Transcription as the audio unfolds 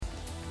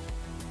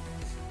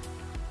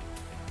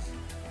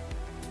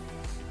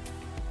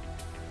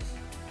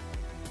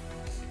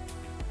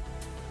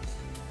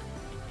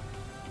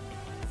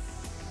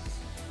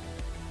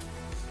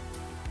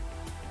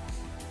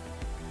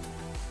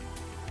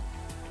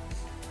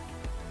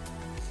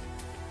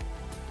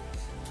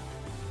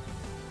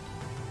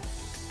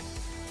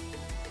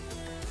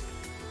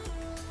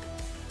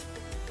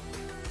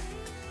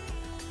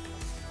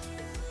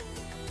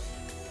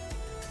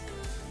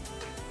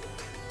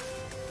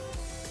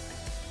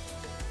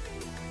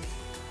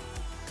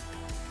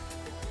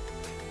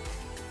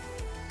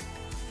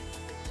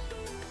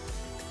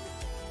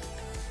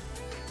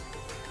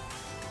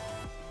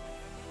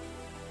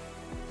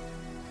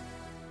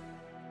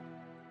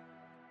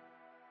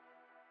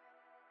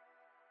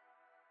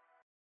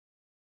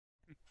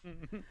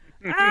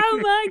Oh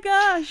my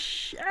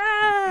gosh!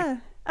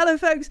 Hello,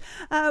 folks.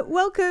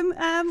 Welcome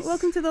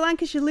to the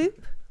Lancashire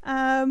Loop.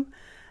 My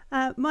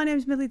name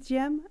is Millie the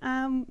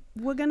GM.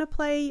 We're going to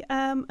play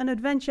an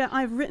adventure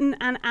I've written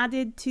and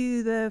added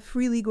to the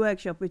Free League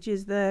Workshop, which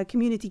is the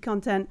community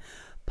content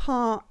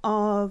part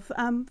of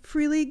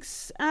Free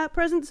League's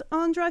presence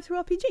on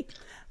DriveThruRPG.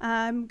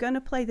 I'm going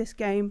to play this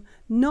game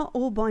not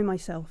all by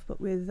myself, but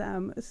with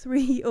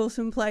 3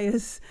 awesome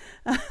players.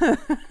 You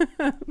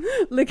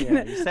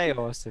say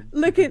awesome.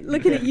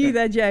 Looking at you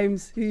there,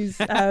 James, who's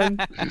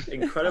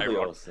incredibly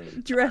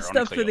awesome, dressed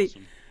up for the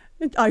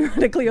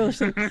ironically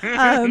awesome.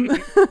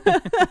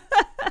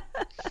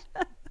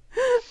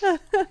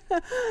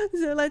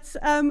 So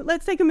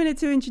let's take a minute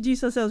to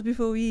introduce ourselves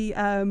before we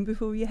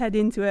head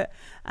into it.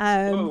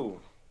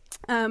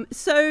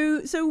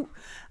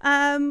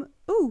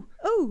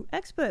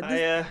 Expert.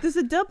 There's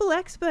a double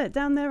expert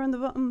down there on the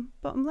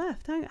bottom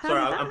left. Sorry,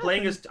 I'm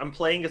playing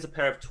as a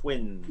pair of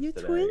twins. You're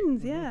today.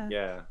 Twins, yeah.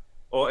 Yeah.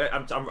 Or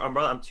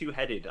I'm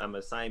two-headed. I'm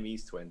a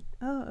Siamese twin.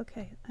 Oh,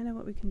 okay. I know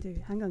what we can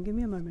do. Hang on, give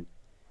me a moment.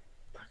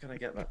 How can I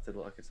get that to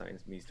look like a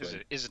Siamese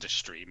twin? Is it a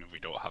stream if we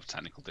don't have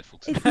technical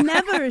difficulties? It's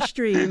never a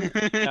stream.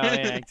 Oh,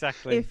 yeah,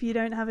 exactly. If you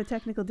don't have a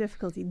technical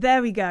difficulty.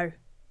 There we go.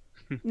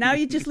 Now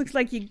it just looks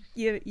like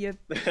you're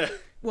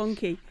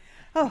wonky.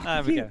 Oh,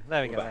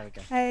 there we go.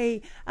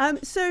 Hey,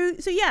 so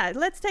yeah,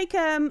 let's take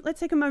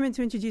a moment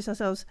to introduce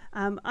ourselves.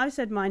 I've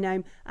said my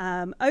name.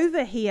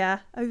 Over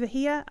here,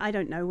 I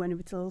don't know when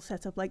it's all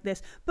set up like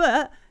this,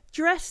 but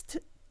dressed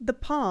the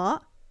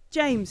part.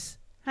 James,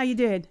 how you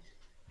doing?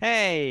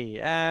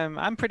 Hey,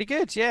 I'm pretty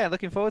good. Yeah,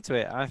 looking forward to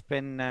it. I've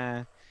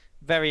been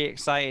very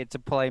excited to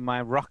play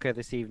my rocker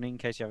this evening, in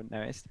case you haven't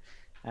noticed.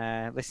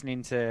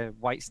 Listening to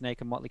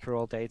Whitesnake and Motley Crue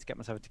all day to get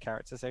myself into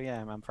character. So yeah,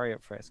 I'm very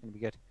up for it. It's going to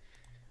be good.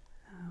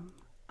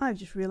 I've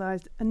just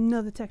realised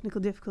another technical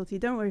difficulty.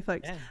 Don't worry,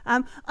 folks.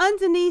 Yeah.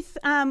 Underneath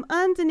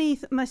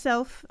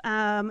myself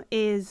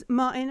is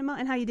Martin.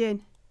 Martin, how you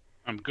doing?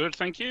 I'm good,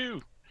 thank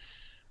you.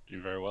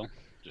 Doing very well.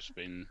 Just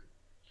been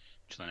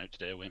chilling out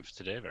today, waiting for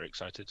today. Very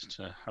excited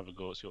to have a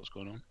go and see what's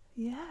going on.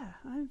 Yeah,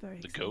 I'm very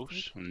excited. The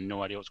ghost.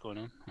 No idea what's going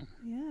on.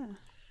 Yeah.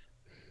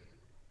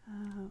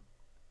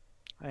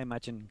 I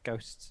imagine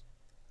ghosts.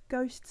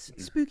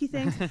 Spooky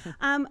things.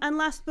 And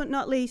last but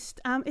not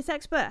least, it's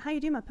Expert. How you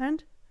doing, my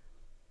friend?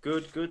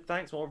 Good,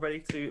 thanks. I'm all ready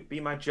to be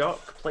my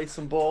jock, play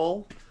some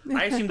ball.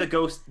 I assume the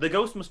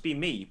ghost must be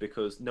me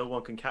because no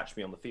one can catch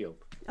me on the field.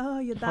 Oh,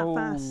 you're that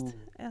fast.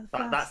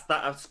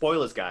 That's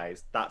spoilers,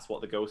 guys. That's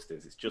what the ghost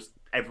is. It's just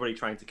everybody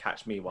trying to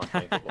catch me while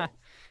playing football.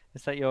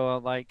 It's like you're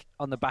like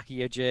on the back of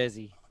your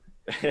jersey.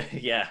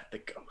 Yeah, the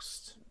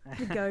ghost.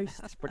 The ghost.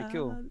 That's pretty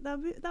cool.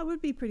 That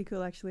would be pretty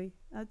cool, actually.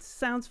 That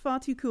sounds far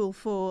too cool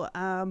for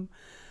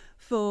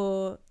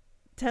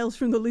Tales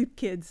from the Loop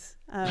kids,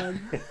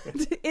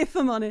 if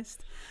I'm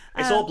honest.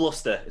 It's all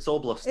bluster.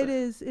 It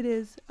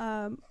is.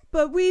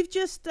 But we've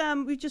just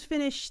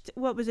finished,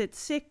 what was it,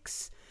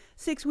 six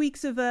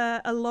weeks of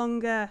a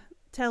longer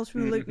Tales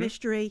from the Loop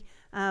mystery,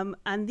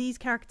 and these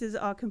characters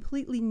are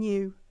completely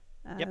new.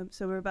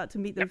 So we're about to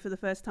meet them for the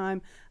first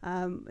time.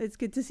 It's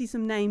good to see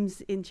some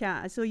names in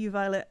chat. I saw you,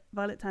 Violet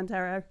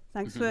Tantero.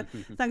 Thanks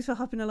for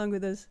hopping along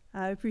with us.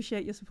 I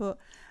appreciate your support.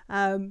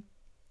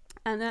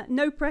 And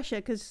no pressure,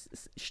 because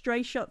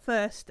Stray Shot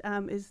First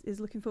is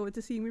looking forward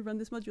to seeing me run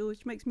this module,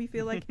 which makes me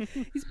feel like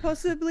he's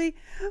possibly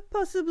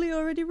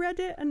already read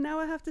it, and now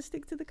I have to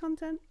stick to the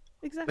content.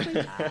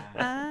 Exactly.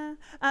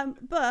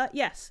 But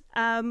yes,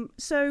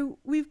 so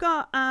we've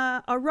got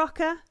our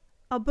rocker,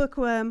 our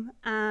bookworm,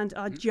 and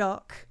our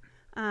jock,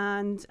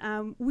 and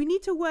we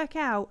need to work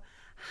out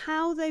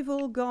how they've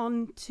all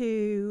gone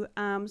to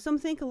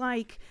something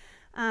like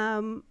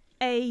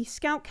a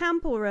scout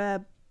camp or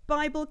a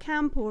Bible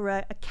camp or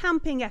a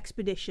camping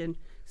expedition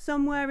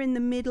somewhere in the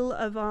middle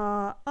of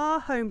our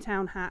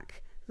hometown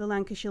hack, the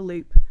Lancashire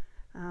Loop,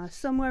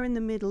 somewhere in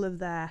the middle of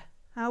there.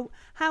 How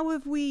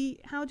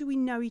do we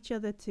know each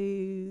other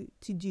to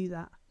do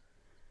that?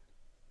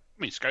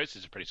 I mean, Scouts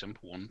is a pretty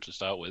simple one to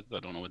start with.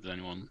 I don't know whether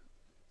anyone.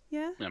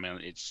 Yeah. I mean,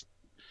 it's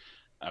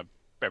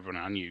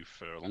everyone I knew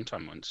for a long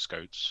time went to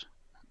Scouts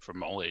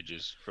from all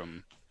ages.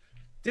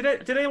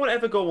 Did anyone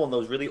ever go on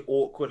those really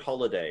awkward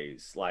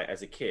holidays, like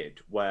as a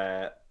kid,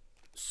 where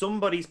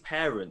somebody's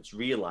parents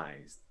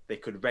realized they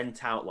could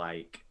rent out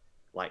like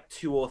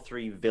 2 or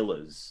 3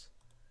 villas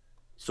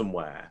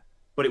somewhere,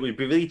 but it would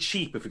be really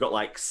cheap if we got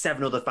like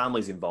 7 other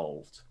families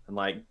involved and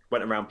like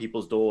went around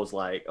people's doors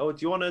like, oh,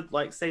 do you want to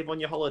like save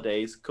on your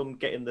holidays? Come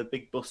get in the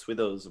big bus with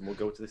us and we'll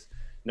go to this.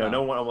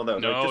 No one on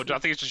those. No, I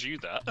think it's just you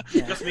that.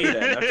 Yeah. Just me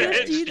then. Okay.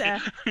 Just you there.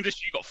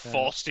 Just you got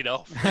forced it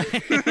off.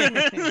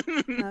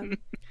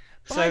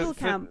 Bible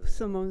camp,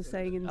 someone's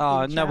saying in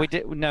no, chat. we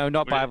did. No,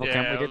 not Bible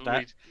camp. We did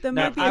that. There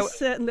might be a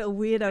certain little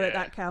weirdo at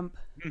that camp.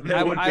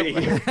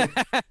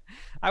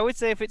 I would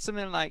say if it's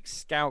something like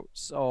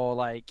Scouts or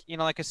like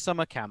like a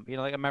summer camp,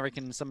 like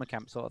American summer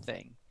camp sort of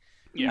thing.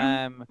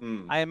 Yeah.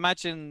 I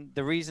imagine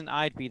the reason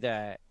I'd be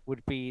there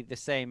would be the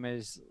same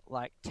as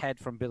like Ted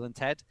from Bill and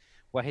Ted,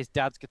 where his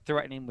dad's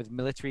threatening with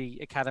military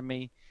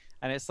academy,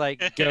 And it's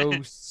like,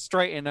 go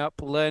straighten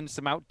up, learn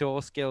some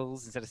outdoor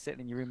skills instead of sitting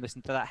in your room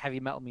listening to that heavy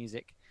metal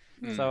music.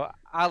 So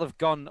I'll have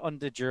gone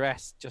under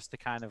duress just to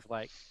kind of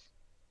like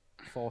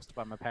forced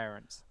by my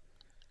parents.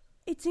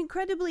 It's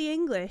incredibly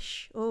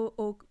English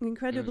or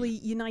incredibly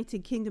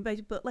United Kingdom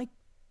based, but like,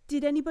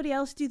 did anybody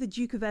else do the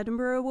Duke of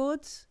Edinburgh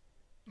Awards?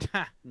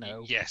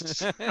 No.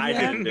 Yes. I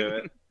didn't do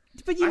it.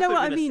 But you know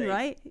what I gonna mean, say-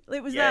 right?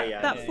 It was Yeah,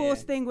 that yeah,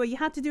 forced thing where you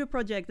had to do a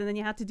project and then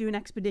you had to do an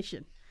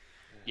expedition.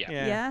 Yeah.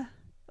 Yeah.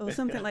 Or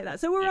something like that.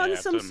 So we're on Yeah,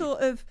 some I've done-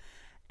 sort of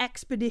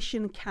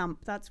expedition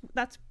camp. That's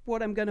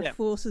what I'm going to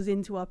force us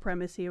into our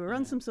premise here. We're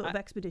on some sort of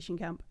expedition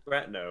camp.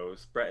 Brett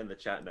knows. Brett in the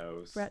chat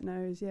knows. Brett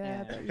knows,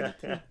 yeah. I bet you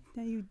did.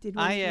 Yeah, you did.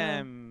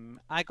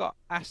 I got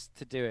asked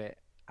to do it,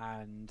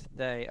 and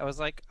I was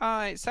like,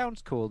 oh, it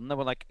sounds cool. And they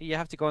were like, you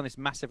have to go on this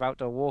massive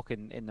outdoor walk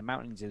in the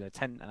mountains in a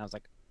tent. And I was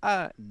like,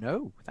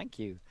 no, thank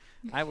you.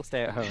 I will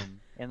stay at home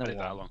in the I did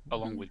that warm.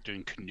 along with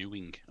doing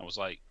canoeing. I was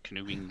like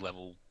canoeing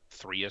level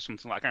 3 or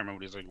something like. I can't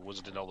remember what it was. Like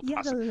Wizard did all the You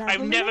had a passes. level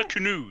I've in never it?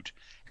 canoed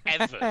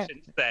ever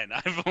since then.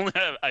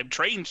 I'm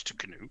trained to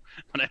canoe,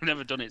 but I've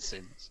never done it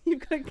since.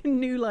 You've got a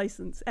canoe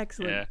license.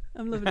 Excellent. Yeah.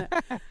 I'm loving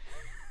it.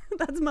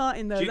 That's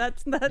Martin though.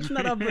 That's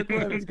not our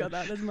bookworm who's got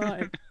that. That's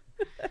Martin.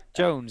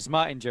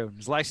 Martin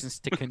Jones,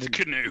 licensed to canoe.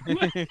 Canoe.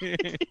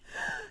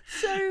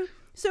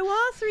 So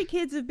our 3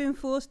 kids have been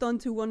forced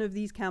onto one of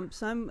these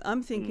camps.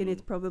 I'm thinking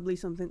it's probably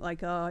something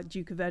like our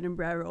Duke of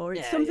Edinburgh, or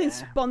it's something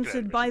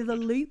sponsored by the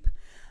Loop.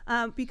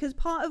 Because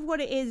part of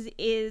what it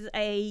is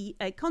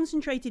a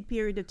concentrated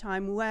period of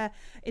time where,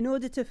 in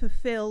order to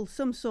fulfill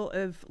some sort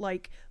of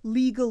like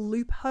legal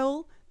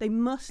loophole, they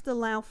must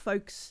allow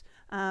folks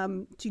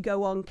to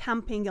go on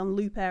camping on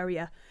Loop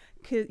area.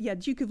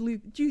 Duke of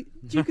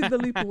the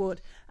Loop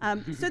Award.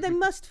 So they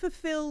must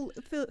fulfill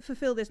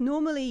this.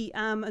 Normally,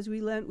 as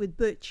we learnt with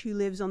Butch, who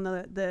lives on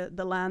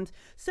the land,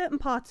 certain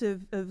parts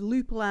of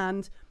Loop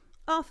land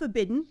are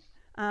forbidden.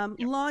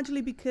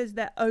 Largely because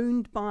they're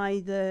owned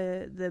by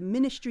the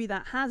ministry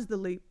that has the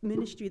Loop,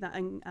 ministry that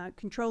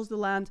controls the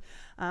land,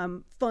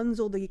 funds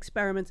all the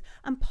experiments,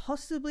 and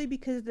possibly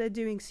because they're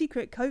doing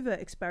secret covert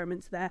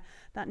experiments there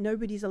that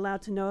nobody's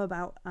allowed to know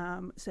about,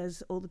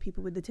 says all the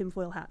people with the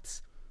tinfoil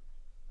hats.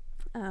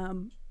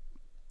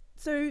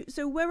 So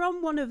we're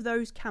on one of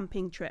those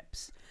camping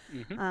trips.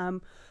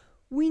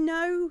 We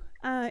know,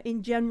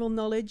 in general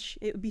knowledge,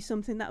 it would be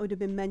something that would have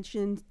been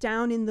mentioned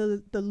down in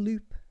the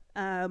Loop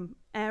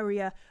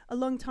area a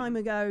long time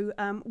ago,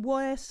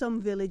 were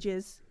some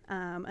villages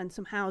and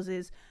some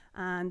houses,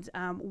 and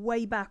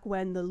way back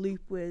when the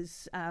Loop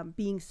was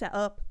being set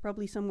up,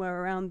 probably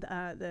somewhere around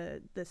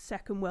the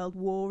Second World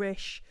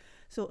War-ish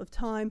sort of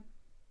time.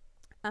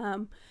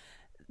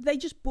 They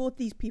just bought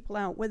these people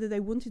out, whether they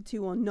wanted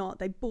to or not.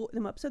 They bought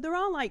them up. So there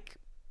are like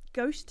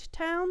ghost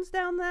towns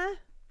down there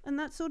and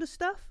that sort of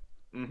stuff.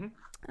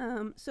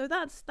 So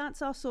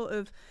that's our sort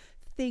of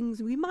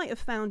things we might have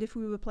found if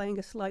we were playing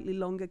a slightly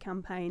longer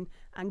campaign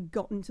and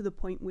gotten to the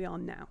point we are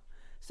now.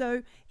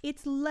 So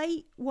it's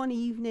late one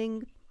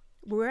evening.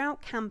 We're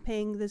out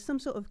camping. There's some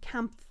sort of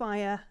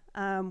campfire.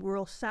 We're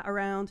all sat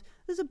around.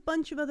 There's a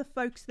bunch of other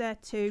folks there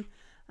too.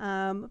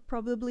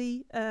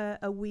 Probably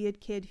a weird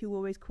kid who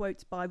always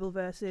quotes Bible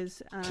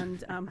verses,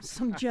 and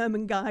some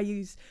German guy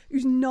who's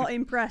not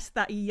impressed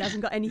that he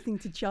hasn't got anything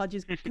to charge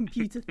his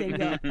computer thing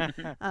up.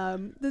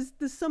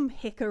 There's some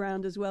hick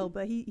around as well,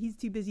 but he's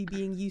too busy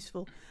being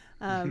useful.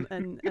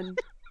 And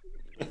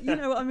you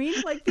know what I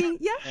mean? Like being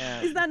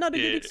is that not a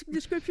good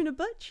description of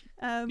Butch?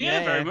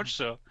 Very much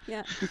so.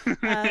 Yeah.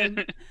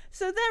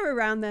 So they're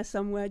around there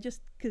somewhere,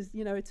 just because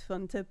it's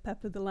fun to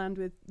pepper the land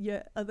with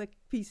your other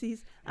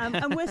PCs.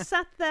 And we're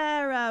sat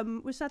there.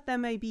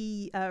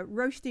 Maybe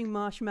roasting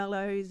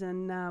marshmallows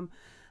and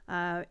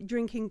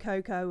drinking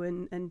cocoa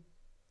and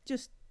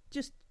just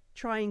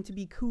trying to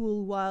be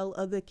cool while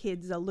other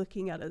kids are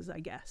looking at us,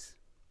 I guess.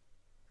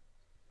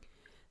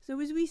 So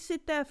as we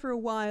sit there for a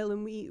while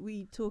and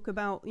we talk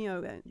about,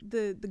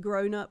 the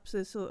grown-ups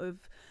are sort of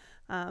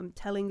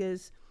telling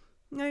us,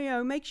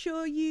 make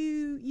sure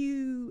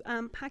you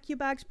pack your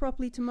bags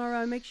properly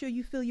tomorrow. Make sure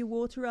you fill your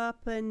water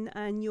up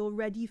and you're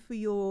ready for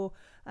your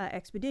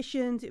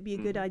expeditions. It'd be a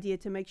good idea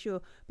to make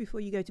sure before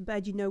you go to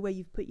bed, you know where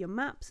you've put your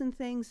maps and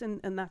things and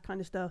that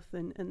kind of stuff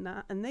and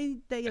that. And they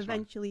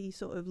eventually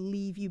sort of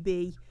leave you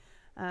be,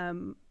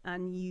 and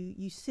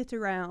you sit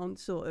around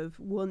sort of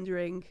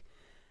wondering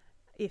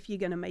if you're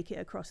going to make it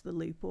across the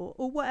Loop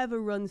or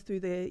whatever runs through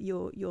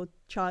your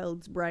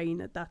child's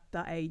brain at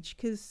that age.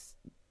 Because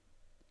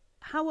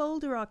how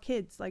old are our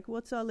kids? Like,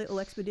 what's our little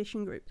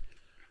expedition group?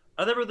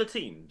 Are there other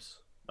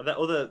teams? Are there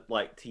other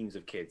teams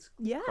of kids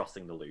Yeah.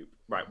 crossing the Loop?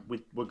 Right,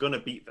 we're gonna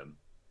beat them.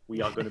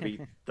 We are gonna be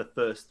the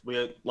first.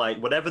 We're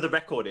whatever the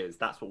record is.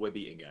 That's what we're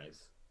beating,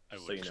 guys. I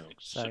So would you know.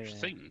 such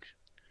thing.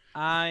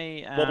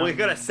 Well, we're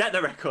gonna set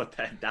the record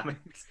then. Damn it.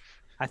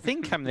 I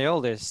think I'm the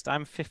oldest.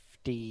 I'm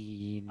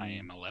 15. I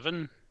am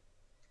 11.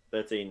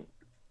 13.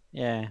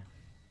 Yeah.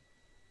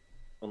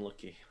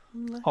 Unlucky.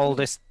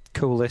 Oldest,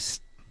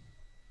 coolest.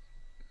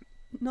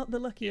 Not the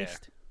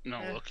luckiest.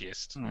 Not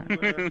luckiest.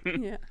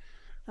 Yeah.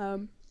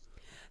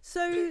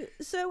 So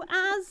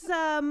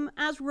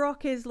as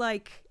Rock is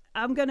like,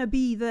 we're gonna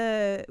be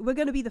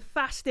the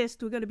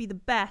fastest, we're gonna be the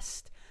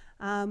best.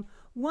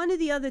 One of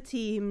the other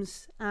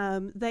teams,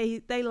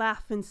 they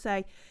laugh and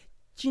say,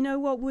 "Do you know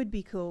what would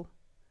be cool?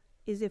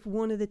 Is if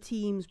one of the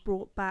teams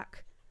brought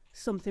back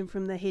something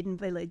from the hidden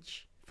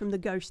village, from the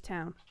ghost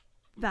town.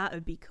 That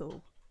would be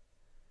cool.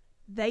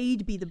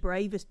 They'd be the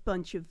bravest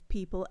bunch of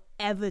people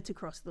ever to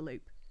cross the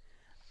loop."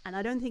 And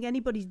I don't think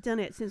anybody's done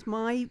it since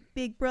my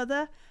big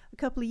brother, a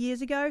couple of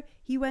years ago.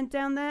 He went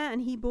down there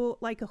and he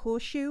bought like a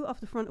horseshoe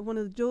off the front of one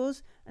of the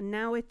doors, and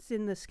now it's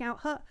in the scout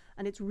hut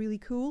and it's really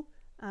cool.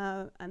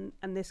 And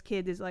this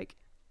kid is like,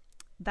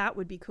 that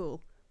would be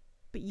cool,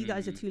 but you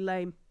guys are too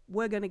lame.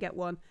 We're going to get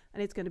one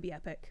and it's going to be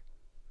epic.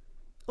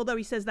 Although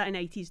he says that in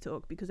 80s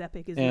talk, because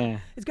epic is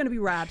it's going to be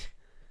rad.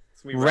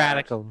 It's gonna be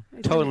Radical.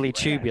 It's Totally gonna be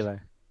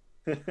tubular.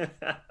 rad.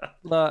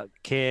 Look,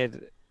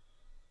 kid,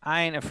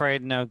 I ain't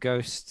afraid of no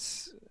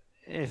ghosts.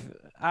 If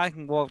I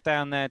can walk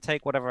down there,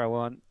 take whatever I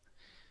want,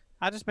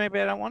 maybe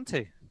I don't want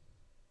to.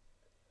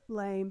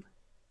 Lame.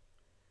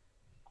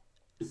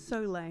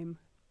 So lame.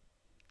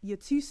 You're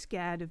too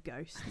scared of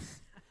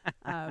ghosts.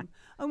 And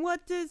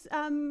what does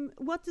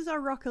our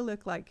rocker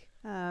look like?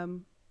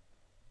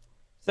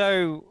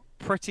 So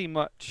pretty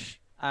much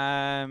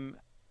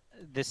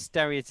the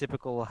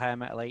stereotypical hair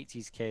metal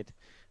 80s kid,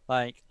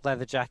 like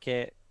leather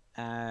jacket,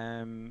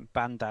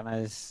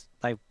 bandanas,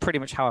 like pretty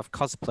much how I've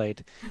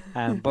cosplayed,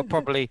 but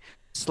probably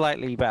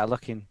slightly better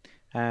looking,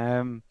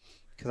 because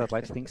I'd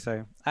like to think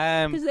so.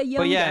 Because they're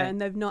younger yeah, and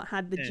they've not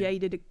had the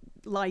jaded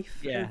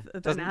life of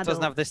an adult.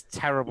 Doesn't have this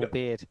terrible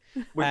beard.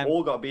 We've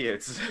all got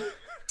beards.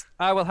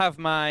 I will have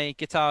my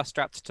guitar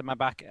strapped to my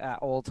back at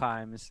all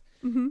times,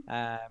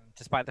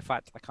 despite the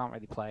fact I can't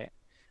really play it.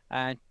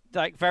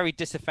 Like very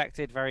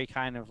disaffected, very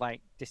kind of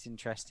like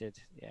disinterested.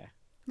 Yeah.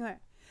 Right.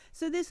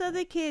 So this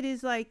other kid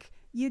is like,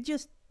 you're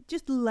just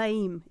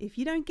lame. If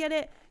you don't get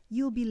it,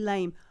 you'll be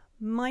lame.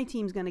 My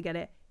team's gonna get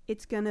it.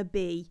 It's gonna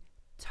be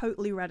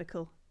totally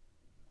radical.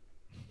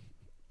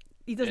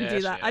 He doesn't do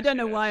that. I don't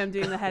know why I'm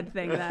doing the head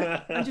thing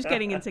there. I'm just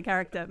getting into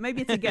character.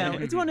 Maybe it's a girl.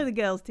 It's one of the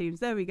girls'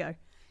 teams. There we go.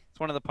 It's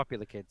one of the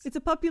popular kids. It's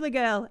a popular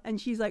girl, and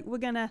she's like, we're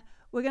gonna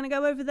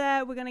go over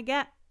there. We're gonna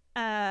get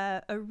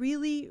a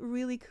really,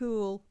 really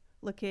cool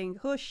looking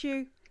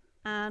horseshoe,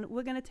 and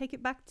we're gonna take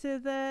it back to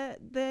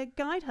the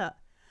guide hut.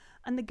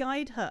 And the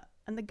guide hut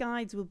and the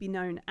guides will be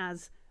known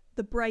as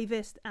the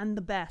bravest and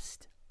the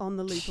best on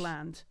the Loop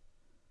land.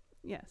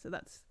 Yeah, so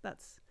that's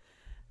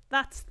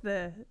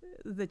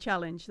the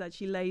challenge that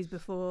she lays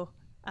before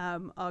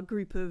our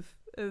group of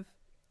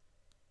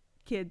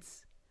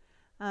kids.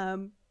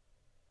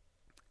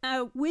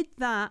 With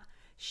that,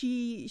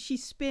 she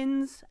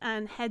spins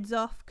and heads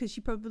off because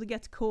she probably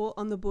gets caught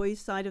on the boys'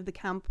 side of the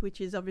camp,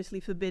 which is obviously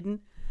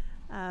forbidden.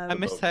 I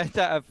misheard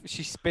that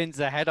she spins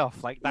her head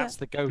off, like that's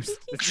the ghost.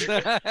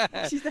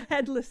 She's the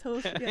headless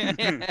horse.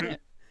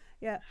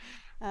 Yeah.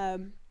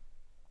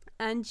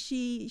 And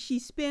she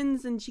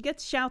spins and she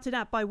gets shouted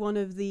at by one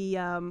of the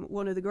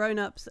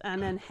grown-ups,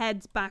 and then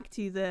heads back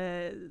to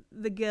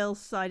the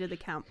girls' side of the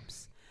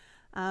camps.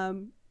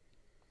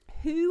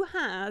 Who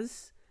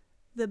has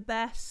the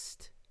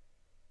best?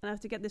 And I have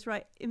to get this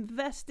right.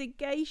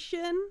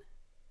 Investigation.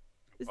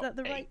 Is that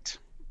the right?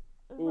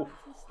 Oof,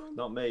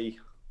 not me.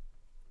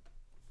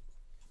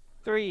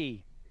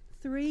 3.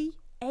 3,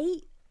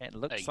 8. It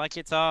looks 8. like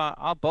it's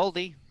our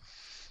Baldy.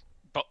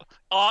 But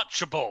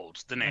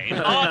Archibald, the name.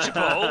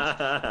 Archibald.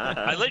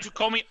 I let you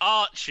call me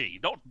Archie,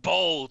 not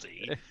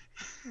Baldy.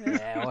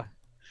 Yeah, well,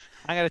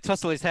 I'm gonna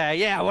tussle his hair.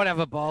 Yeah,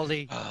 whatever,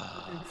 Baldy.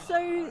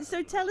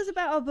 So tell us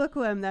about our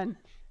bookworm then.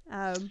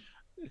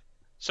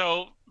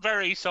 So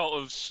very sort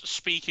of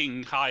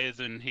speaking higher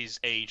than his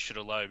age should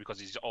allow,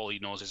 because all he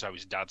knows is how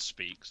his dad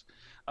speaks.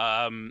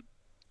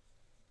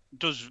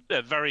 Does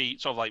very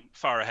sort of like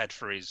far ahead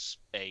for his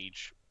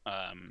age.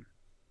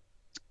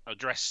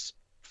 Dressed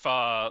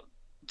far,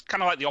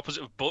 kind of like the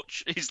opposite of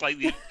Butch. He's like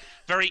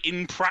very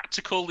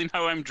impractical in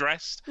how I'm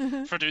dressed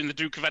for doing the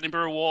Duke of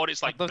Edinburgh Award.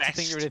 It's like I'd love best. to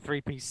think you're in a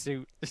 3-piece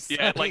suit.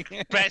 Yeah, like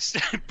best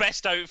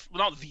outfit.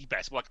 Well, not the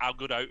best, but like our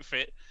good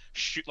outfit.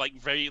 Like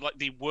very like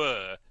they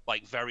were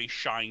like very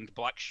shined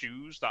black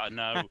shoes that are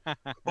now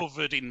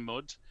covered in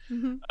mud.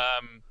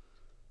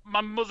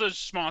 My mother's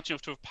smart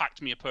enough to have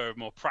packed me a pair of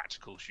more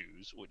practical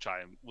shoes, which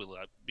I will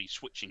be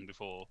switching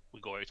before we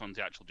go out on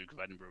the actual Duke of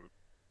Edinburgh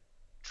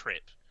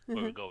trip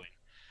where we're going.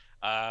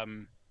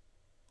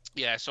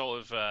 Yeah, sort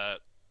of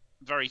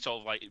very sort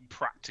of like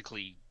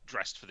practically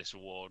dressed for this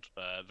award.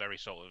 Very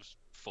sort of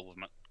full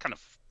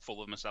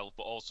of myself,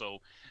 but also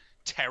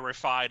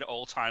terrified at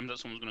all times that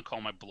someone's going to call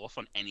my bluff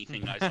on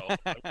anything I saw.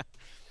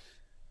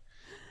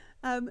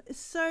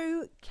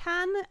 So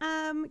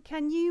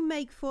can you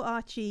make for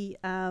Archie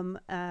an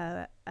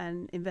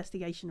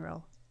investigation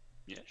roll?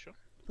 Yeah, sure.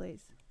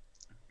 Please.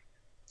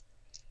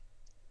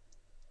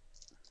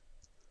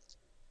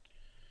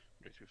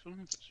 3, 4,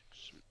 5, 6,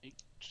 7,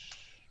 8.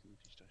 Move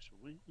these dice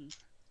away.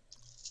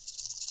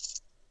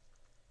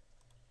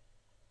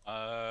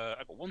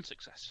 I got 1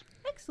 success.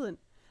 Excellent.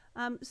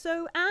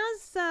 So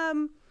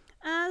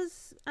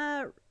as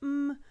the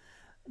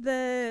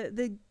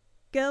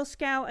Girl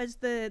Scout as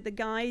the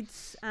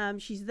guides,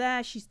 she's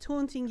there. She's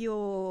taunting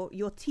your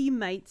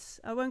teammates.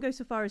 I won't go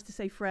so far as to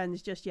say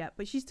friends just yet,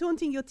 but she's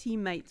taunting your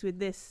teammates with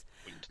this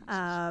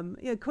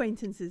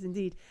acquaintances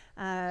indeed,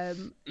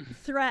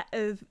 threat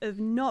of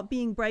not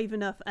being brave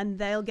enough, and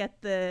they'll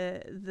get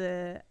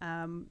the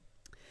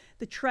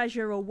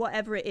treasure or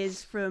whatever it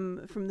is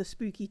from the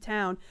spooky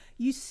town.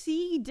 You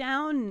see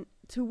down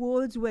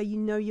towards where you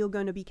know you're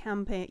going to be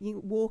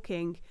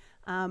walking.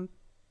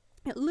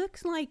 It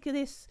looks like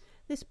this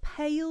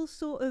pale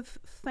sort of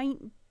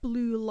faint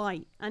blue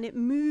light, and it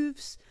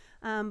moves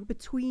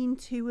between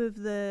two of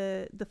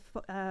the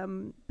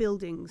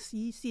buildings.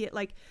 You see it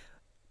like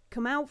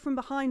come out from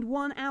behind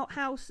one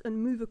outhouse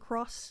and move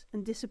across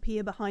and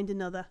disappear behind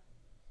another.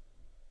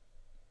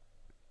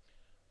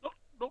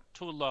 Not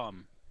to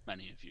alarm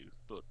many of you,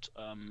 but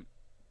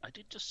I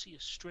did just see a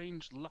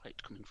strange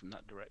light coming from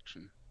that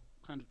direction.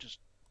 Kind of just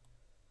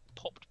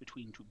popped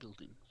between two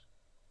buildings.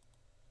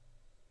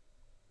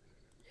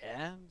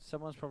 Yeah,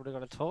 someone's probably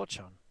got a torch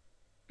on.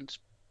 It's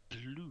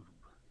blue.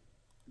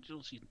 You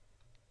don't see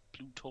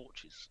blue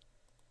torches.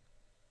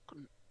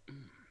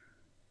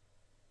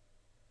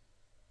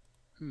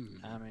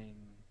 I mean,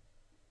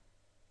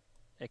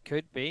 it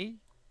could be.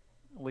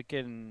 We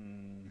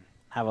can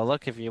have a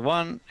look if you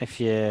want. If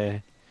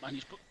you.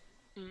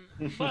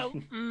 Well,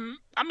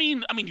 I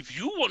mean, if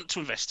you want to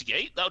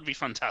investigate, that would be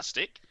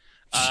fantastic.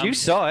 You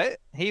saw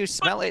it. He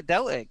smelled it,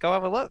 dealt it. Go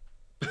have a look.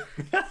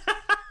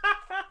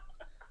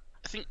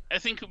 I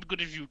think it would be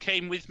good if you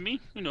came with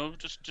me. You know,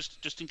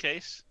 just in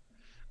case.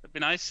 That'd be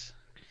nice.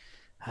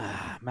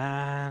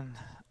 Man.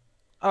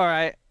 All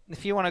right.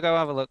 If you want to go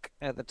have a look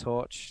at the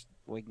torch,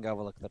 we can go have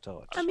a look at the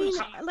torch. I mean,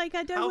 like,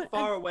 I don't. How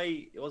far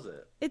away was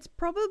it? It's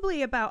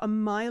probably about a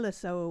mile or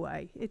so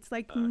away. It's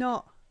like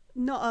not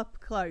up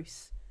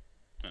close.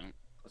 I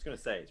was going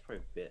to say it's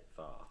probably a bit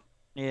far.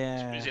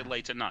 Yeah. Is it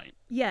late at night?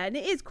 Yeah, and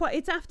it is quite.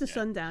 It's after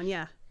sundown.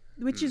 Yeah,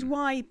 which is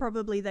why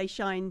probably they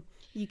shine.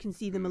 You can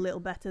see them a little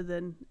better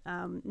than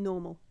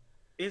normal.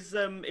 Is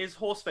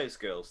Horseface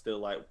Girl still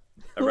like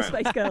around?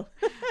 Horseface Girl.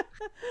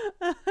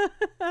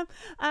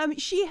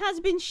 She has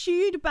been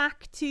shooed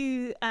back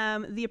to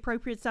the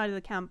appropriate side of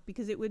the camp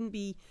because it wouldn't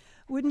be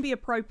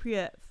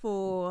appropriate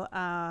for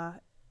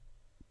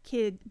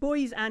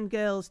boys and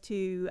girls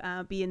to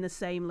be in the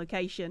same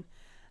location.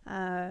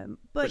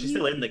 But she's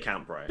still in the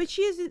camp, right? But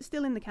she is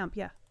still in the camp,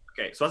 yeah.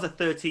 Okay, so as a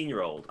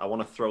 13-year-old, I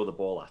want to throw the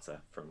ball at her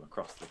from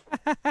across the...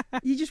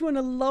 You just want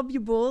to lob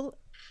your ball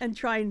and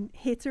try and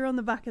hit her on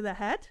the back of the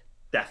head?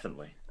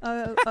 Definitely.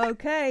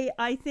 Okay,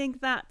 I think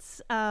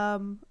that's...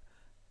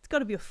 it's got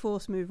to be a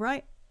force move,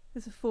 right?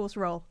 It's a force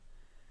roll.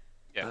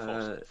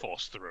 Yeah,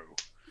 force through.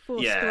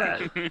 Force throw.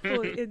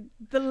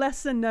 The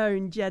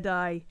lesser-known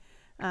Jedi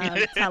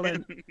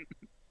talent.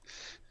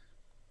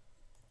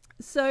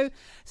 So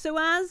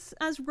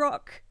as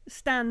Rock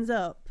stands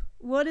up,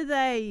 what do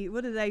they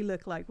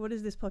look like? What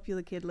does this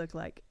popular kid look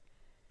like?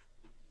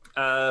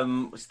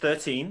 He's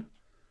 13.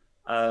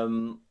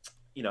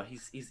 You know,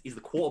 he's the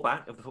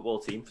quarterback of the football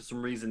team. For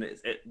some reason,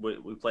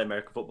 we play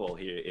American football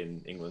here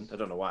in England. I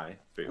don't know why.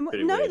 Pretty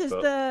weird, there's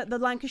the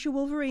Lancashire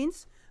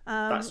Wolverines.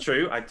 That's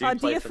true. I do. Our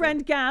dear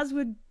friend Gaz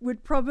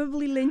would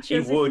probably lynch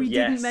us if we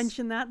didn't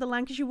mention that. The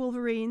Lancashire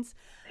Wolverines.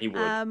 He would.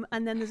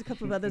 And then there's a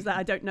couple of others that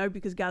I don't know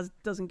because Gaz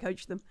doesn't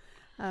coach them.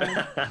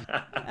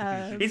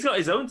 He's got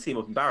his own team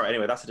up in Barrow.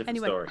 Anyway, that's a different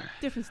story.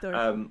 Different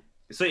story.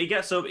 So he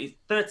gets up. He's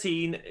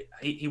 13.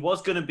 He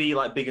was going to be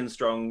like big and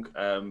strong,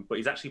 but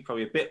he's actually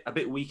probably a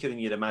bit weaker than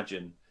you'd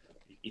imagine.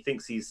 He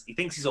thinks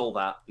he's all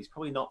that. He's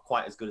probably not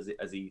quite as good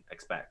as he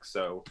expects.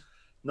 So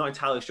not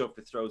entirely sure if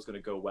the throw's going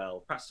to go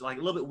well. Perhaps like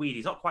a little bit weedy.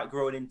 He's not quite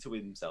growing into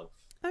himself.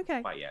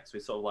 Okay. Quite yet. So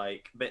he's sort of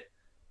like a bit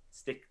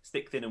stick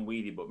thin and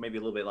weedy, but maybe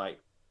a little bit like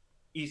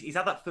he's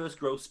had that first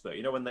growth spurt.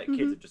 You know when the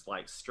kids have just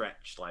like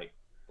stretched like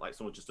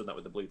someone just done that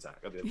with the blue tack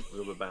or the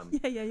rubber band.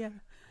 Yeah.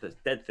 That's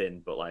dead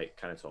thin, but like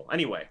kind of tall.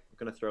 Anyway, I'm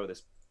gonna throw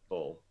this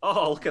ball.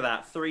 Oh, look at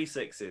that! 3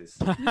 6s.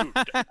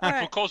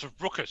 Right. For cause of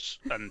ruckus,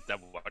 and then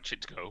watch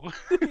it go.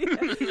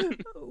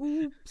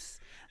 Oops.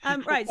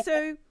 Right.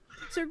 So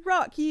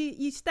Rock,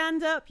 you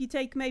stand up. You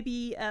take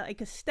maybe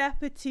like a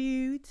step or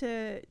two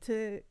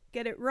to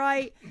get it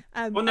right.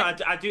 Well, no,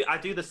 I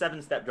do the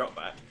 7-step drop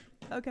back.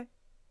 Okay.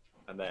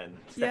 And then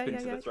step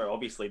into the throw.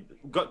 Obviously,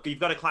 you've got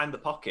to climb the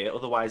pocket,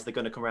 otherwise they're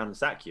going to come around and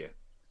sack you.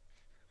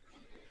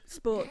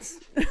 Sports.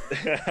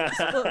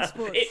 Sports.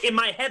 In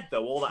my head,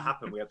 though, all that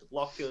happened. We had the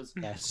blockers,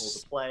 Yes. all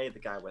the play. The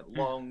guy went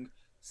long.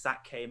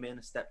 Sack came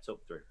in, stepped up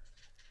through.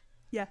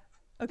 Yeah.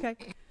 Okay.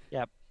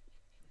 Yep.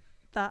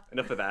 That.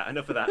 Enough of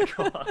that.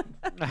 Go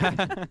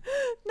on.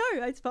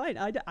 No, it's fine.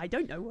 I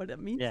don't know what it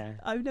means. Yeah.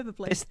 I've never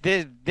played.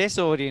 This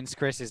audience,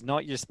 Chris, is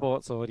not your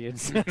sports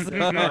audience. I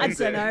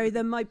don't know.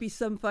 There might be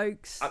some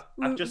folks.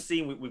 I've just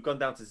seen we've gone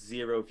down to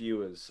 0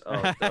 viewers.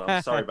 Oh,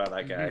 I'm sorry about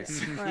that,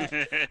 guys.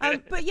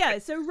 Right. But yeah,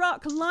 so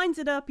Rock lines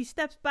it up. He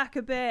steps back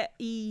a bit.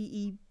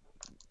 He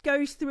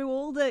goes through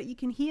all the. You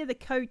can hear the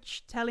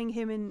coach telling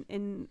him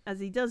in as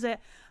he does it.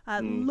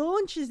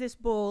 launches this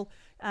ball.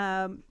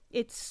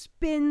 It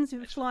spins,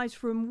 it flies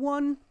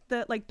from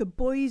the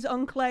boys'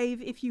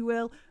 enclave, if you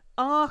will,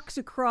 arcs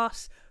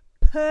across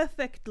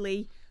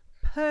perfectly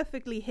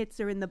hits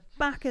her in the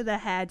back of the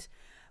head.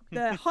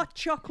 The hot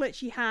chocolate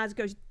she has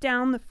goes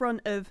down the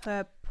front of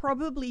her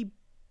probably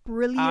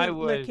brilliant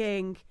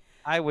looking.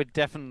 I would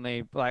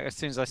definitely, like, as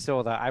soon as I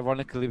saw that,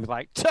 ironically be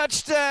like,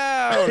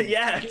 touchdown!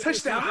 Yeah,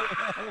 touchdown!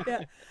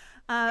 Yeah.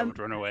 I would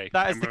run away.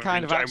 That is the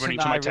kind of action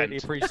that I really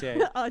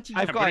appreciate. Archie,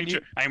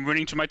 I'm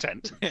running to my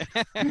tent.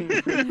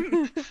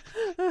 I'm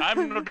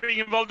not being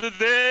involved in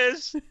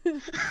this.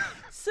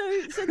 So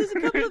there's a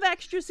couple of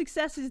extra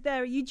successes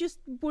there. Are you just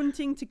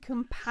wanting to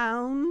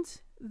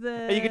compound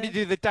the... Are you going to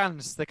do the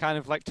dance, the kind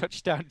of like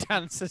touchdown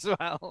dance as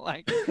well?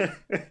 Like,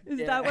 is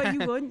that what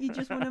you want? You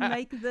just want to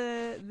make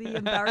the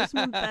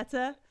embarrassment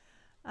better?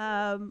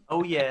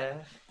 Oh yeah.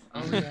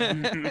 All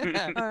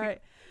right.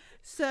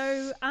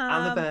 So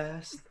I'm the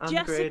best. I'm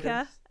Jessica, the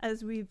greatest.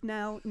 as we've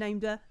now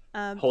named her,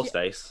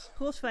 Horseface.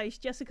 Horseface,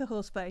 Jessica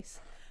Horseface.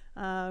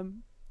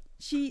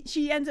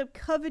 She ends up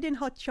covered in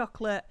hot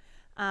chocolate.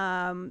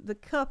 The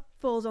cup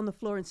falls on the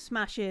floor and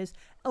smashes.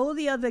 All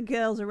the other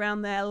girls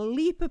around there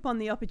leap upon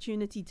the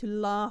opportunity to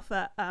laugh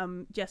at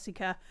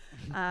Jessica.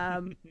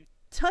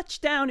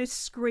 Touchdown is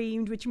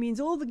screamed, which means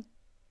all the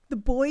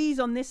boys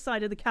on this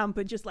side of the camp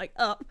are just like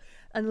up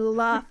and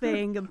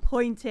laughing and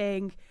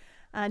pointing,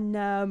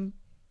 and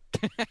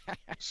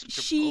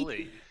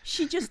she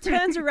just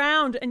turns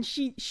around and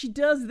she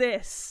does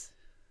this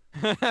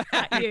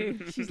at you.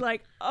 She's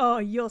like, "Oh,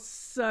 you're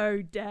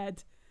so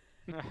dead."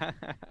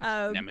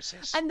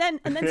 Nemesis. And then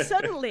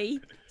suddenly,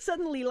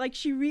 like,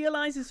 she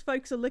realizes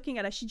folks are looking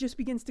at her. She just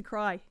begins to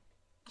cry.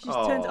 She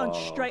just turns on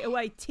straight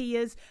away.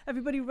 Tears.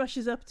 Everybody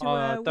rushes up to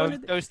her.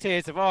 Those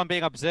tears of, I'm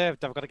being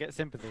observed. I've got to get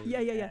sympathy.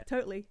 Yeah,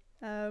 totally.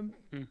 Yeah,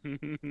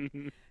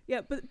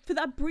 but for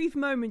that brief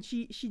moment,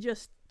 she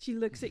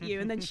looks at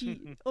you, and then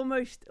she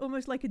almost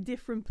like a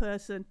different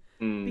person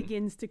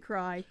begins to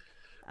cry.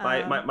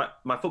 My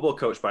football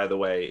coach, by the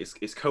way,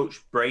 is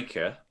Coach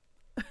Breaker.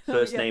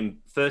 First name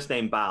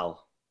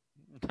Bal.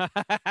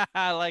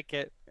 I like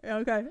it.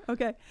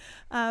 Okay.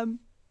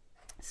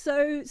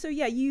 So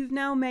yeah, you've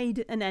now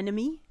made an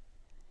enemy.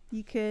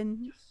 You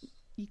can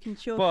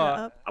chalk that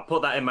up. I'll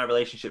put that in my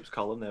relationships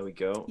column. There we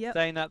go. Yep.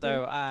 Saying that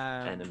though,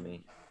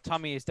 enemy.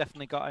 Tommy has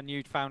definitely got a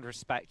newfound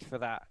respect for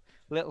that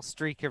little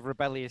streak of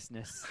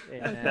rebelliousness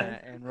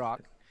in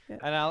Rock. Yeah.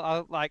 And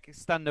I'll like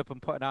stand up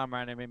and put an arm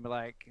around him and be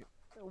like,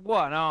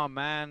 "What an arm,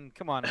 man!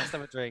 Come on, let's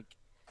have a drink."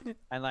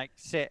 And like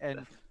sit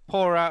and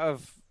pour out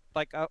of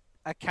like a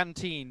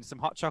canteen some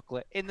hot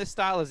chocolate in the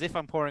style as if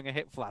I'm pouring a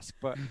hip flask,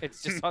 but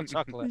it's just hot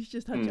chocolate. It's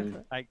just hot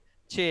chocolate. Like,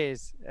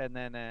 cheers, and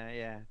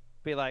then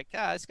be like,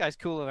 this guy's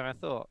cooler than I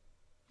thought.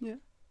 Yeah.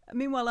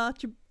 Meanwhile,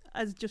 Archie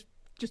has just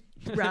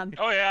ran.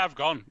 Oh yeah, I've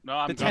gone. No,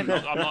 I'm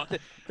not.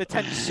 The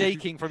tent's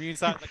shaking from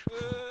inside.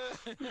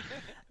 Like,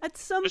 At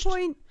some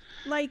point,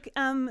 like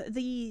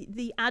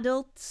the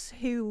adults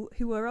who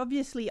are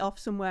obviously off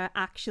somewhere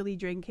actually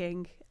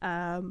drinking,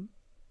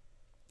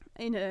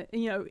 in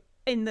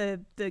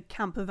the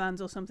camper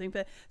vans or something,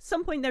 but at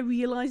some point they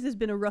realize there's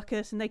been a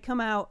ruckus and they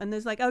come out and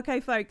there's like, "Okay,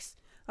 folks,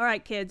 all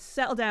right, kids,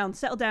 settle down.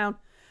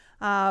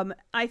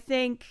 I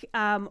think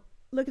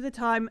look at the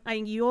time. I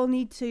think you all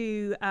need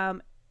to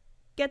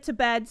get to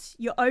beds,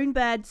 your own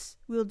beds.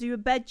 We'll do a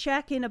bed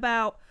check in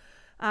about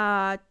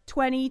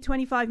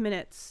 20-25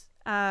 minutes.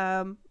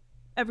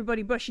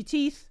 Everybody brush your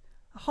teeth,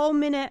 a whole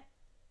minute,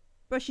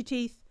 brush your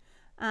teeth,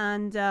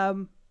 and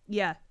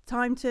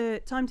time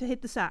to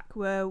hit the sack.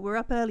 We're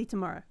up early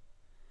tomorrow."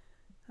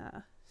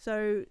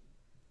 So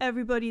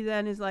everybody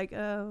then is like,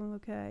 "Oh,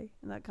 okay,"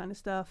 and that kind of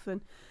stuff,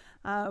 and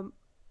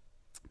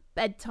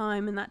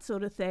bedtime and that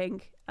sort of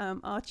thing.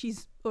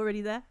 Archie's already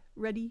there,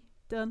 ready,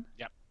 done.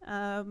 Yep.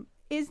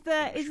 Is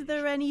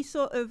there any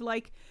sort of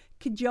like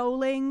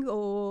cajoling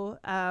or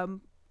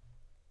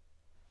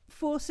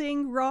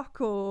forcing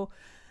Rock or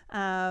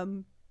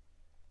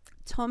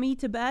Tommy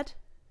to bed?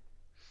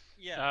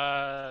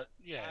 Yeah.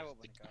 Yeah. I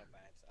wouldn't go to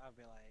bed. I'd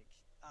be like,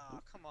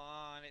 "Oh, come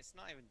on, it's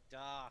not even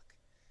dark,"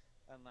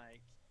 and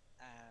like,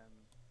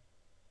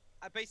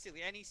 I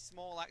basically any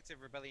small act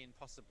of rebellion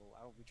possible,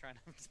 I will be trying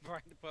to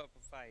put up a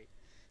fight.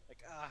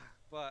 Like,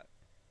 but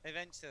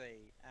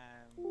eventually,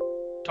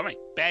 Tommy,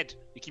 bed.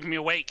 You're keeping me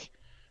awake.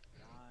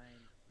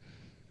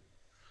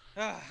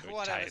 fine. Very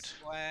Whatever. tired.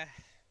 Swear.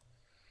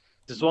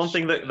 There's one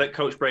thing that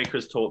Coach Breaker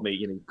has taught me.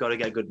 You've got to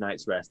get a good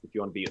night's rest if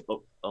you want to be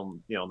up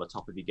on the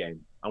top of your game.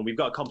 And we've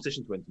got a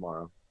competition to win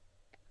tomorrow.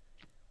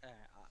 All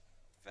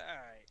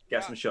right.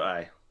 Get some shut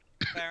eye.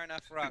 Fair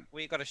enough, Rock.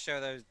 We got to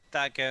show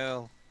that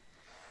girl.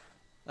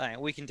 Like,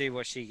 we can do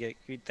what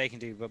they can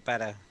do, but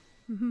better.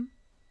 Mm-hmm.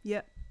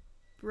 Yep.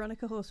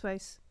 Veronica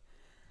Horseface.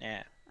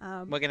 Yeah.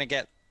 We're gonna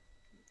get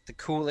the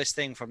coolest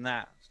thing from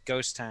that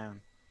ghost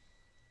town.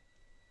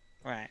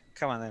 Right.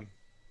 Come on then.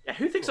 Yeah,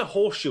 who thinks a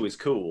horseshoe is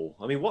cool?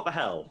 I mean, what the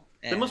hell?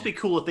 Yeah. There must be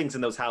cooler things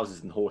in those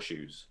houses than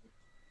horseshoes.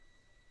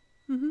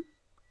 Mm-hmm.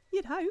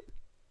 You'd hope.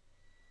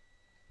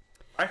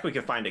 I reckon we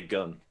can find a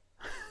gun.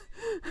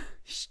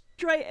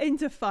 straight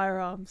into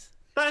firearms.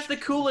 That's the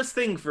coolest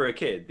thing for a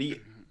kid.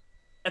 The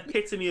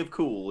epitome of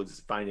cool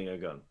is finding a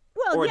gun.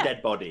 Well, Or yeah. a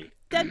dead body.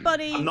 Dead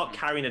body. I'm not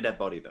carrying a dead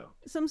body, though.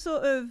 Some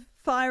sort of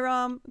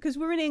firearm, because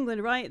we're in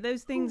England, right?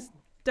 Those things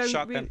don't.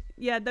 Shotgun.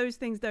 Those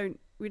things don't.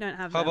 We don't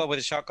have. How them. about with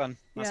a shotgun?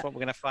 That's Yeah. what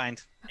we're gonna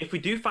find. If we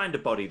do find a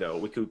body, though,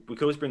 we could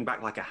always bring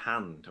back like a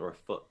hand or a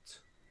foot.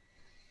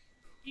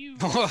 You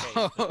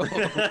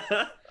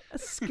A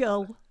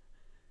skull.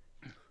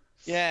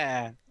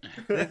 Yeah.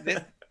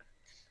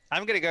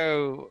 I'm gonna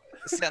go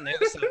sit on the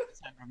other side of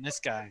the tent from this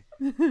guy.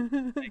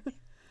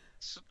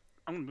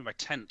 I'm gonna move my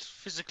tent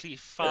physically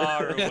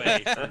far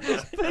away. From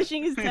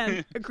Pushing his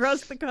tent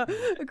across the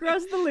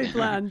loop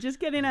land, just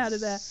getting out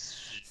of there.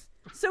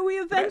 So we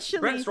eventually.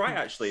 Brett's right,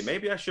 actually.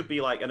 Maybe I should be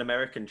like an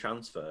American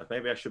transfer.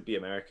 Maybe I should be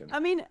American. I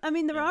mean,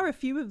 there are a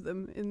few of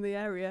them in the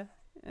area.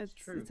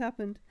 It's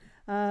happened.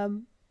 Yeah,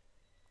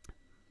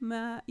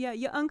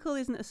 your uncle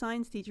isn't a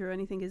science teacher or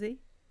anything, is he?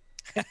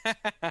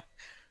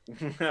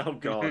 Oh,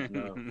 God,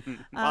 no.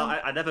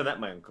 I never met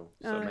my uncle,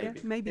 so maybe. Yeah,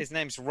 maybe. His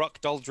name's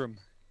Rock Doldrum.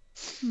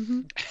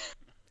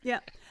 Yeah.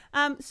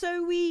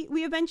 So we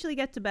eventually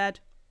get to bed.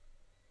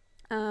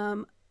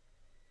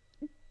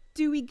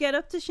 Do we get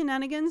up to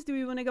shenanigans? Do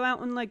we want to go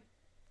out and like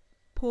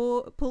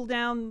pull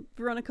down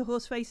Veronica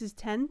Horseface's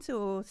tent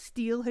or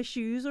steal her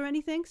shoes or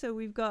anything? So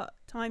we've got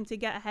time to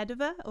get ahead of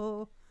her,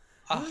 or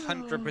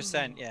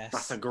 100%, yes.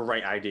 That's a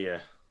great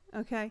idea.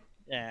 okay.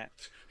 Yeah.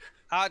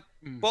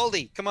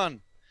 Baldy, come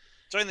on.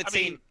 Join the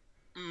team.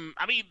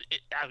 I mean,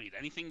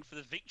 anything for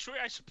the victory,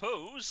 I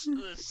suppose.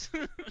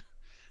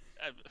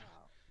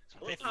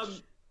 I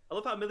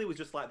love how Millie was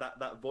just like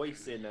that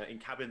voice in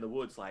Cabin in the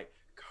Woods, like,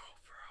 go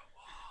for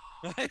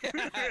a walk.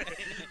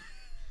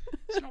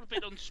 It's not a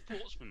bit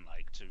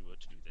unsportsmanlike to do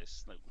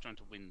this, like we're trying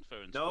to win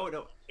fair and square.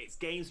 No, it's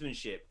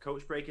gamesmanship.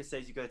 Coach Breaker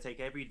says you've got to take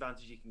every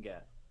advantage you can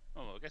get.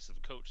 Oh, I guess if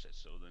the coach says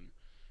so, then.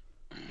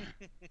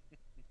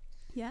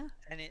 Yeah.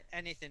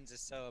 Anything to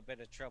sow a bit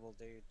of trouble,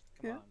 dude.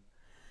 Come Yeah. on.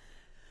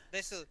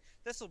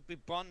 This'll be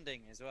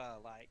bonding as well,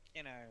 like,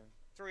 you know,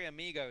 Three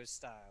Amigos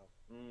style.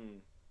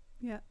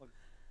 Yeah.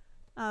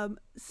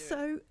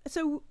 So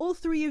all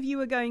three of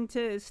you are going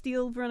to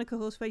steal Veronica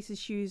Horseface's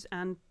shoes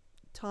and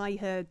tie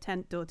her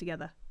tent door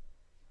together.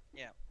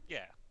 Yeah.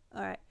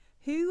 All right.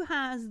 Who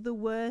has the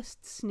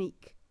worst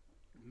sneak?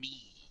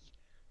 Me.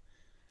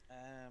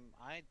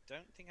 I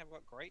don't think I've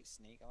got great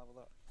sneak. I'll have a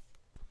look.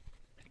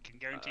 I can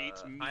guarantee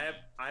it's me.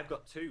 I've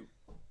got two.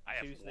 I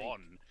have two sneak.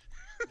 one.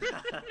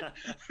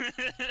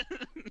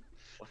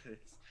 What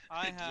is?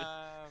 I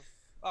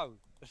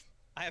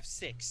have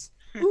 6.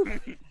 Oof.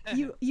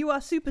 you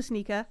are super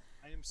sneaker.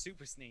 I am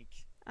super sneak.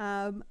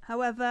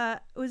 However,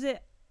 was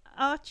it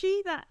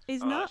Archie that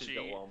is not? Archie's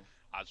got one.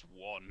 As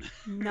one.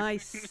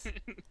 Nice.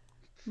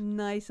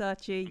 Nice,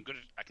 Archie. I'm good.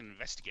 I can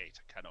investigate.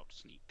 I cannot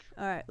sneak.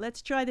 All right,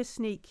 let's try the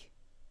sneak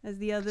as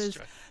the others.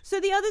 try. So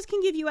the others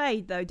can give you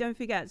aid, though. Don't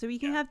forget. So you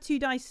can Yeah. have 2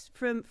 dice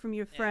from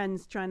your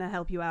friends trying to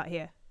help you out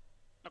here.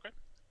 Okay.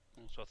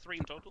 So 3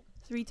 in total.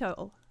 3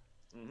 total.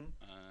 Let's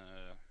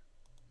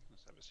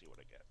have a see what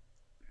I get.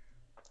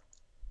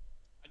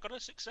 I got a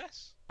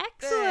success.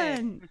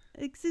 Excellent.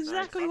 It's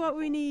exactly what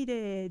we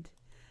needed.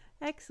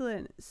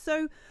 Excellent.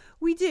 So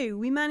we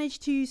manage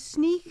to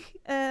sneak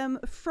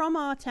from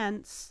our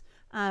tents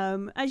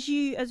as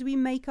we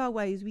make our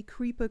way, as we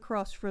creep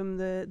across from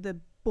the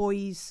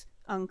boys'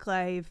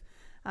 enclave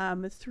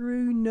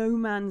through no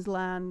man's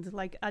land.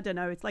 Like, I don't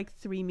know, it's like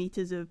 3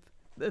 meters of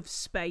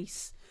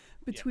space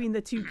between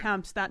the two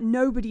camps that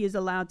nobody is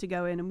allowed to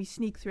go in, and we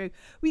sneak through.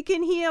 We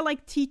can hear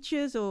like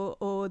teachers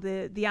or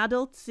the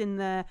adults in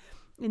their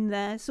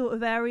sort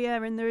of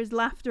area, and there is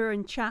laughter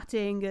and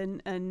chatting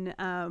and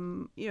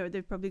you know,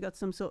 they've probably got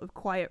some sort of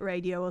quiet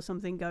radio or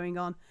something going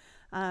on,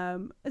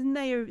 and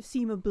they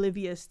seem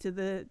oblivious to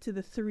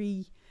the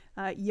 3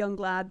 young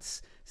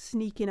lads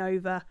sneaking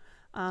over.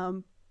 I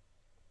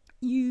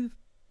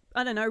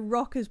don't know,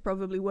 Rock has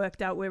probably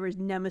worked out where his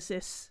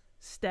nemesis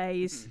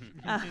stays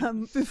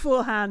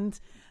beforehand,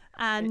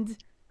 and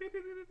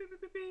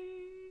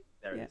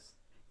There it is.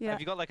 yeah. Have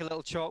you got like a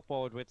little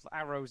chalkboard with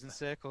arrows and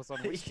circles on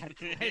which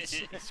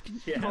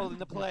Yeah. call in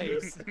the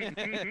plays?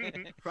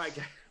 Right.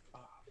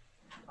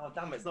 Oh,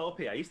 damn it, it's not up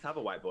here. I used to have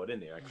a whiteboard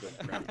in here. I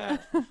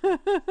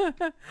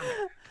couldn't.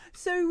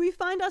 So we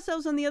find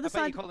ourselves on the other I bet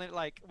side. you're calling it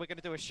like, we're going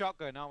to do a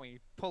shotgun, aren't we?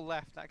 Pull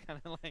left, that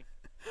kind of like.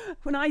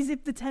 When I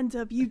zip the tent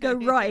up, you go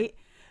right,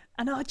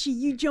 and Archie,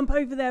 you jump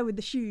over there with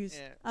the shoes.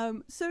 Yeah.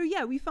 So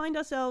yeah, we find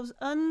ourselves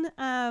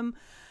unsupervised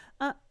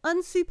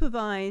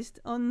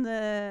on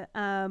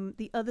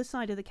the other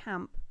side of the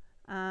camp,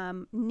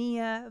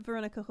 near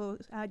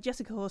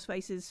Jessica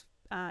Horseface's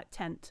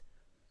tent.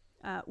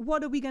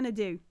 What are we gonna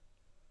do?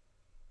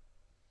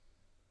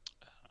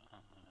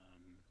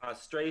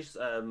 Stray's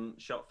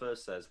shot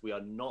first says we're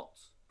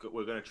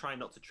going to try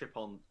not to trip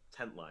on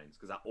tent lines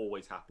because that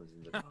always happens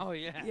in the. Oh,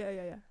 yeah.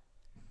 Yeah.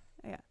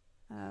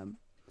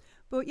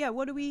 But yeah,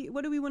 what do we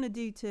want to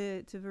do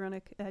to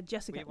Veronica,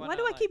 Jessica? Why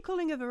do I keep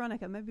calling her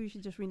Veronica? Maybe we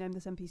should just rename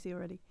this NPC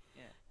already.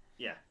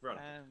 Yeah, right.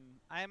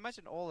 I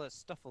imagine all her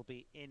stuff will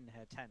be in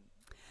her tent.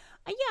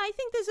 Yeah, I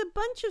think there's a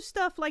bunch of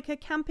stuff, like her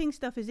camping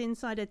stuff is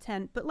inside her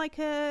tent, but like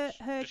her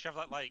Does she have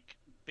that like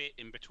bit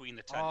in between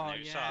the tent Oh,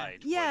 and yeah.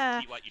 outside? Yeah. Where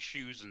you keep like your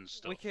shoes and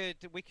stuff.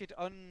 We could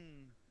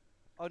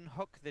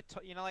unhook the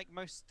top. You know, like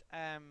most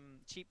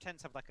cheap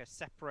tents have like a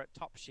separate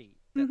top sheet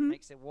that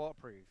makes it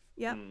waterproof.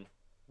 yeah.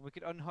 We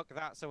could unhook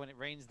that so when it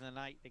rains in the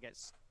night, it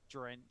gets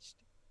drenched.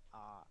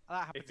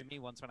 That happened to me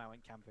once when I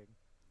went camping.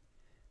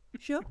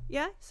 Sure.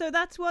 Yeah. So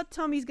that's what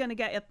Tommy's gonna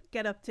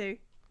get up to.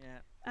 Yeah.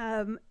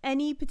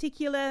 Any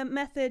particular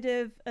method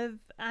of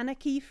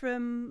anarchy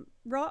from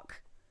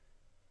Rock?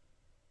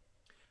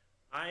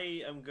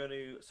 I am going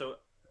to. So,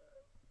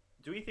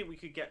 do we think we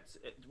could get?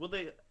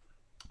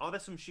 Are there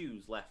some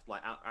shoes left,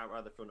 like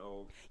out the front,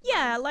 or?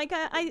 Yeah, like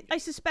I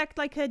suspect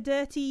like her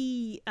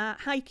dirty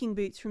hiking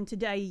boots from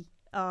today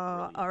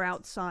are Brilliant.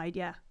 outside.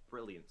 Yeah.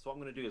 Brilliant. So what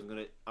I'm going to do is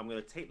I'm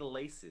going to take the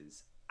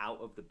laces out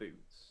of the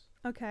boots,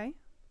 Okay. and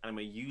I'm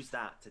going to use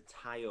that to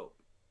tie up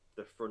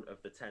the front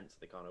of the tent so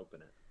they can't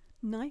open it.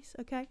 Nice.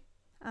 Okay.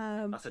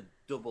 That's a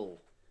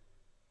double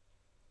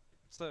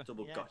So,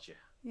 yeah. Gotcha.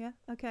 Yeah.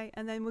 Okay.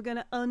 And then we're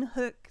gonna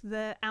unhook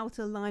the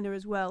outer liner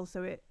as well,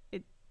 so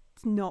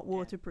it's not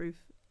waterproof.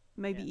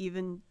 Maybe Yeah.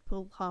 even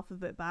pull half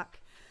of it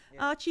back.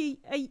 Yeah. Archie,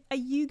 are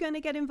you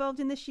gonna get involved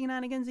in the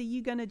shenanigans? Are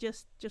you gonna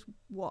just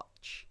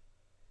watch?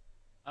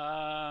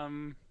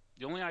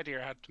 The only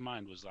idea I had to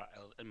mind was that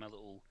in my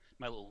little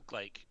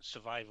like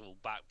survival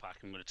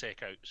backpack, I'm going to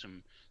take out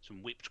some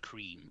whipped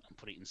cream and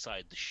put it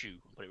inside the shoe.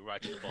 Put it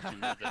right at the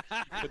bottom of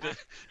the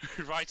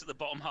right at the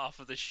bottom half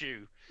of the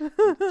shoe.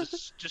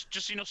 just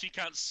so you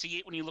can't see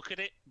it when you look at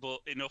it, but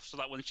enough so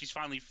that when she's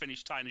finally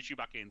finished tying the shoe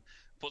back in,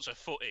 puts her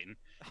foot in,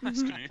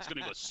 it's gonna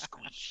go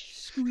squish.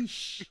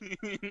 Squish.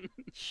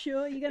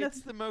 Sure, you're gonna.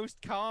 It's the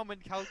most calm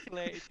and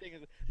calculated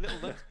thing. Little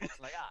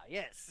lunchbox, like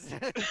yes.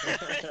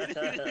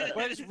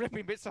 We're just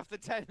ripping bits off the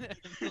tent.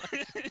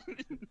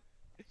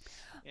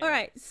 All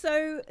right,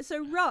 so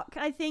Rock,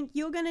 I think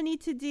you're going to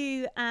need to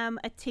do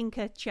a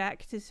tinker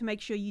check to make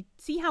sure you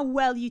see how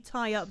well you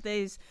tie up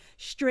this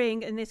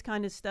string and this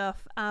kind of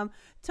stuff.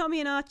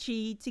 Tommy and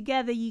Archie,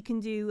 together you can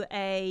do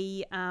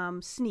a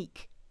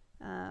sneak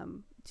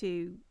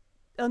to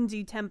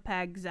undo tent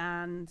pegs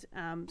and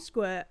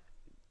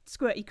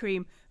squirty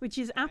cream, which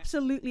is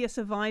absolutely a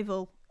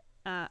survival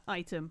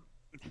item.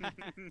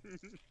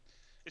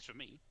 It's for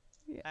me.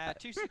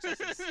 2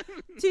 successes.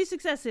 2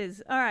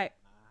 successes. All right.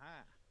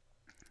 Aha.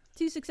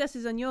 2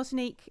 successes on your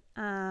sneak.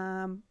 I'm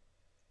gonna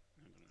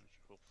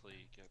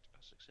hopefully get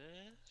a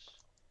success.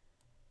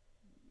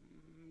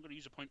 I'm gonna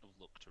use a point of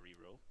luck to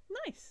reroll.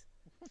 Nice.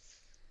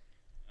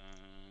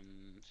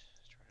 And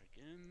try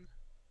again.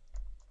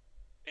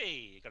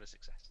 Hey, got a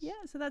success.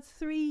 Yeah, so that's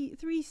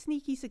three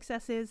sneaky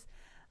successes.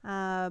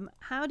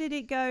 How did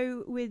it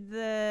go with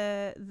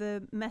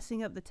the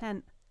messing up the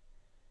tent?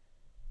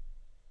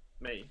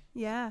 Me?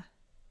 Yeah.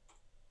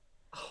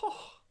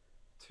 Oh,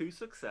 2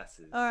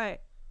 successes. All right.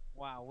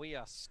 Wow, we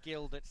are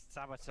skilled at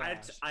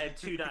sabotage. I had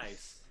 2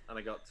 dice and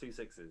I got 2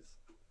 6s.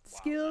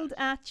 Skilled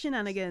at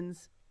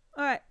shenanigans.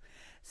 All right.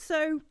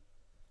 So,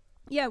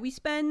 yeah, we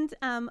spend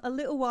a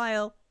little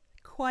while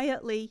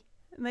quietly,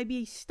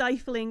 maybe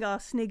stifling our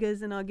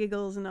sniggers and our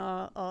giggles and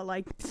our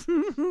like,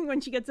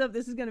 when she gets up,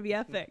 this is going to be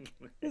epic.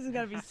 This is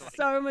going to be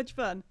so much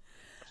fun.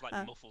 I have to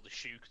like muffle the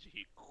shoe because you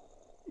hear.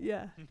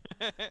 Yeah.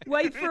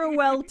 Wait for a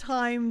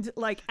well-timed,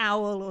 like,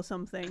 owl or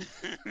something.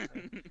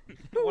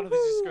 One of us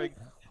is going,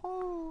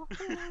 oh,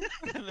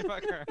 in the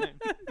background.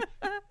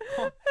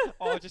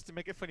 Oh, just to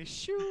make it funny.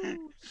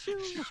 Shoo, shoo,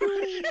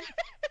 shoo.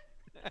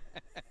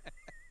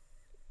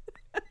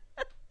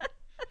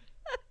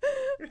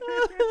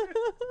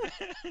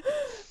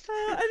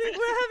 I think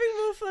we're having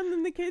more fun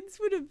than the kids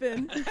would have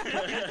been.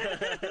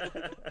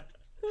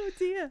 Oh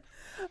dear.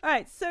 All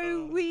right,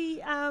 so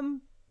we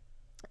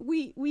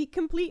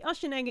complete our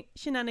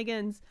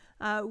shenanigans.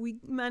 We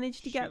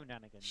managed to get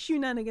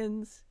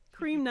shenanigans,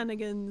 cream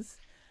nanigans,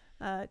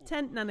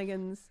 tent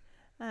nanigans,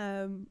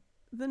 the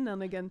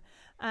nanigan.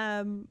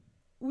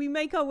 We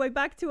make our way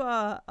back to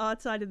our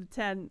side of the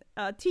tent.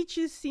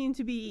 Teachers seem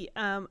to be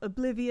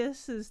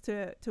oblivious as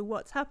to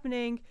what's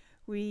happening.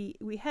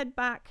 We head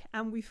back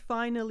and we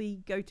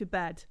finally go to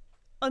bed.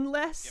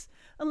 Unless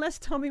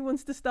Tommy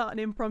wants to start an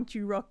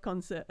impromptu rock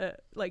concert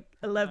at like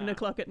 11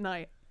 o'clock at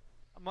night.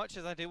 Much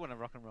as I do want to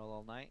rock and roll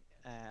all night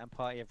and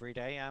party every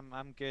day,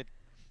 I'm good.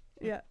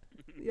 Yeah,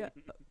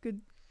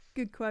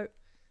 good quote,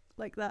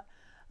 like that.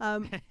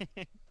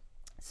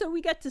 So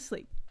we get to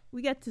sleep,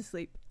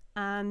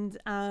 and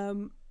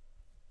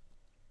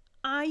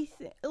I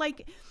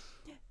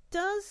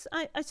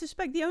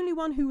suspect the only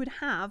one who would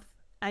have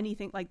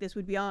anything like this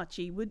would be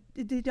Archie.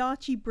 Did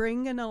Archie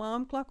bring an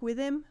alarm clock with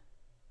him?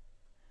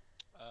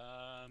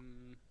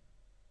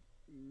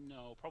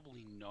 No,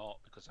 probably not,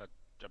 because I'd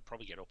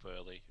probably get up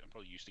early. I'm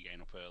probably used to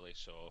getting up early,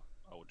 so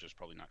I would just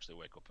probably naturally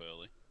wake up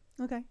early.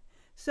 Okay.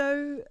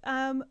 So,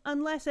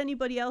 unless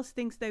anybody else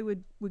thinks they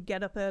would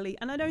get up early,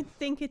 and I don't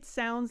think it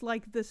sounds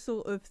like the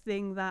sort of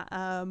thing that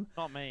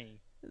not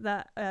me,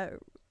 that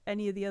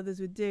any of the others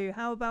would do.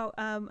 How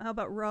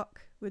about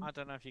Rock? I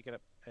don't know if you get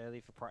up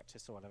early for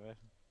practice or whatever.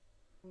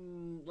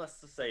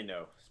 Let's just say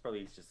no. It's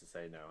probably easy just to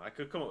say no. I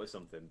could come up with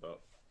something, but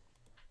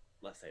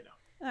let's say no.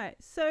 All right.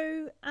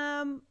 So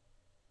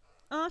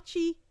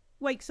Archie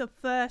wakes up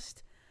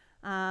first.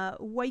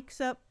 Wakes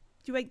up.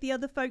 Do you wake the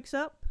other folks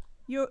up?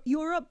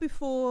 You're up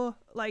before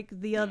like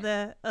the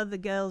other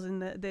girls in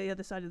the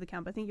other side of the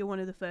camp. I think you're one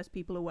of the first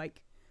people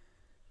awake.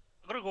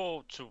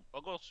 I'll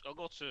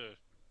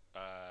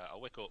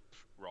wake up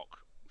Rock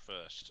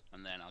first,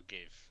 and then I'll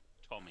give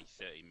Tommy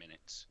 30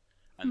 minutes,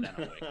 and then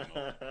I'll wake him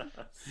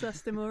up.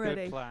 Sussed him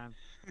already. Good plan.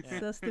 Yeah.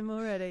 Sussed him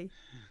already.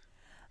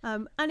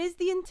 And is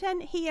the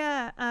intent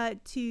here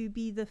to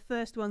be the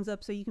first ones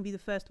up so you can be the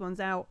first ones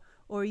out?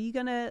 Or are you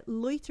going to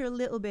loiter a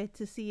little bit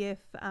to see if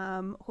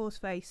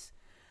Horseface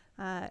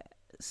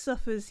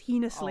suffers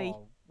heinously?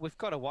 Oh, we've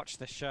got to watch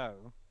the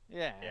show.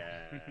 Yeah.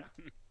 Yeah.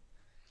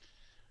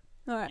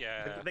 All right.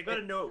 Yeah. They got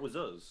to know it was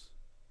us.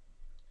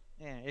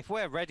 Yeah. If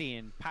we're ready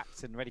and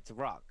packed and ready to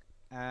rock,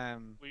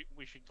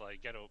 We should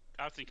like get up.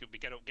 I think if we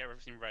get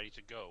everything ready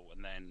to go,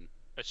 and then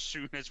as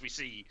soon as we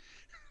see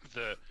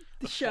the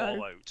show.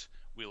 fallout,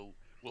 we'll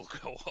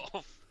go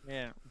off.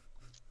 yeah.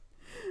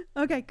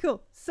 Okay,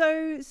 cool.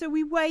 So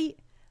we wait.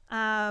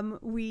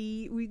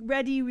 We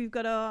ready. We've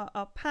got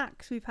our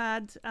packs. We've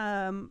had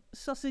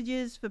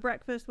sausages for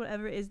breakfast,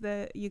 whatever it is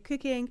that you're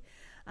cooking.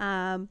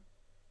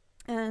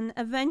 And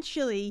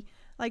eventually,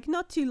 like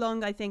not too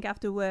long, I think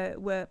after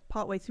we're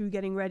partway through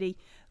getting ready,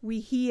 we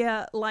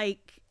hear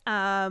like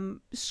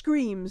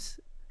screams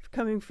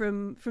coming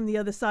from the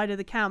other side of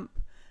the camp,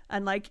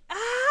 and like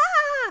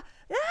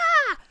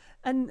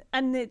and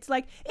it's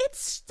like it's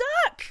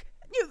stuck.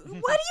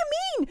 What do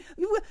you mean?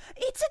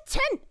 It's a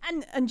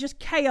tent and just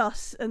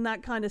chaos and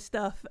that kind of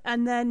stuff.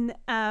 And then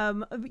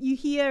you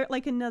hear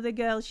like another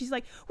girl. She's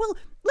like, "Well,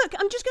 look,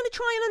 I'm just going to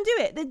try and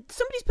undo it.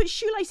 Somebody's put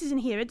shoelaces in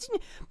here. It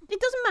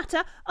doesn't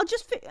matter. I'll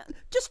just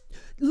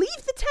leave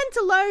the tent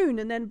alone."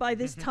 And then by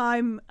this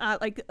time,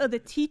 like other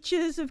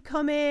teachers have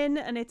come in,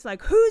 and it's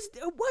like,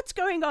 what's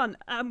going on?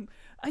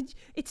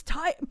 It's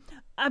tight.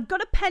 I've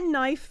got a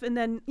penknife, and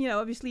then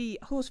obviously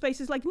Horseface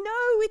is like, "No,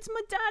 it's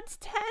my dad's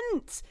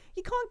tent.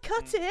 You can't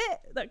cut it."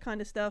 That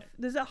kind of stuff.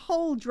 There's a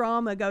whole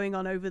drama going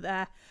on over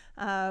there.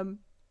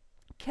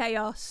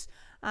 Chaos,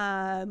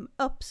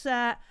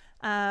 upset,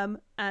 and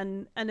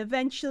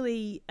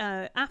eventually,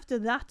 after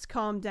that's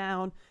calmed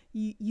down,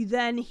 you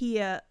then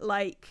hear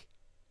like,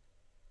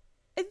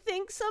 "I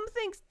think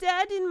something's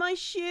dead in my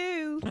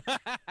shoe."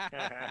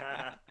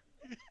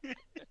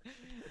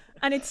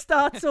 And it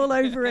starts all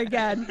over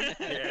again.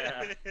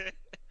 Yeah.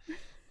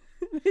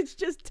 It's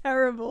just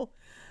terrible.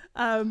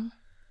 And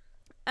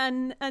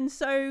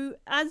so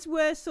as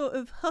we're sort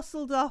of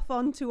hustled off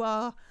onto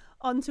our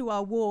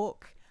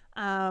walk,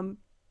 the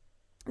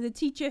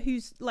teacher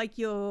who's like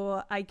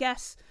your, I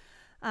guess,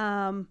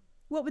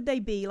 what would they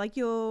be? Like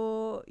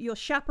your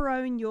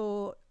chaperone,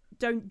 your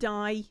don't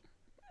die,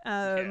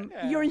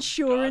 your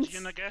insurance,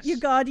 Guardian, I guess. your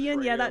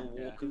guardian, Trail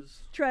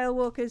walkers. trail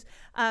walkers.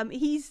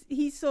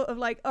 He's sort of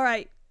like, all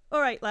right,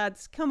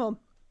 lads, come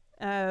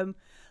on,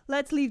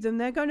 let's leave them.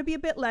 They're going to be a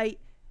bit late.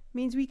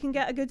 Means we can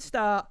get a good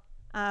start.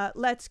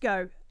 Let's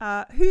go.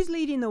 Who's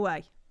leading the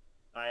way?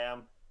 I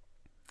am.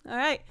 All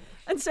right.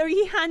 And so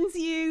he hands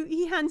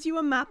you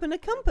a map and a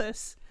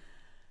compass,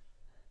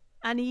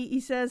 and he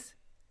says,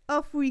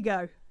 "Off we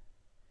go."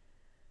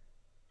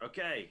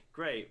 Okay,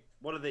 great.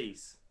 What are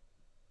these?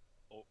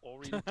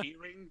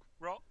 Orienteering,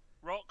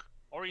 rock,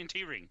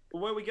 orienteering.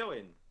 Well, where are we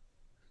going?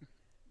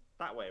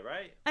 That way,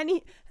 right? And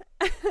he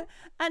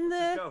and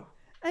Let's go.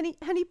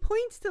 he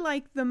points to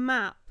like the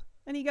map,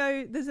 and he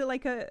goes, "There's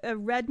like a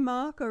red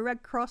mark or a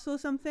red cross or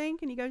something,"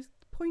 and he goes,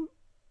 point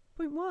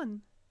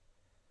 1.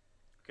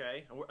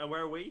 Okay, and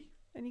where are we?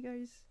 And he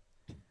goes,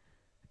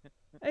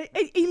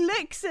 he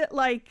looks at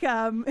like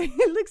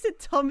he looks at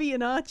Tommy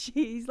and Archie.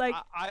 He's like,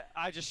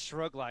 I just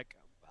shrug like,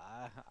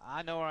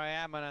 I know where I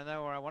am and I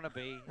know where I want to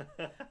be.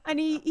 and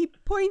he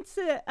points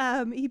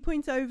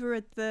over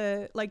at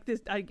the like this.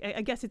 I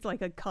guess it's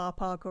like a car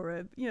park or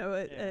a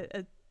Yeah.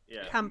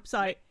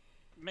 campsite.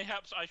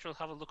 Mayhaps I shall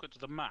have a look at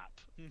the map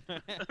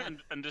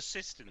and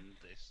assist in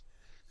this.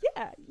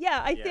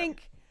 Yeah. I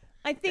think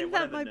Okay, that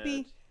whatever, might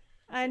be. nerd.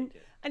 And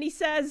Take it. and he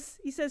says,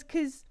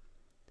 because,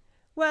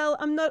 well,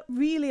 I'm not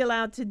really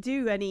allowed to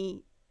do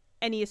any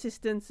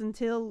assistance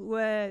until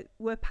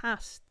we're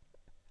past.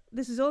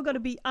 This has all got to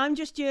be. I'm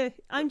just your You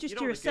don't assessor.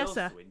 want the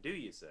girls to win, do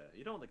you, sir?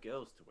 You don't want the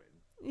girls to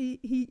win.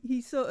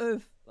 He sort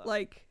of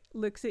like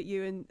looks at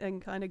you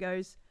and kind of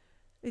goes,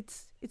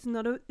 it's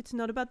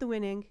not about the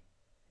winning,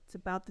 it's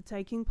about the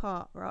taking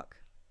part, Rock.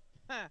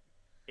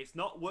 It's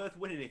not worth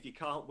winning if you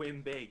can't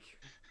win big.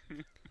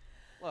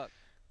 Look,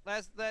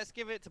 let's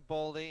give it to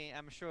Baldy.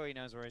 I'm sure he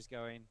knows where he's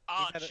going.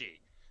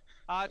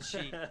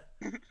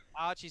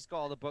 Archie's got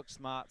all the book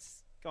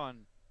smarts. Go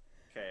on.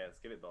 Okay, let's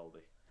give it Baldy.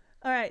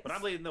 All right. But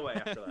I'm leading the way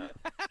after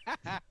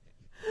that.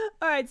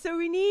 All right. So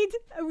we need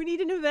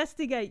an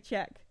investigate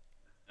check,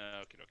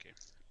 Okay.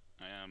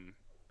 I am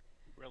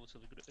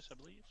relatively good at this, I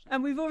believe.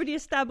 and we've already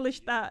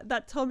established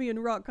that Tommy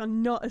and Rock are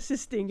not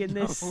assisting in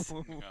this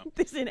No.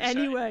 this in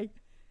any way.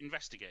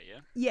 investigate,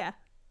 yeah? Yeah.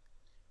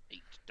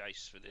 8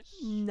 dice for this.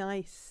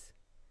 Nice.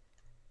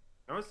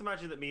 I almost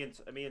imagine that me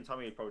and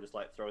Tommy are probably just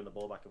like throwing the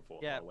ball back and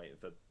forth while waiting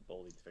for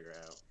Baldy to figure it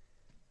out.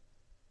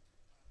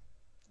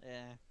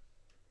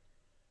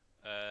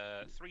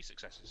 Yeah. 3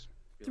 successes.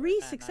 Three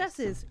Nice.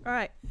 successes. All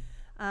right.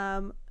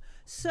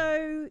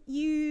 So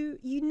you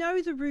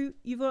know the route.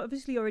 You've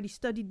obviously already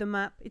studied the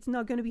map. It's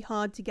not going to be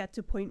hard to get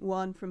to point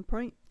 1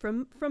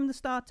 from the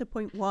start to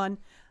point 1.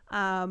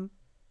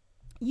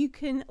 You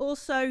can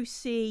also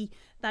see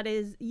that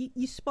is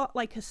you spot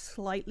like a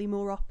slightly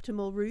more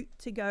optimal route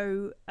to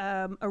go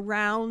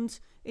around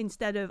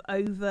instead of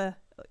over.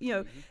 You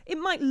know, it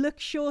might look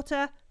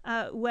shorter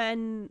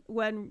when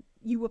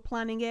you were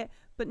planning it,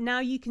 but now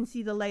you can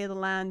see the lay of the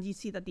land. You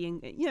see that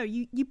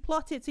you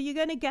plot it, so you're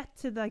going to get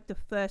to like the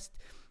first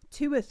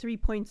 2 or 3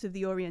 points of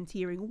the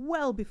orienteering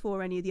well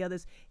before any of the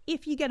others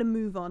if you get a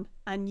move on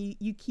and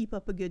you keep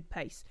up a good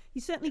pace.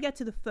 You certainly get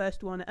to the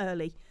first one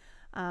early.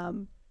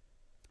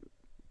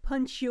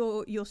 Punch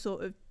your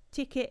sort of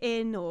ticket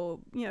in,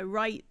 or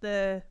write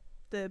the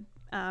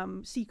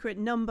secret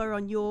number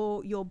on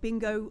your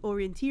bingo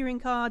orienteering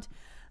card,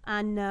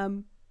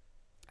 and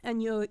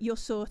you're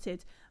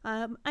sorted.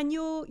 And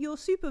your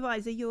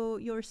supervisor,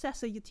 your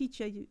assessor, your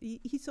teacher,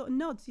 he sort of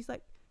nods. He's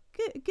like,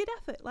 good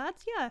effort,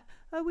 lads. Yeah,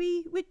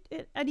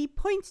 and he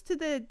points to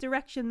the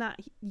direction that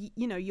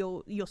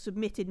your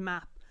submitted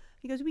map.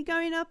 He goes, "Are we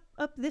going up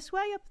this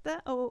way, up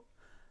there, or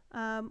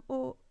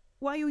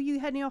why are you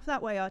heading off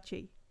that way,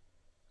 Archie?"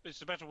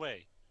 It's a better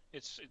way.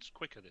 It's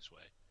quicker this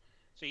way.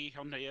 See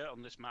on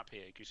this map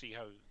here, you can see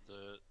how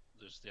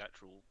there's the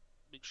actual.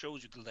 It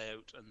shows you the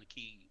layout and the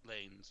key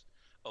lanes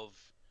of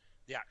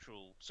the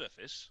actual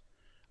surface,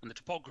 and the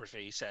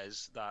topography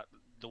says that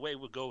the way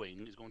we're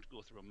going is going to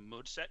go through a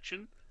mud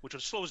section, which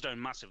will slow us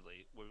down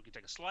massively. Where we can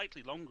take a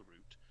slightly longer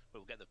route, but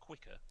we'll get there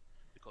quicker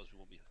because we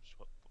won't be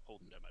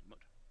holding down by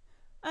mud.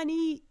 And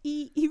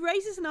he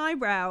raises an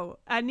eyebrow,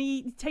 and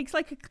he takes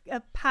like a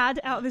pad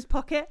out of his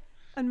pocket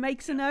and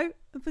makes a note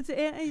and puts it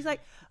in, and he's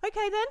like,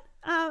 "Okay then,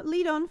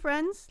 lead on,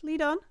 friends,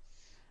 lead on."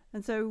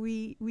 And so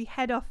we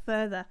head off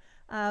further.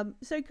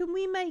 So can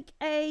we make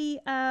a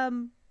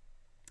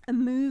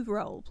move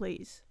roll,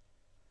 please?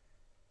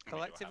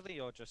 Collectively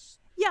or just?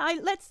 Yeah,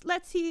 let's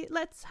do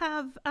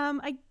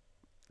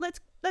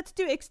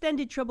it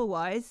extended trouble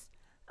wise.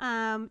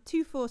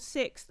 2, 4,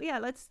 6. Yeah,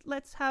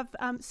 let's have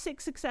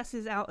 6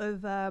 successes out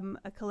of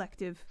a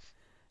collective.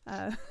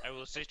 I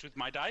will assist with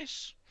my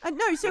dice.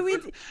 No, so we're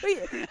kind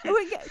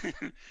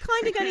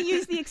of going to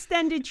use the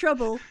extended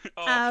trouble,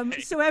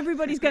 Okay. so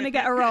everybody's going to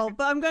get a roll.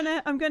 But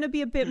I'm going to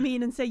be a bit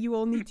mean and say you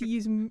all need to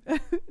use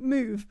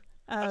move.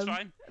 That's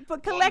fine.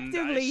 But One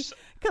dice,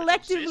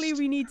 collectively, assist.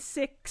 we need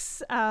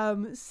 6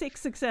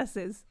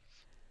 successes.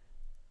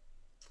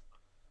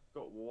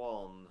 Got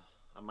 1.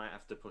 I might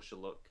have to push a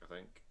luck. I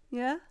think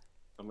Yeah.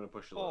 I'm going to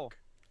push a 4. luck.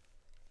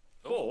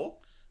 4.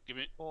 Give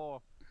me.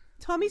 4.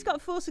 Tommy's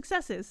got 4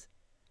 successes.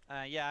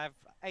 Yeah,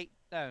 I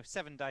have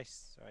 7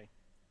 dice. Sorry.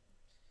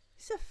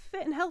 He's a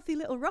fit and healthy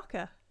little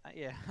rocker.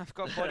 Yeah, I've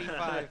got body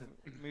 5,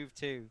 move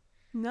 2.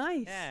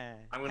 Nice. Yeah.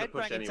 I'm gonna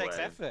push Headbanging takes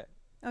anyway. effort.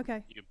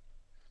 Okay.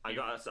 I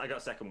got a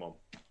second one.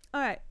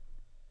 All right.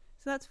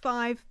 So that's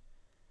 5.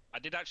 I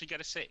did actually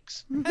get a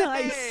 6.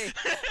 Nice.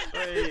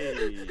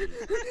 Hey!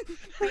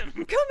 Hey.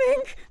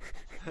 Coming.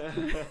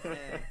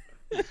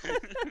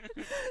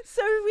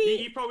 So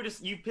you probably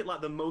you picked like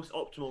the most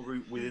optimal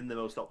route within the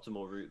most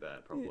optimal route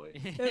there,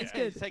 probably. That's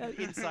good. Take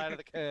the inside of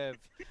the curve.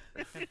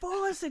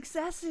 4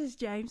 successes,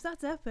 James.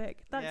 That's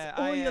epic. That's Yeah,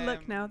 all your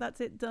luck now.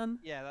 That's it, done.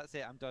 Yeah, that's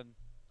it. I'm done.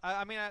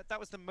 I mean, that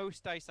was the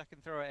most dice I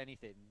can throw at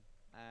anything.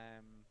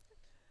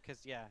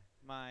 Because yeah,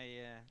 my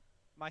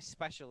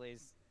special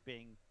is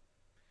being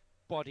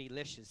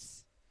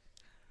bodylicious.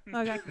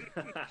 Okay.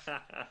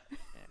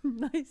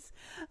 Nice.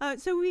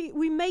 So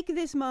we make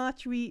this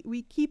march.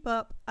 We keep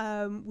up.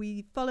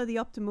 We follow the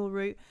optimal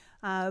route.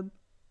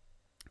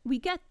 We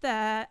get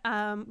there.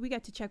 We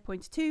get to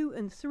checkpoints 2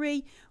 and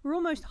 3. We're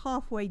almost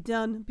halfway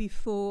done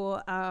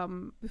before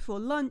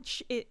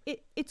lunch.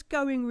 It's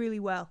going really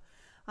well.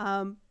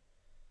 And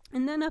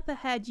then up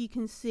ahead you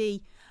can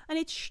see, and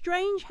it's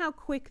strange how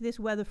quick this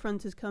weather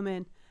front has come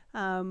in.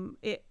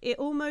 It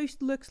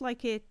almost looks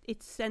like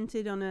it's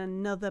centered on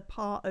another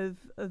part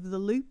of the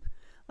loop.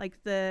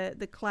 Like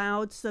the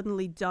clouds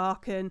suddenly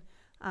darken,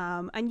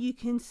 and you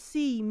can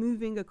see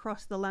moving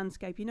across the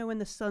landscape. You know, when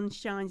the sun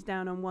shines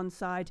down on one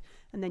side,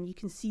 and then you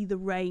can see the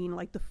rain,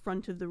 like the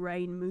front of the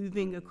rain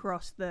moving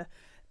across the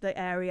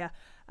area.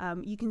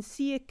 You can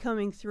see it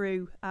coming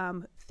through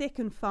thick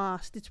and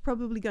fast. It's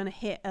probably going to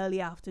hit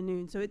early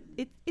afternoon, so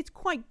it's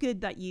quite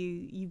good that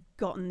you've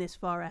gotten this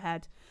far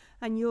ahead.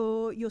 And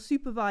your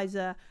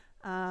supervisor,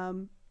 I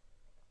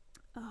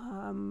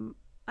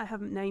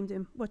haven't named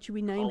him. What should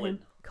we name him?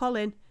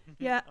 Colin.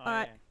 Yeah, Oh, all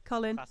right, yeah.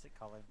 Colin. Classic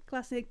Colin.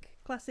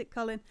 Classic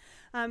Colin.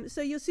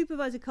 So your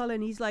supervisor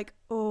Colin, he's like,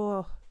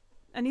 oh,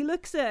 and he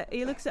looks at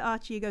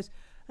Archie. He goes,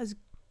 "As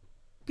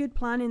good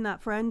planning,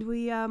 that friend.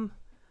 We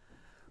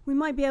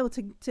might be able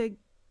to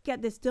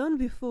get this done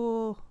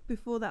before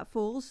that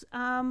falls.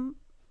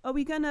 are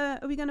we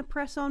gonna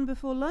press on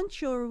before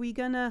lunch, or are we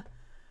gonna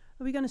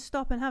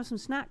stop and have some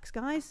snacks,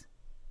 guys?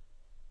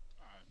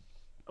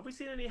 Have we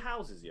seen any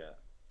houses yet?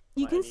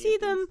 You Like can any see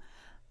of them.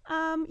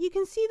 these- You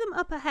can see them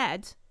up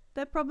ahead.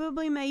 They're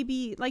probably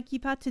maybe like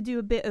you've had to do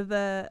a bit of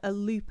a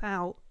loop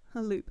out,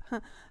 a loop,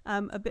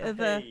 a bit of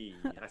a. Hey,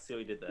 I see what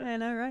you did there. I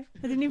know, right?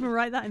 I didn't even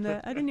write that in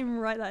the. I didn't even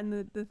write that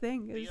in the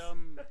thing. It The was-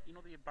 you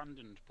know the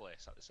abandoned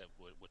place that they said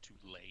were too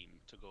lame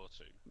to go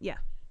to. Yeah.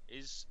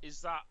 Is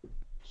that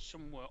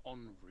somewhere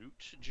en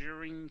route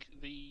during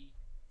the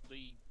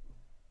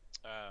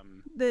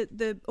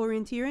The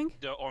orienteering.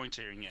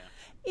 orienteering? Yeah.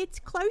 It's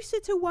closer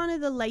to one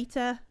of the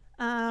later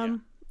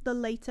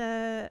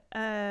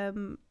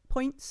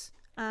points.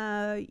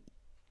 I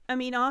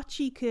mean,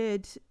 Archie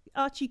could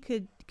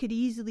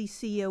easily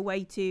see a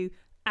way to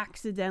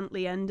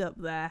accidentally end up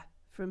there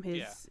from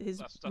his route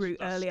that's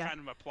earlier. kind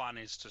of my plan,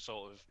 is to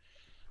sort of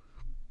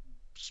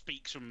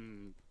speak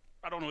some.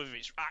 I don't know if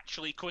it's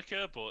actually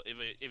quicker, but if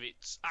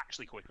it's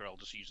actually quicker, I'll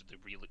just use the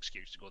real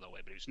excuse to go that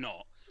way. But if it's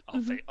not,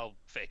 I'll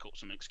fake up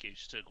some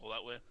excuse to go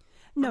that way.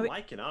 No, I'm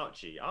liking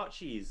Archie.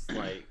 Archie's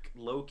like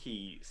low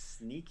key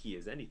sneaky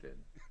as anything.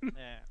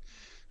 Yeah.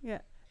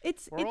 yeah,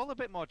 it's We're all a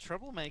bit more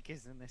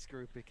troublemakers in this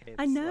group of kids.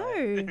 I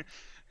know.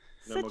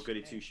 No more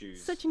goody two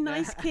shoes. Such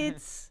nice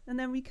kids, and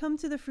then we come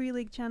to the Free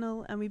League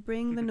channel and we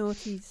bring the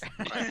naughties.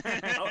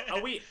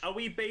 Are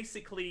we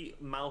basically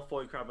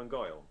Malfoy, Crab, and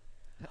Goyle?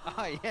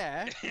 Oh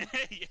yeah. Yeah.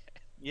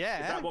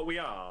 Yeah. Is that what we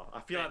are? I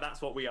feel like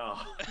that's what we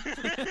are.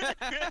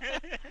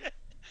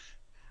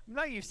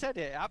 No, you said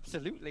it.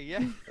 Absolutely,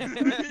 yeah.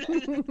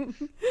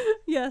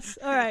 Yes.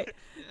 All right.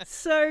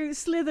 So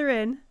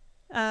Slytherin.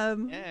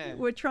 Yeah.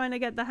 We're trying to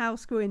get the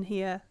house going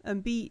here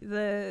and beat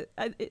the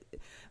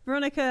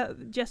Veronica,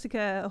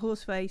 Jessica,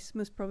 Horseface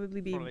must probably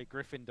be Probably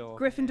Gryffindor.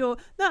 Gryffindor.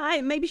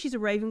 No, maybe she's a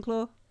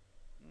Ravenclaw.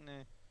 Nah.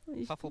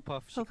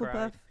 Hufflepuff. She Hufflepuff.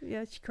 cried.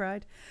 Yeah, she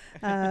cried.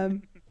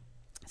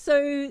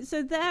 So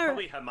they're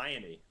Probably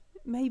Hermione.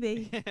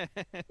 maybe.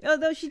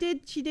 Although she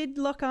did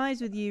lock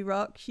eyes with you,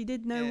 Rock. She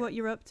did know Yeah. what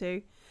you're up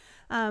to.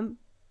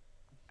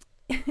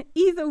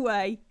 Either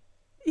way,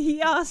 he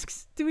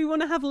asks, "Do we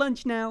want to have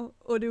lunch now,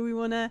 or do we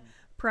want to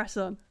press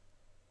on?"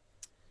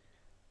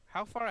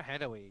 How far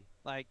ahead are we?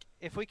 Like,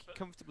 if we can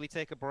comfortably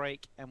take a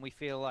break and we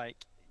feel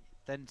like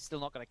they're still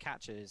not going to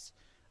catch us,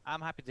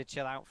 I'm happy to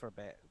chill out for a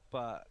bit.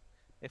 But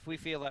if we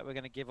feel like we're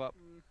going to give up,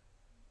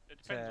 It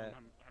depends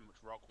on how much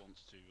Rock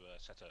wants to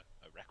set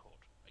a record,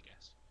 I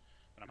guess.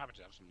 But I'm happy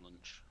to have some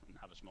lunch and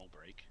have a small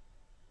break.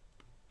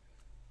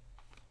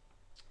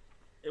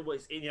 It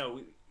was,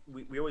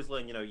 we always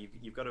learn,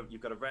 you've got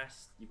to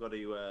rest, you've got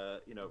to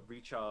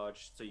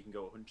recharge so you can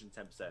go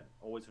 110%,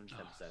 always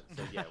 110%.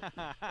 So yeah.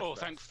 Oh,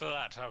 thanks for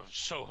that. I was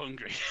so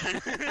hungry.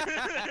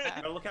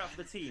 Gotta look out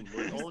for the team.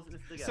 We're all in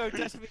this together. so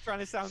desperately trying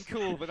to sound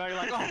cool, but now you're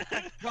like, oh,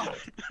 thank God.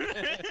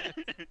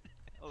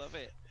 I love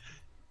it.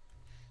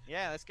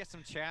 Yeah, let's get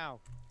some chow.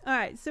 All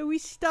right, so we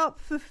stop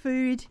for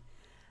food.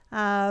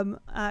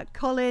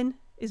 Colin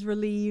is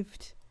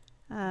relieved,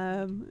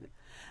 and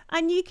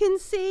you can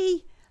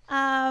see,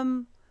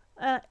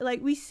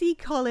 we see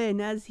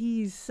Colin as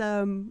he's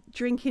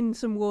drinking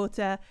some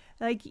water.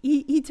 Like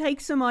he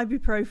takes some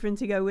ibuprofen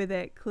to go with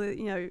it,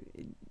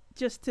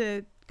 just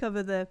to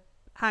cover the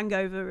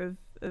hangover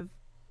of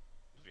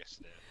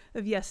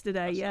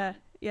yesterday. That's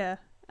Yeah.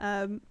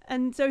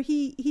 And so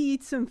he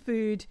eats some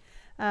food.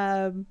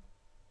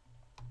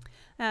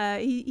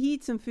 He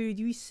eats some food.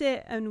 We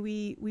sit and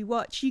we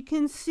watch. You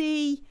can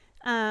see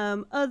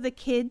other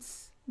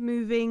kids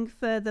moving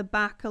further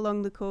back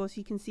along the course.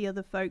 You can see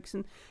other folks,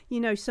 and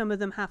some of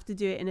them have to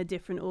do it in a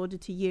different order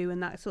to you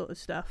and that sort of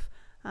stuff.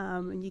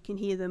 And you can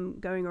hear them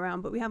going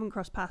around, but we haven't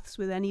crossed paths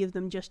with any of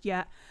them just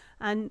yet.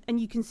 And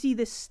you can see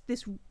this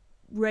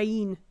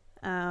rain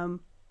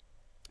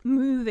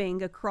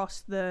moving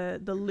across the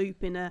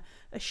loop in a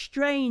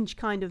strange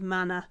kind of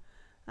manner.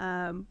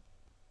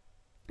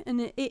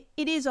 And it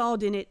is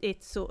odd in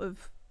its sort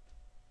of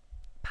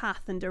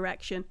path and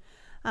direction.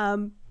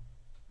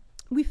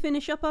 We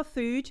finish up our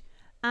food,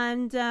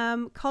 and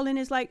Colin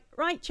is like,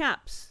 "Right,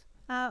 chaps,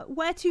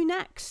 where to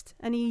next?"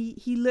 And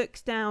he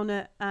looks down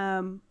at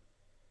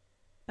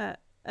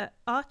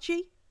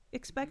Archie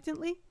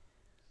expectantly.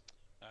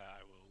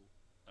 I will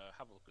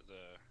have a look at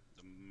the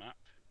map.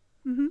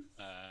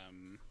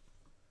 Mm-hmm.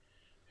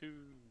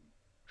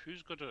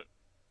 Who's good at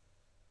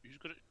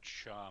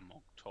charm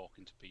or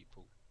talking to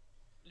people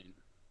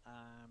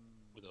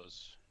with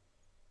us?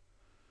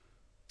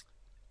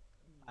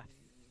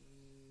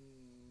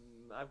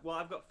 I've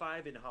got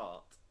 5 in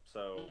heart,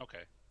 so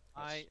Okay.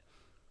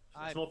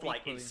 it's more for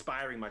like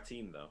inspiring my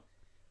team though.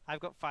 I've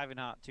got 5 in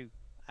heart too.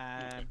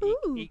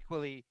 Ooh.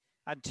 Equally,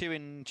 and 2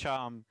 in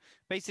charm.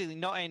 Basically,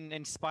 not in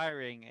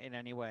inspiring in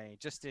any way,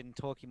 just in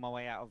talking my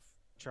way out of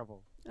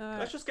trouble.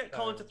 Let's just get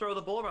Colin to throw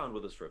the ball around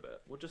with us for a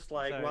bit. We'll just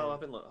we've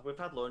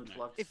had lunch. No.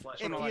 We'll have If like,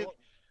 you-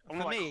 I'm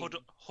gonna For me-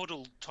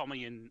 huddle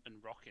Tommy and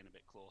Rocky in a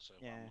bit closer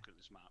while I Yeah. look at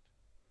this map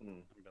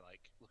Mm. and be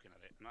like looking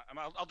at it. And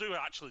I'll do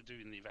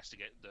the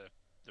investigate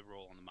the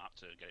role on the map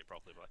to get it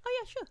properly. But Oh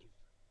yeah, sure.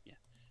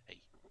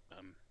 hey,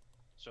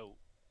 So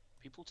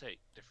people take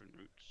different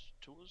routes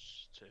to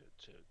us to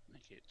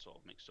make it sort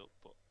of mixed up,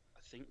 but I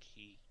think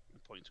he,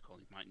 pointing to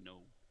Colin, might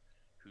know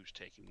who's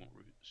taking what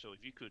route. So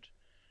if you could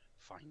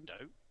find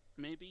out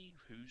maybe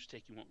who's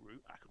taking what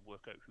route, I could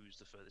work out who's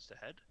the furthest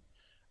ahead,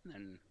 and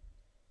then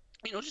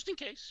just in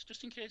case, they're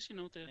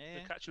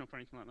catching up or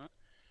anything like that,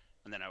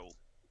 and then I will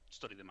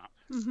study the map.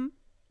 Mm-hmm.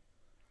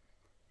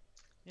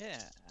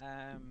 Yeah.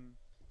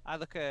 I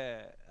look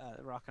at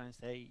Rock and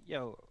say,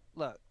 "Yo,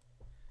 look,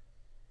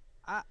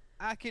 I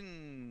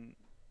can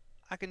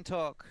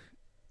talk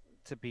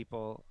to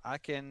people. I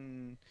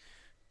can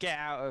get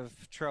out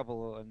of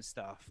trouble and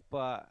stuff,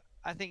 but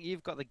I think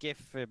you've got the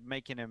gift for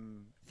making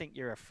them think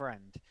you're a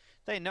friend.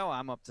 They know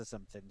I'm up to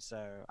something,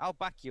 so I'll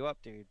back you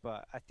up, dude.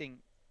 But I think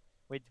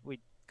we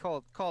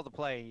call the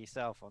play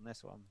yourself on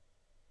this one."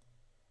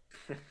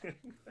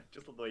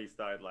 Just the way you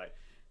started, like,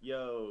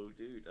 "Yo,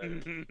 dude."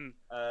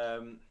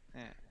 Yeah.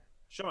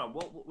 Sure, man.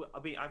 What I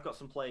mean, I've got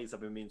some plays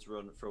I've been meaning to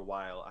run for a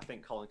while. I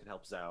think Colin can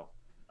help us out.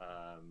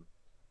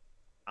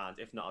 And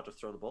if not, I'll just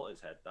throw the ball at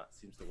his head. That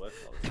seems to work.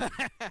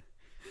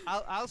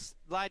 I'll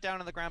lie down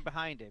on the ground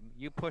behind him.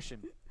 You push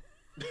him.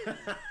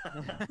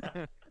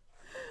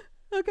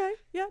 Okay,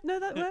 yeah, no,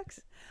 that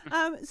works.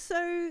 So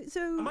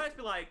I might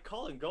be like,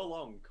 "Colin, go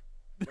long."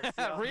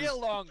 Real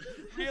long.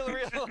 Real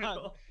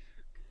long.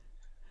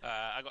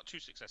 I got 2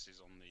 successes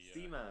on the.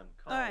 Seaman.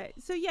 all right,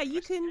 so yeah,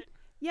 you can.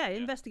 Yeah,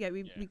 investigate.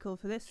 We call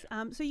for this.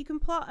 So you can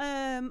plot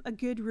a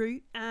good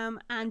route.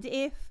 And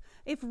if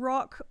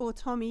Rock or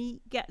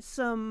Tommy gets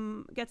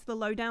the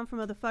lowdown from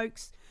other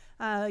folks,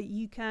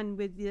 you can,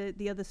 with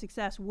the other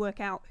success,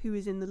 work out who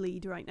is in the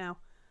lead right now.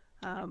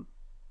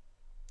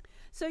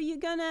 So you're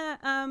gonna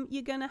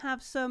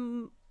have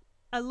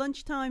a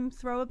lunchtime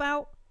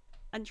throwabout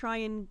and try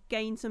and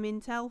gain some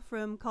intel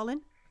from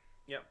Colin.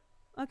 Yep.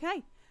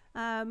 Okay.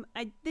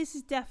 This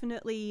is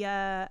definitely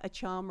a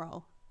charm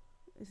roll.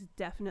 This is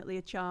definitely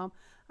a charm.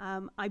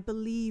 I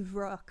believe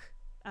Rock,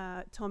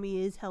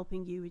 Tommy is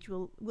helping you, which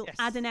will Yes.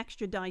 add an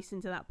extra dice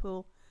into that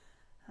pool.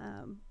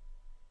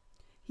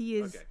 He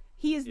is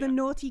Okay. the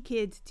naughty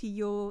kid to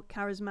your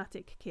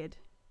charismatic kid,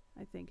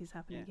 I think is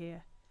happening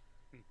here.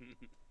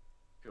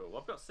 Cool.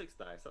 Well, I've got 6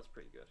 dice. That's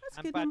pretty good. That's a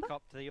I'm good bad number.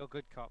 cop to your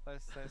good cop.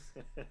 That's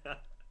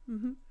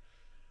Mm-hmm.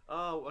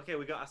 Oh, okay.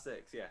 We got our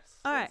 6.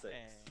 Yes. All right. 6.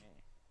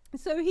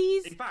 So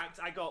he's. In fact,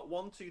 I got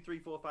 1, 2, 3,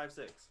 4, 5,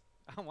 6.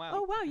 Oh Oh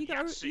wow. wow, you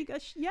got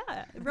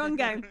wrong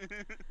game.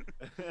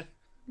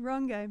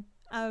 Wrong game.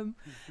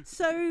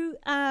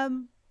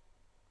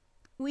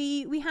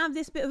 We have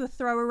this bit of a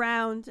throw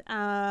around.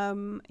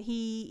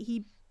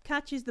 He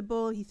catches the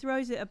ball, he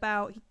throws it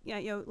about,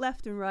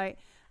 left and right,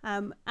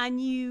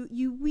 and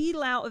you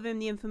wheedle out of him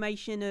the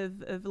information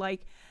of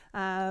like,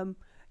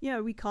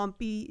 we can't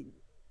be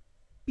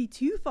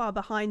too far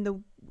behind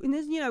the. And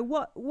there's,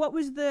 what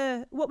was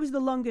the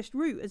longest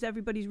route? Is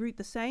everybody's route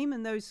the same?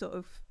 And those sort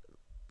of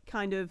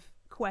kind of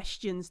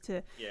questions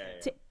to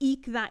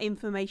eke that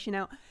information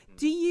out.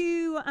 Do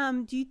you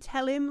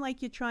tell him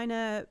like you're trying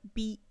to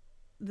beat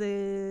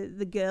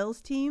the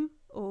girls team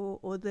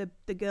or the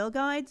girl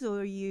guides, or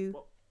are you?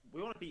 Well,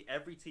 we want to beat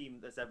every team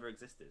that's ever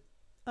existed.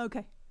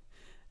 Okay.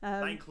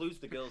 That includes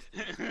the girls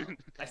team, as well.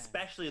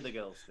 Especially the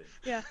girls team.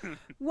 Yeah.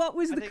 What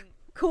was the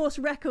course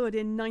record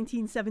in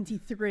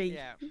 1973?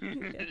 Yeah.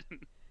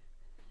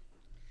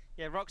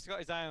 Yeah, Rock's got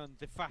his eye on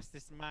the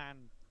fastest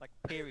man, like,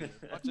 period.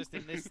 Not just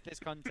in this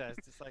contest.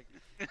 It's like,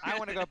 I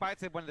want to go back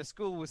to when the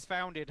school was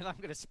founded, and I'm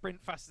going to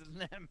sprint faster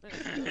than them.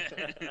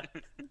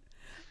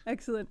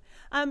 Excellent.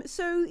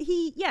 So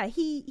he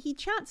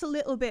chats a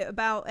little bit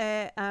about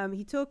it.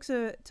 He talks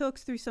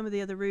through some of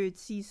the other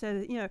routes. He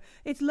said,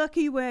 it's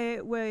lucky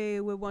we're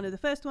one of the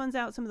first ones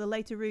out. Some of the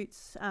later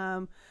routes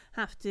have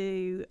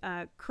to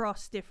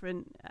cross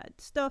different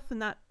stuff,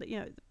 and that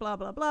blah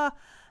blah blah.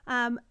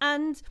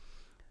 And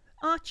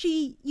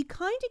Archie, you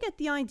kind of get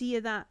the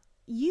idea that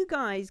you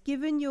guys,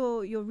 given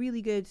your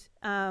really good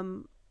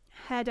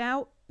head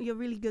out, your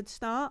really good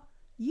start,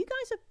 you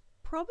guys are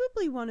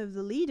probably one of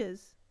the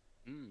leaders.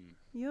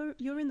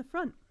 You're in the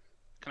front.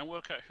 Can I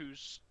work out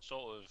who's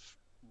sort of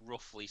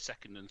roughly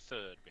second and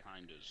third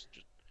behind us?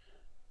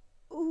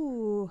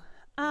 Ooh,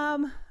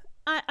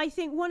 I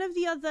think one of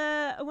the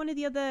other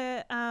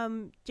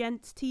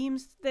gents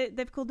teams,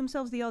 they've called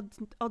themselves the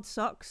Odd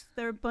Socks.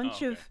 They're a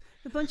bunch of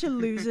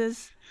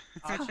losers.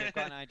 Archie, I've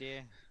got an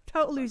idea.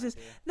 Total losers.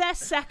 They're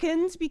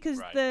second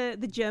because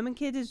the German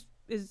kid is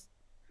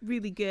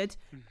really good,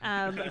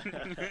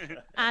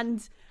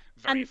 and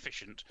very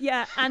efficient.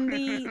 Yeah, and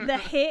the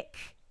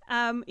hick,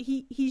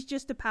 he's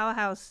just a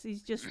powerhouse.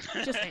 He's just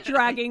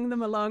dragging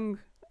them along,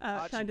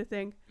 kind of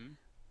thing.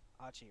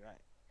 Archie, right?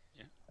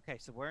 Yeah. Okay,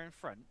 so we're in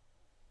front.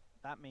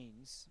 That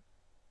means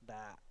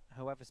that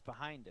whoever's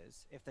behind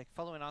us, if they're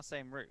following our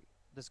same route,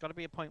 there's got to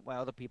be a point where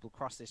other people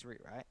cross this route,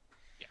 right?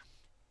 Yeah.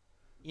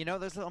 You know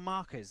those little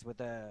markers with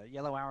the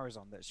yellow arrows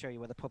on that show you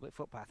where the public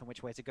footpath and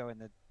which way to go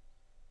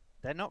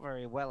they're not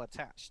very well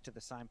attached to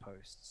the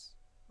signposts.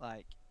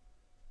 Like,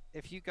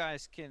 if you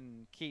guys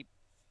can keep,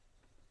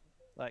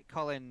 like,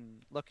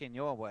 Colin looking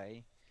your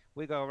way,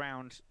 we go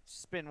around,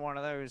 spin one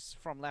of those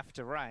from left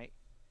to right,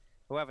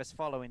 whoever's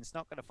following's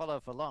not going to follow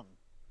for long.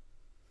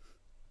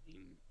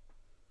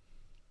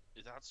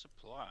 That's a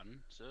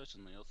plan,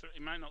 certainly.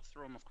 It might not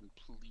throw them off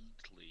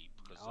completely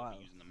because they'll be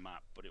using the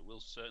map, but it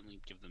will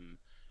certainly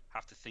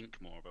have to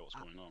think more about what's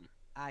going on.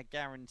 I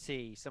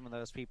guarantee some of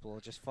those people are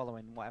just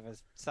following whatever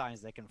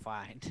signs they can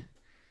find.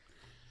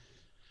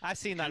 I've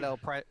seen that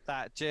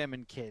that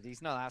German kid.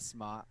 He's not that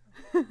smart.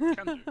 You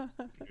can do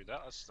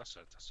that. That's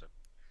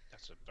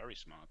a very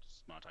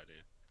smart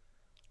idea.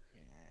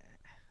 Yeah.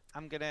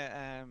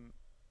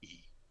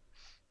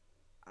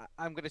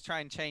 I'm gonna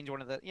try and change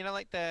one of the,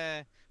 like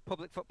the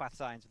public footpath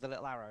signs with the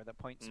little arrow that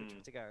points which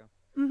way to go.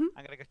 Mm-hmm.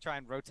 I'm gonna try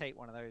and rotate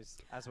one of those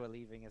as we're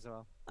leaving as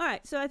well. All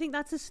right, so I think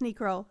that's a sneak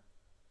roll,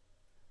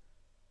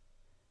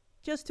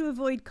 just to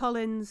avoid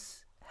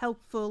Colin's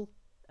helpful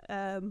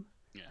eye.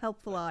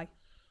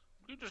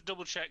 Can you just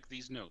double check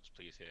these notes,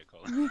 please, here,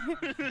 Colin?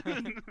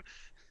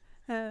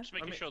 Just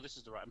making sure this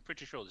is the right. I'm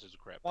pretty sure this is the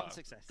correct One part.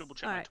 success. Double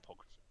check my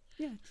topography.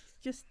 Yeah,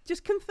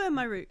 just confirm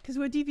my route because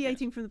we're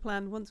deviating from the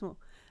plan once more.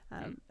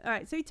 All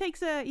right, so he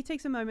takes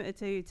a moment or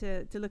two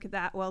to look at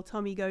that while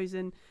Tommy goes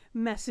and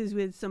messes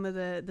with some of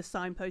the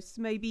signposts.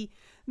 Maybe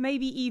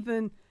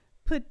even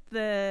put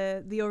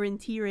the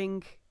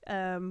orienteering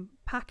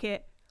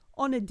packet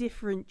on a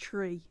different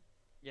tree.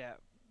 Yeah.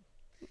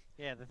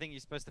 Yeah, the thing you're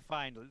supposed to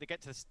find. They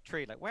get to this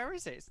tree, like, where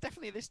is it? It's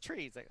definitely this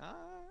tree. It's like,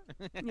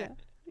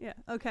 Yeah.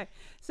 Okay.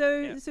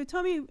 So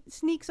Tommy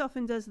sneaks off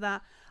and does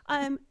that.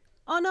 On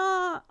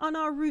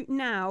our route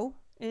now,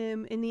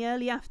 in the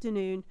early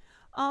afternoon,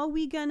 are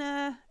we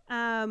gonna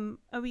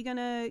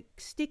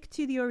stick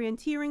to the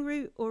orienteering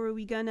route, or are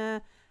we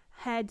gonna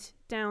head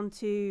down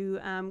to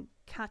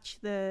catch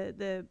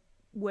the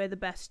where the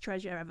best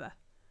treasure ever?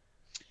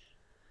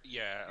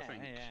 Yeah,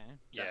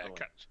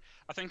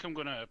 I think I'm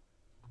gonna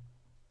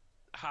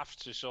have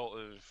to sort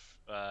of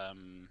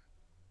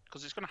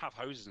because it's gonna have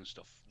houses and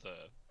stuff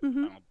there,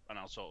 and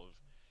I'll sort of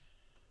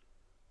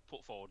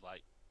put forward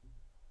like,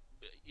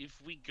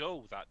 if we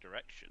go that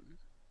direction,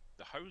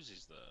 the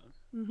houses there,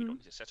 we don't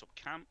need to set up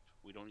camp,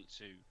 we don't need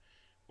to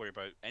worry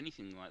about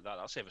anything like that.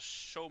 That'll save us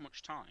so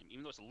much time.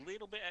 Even though it's a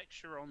little bit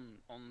extra on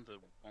the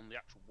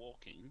actual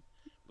walking,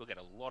 we'll get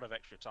a lot of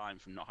extra time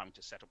from not having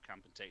to set up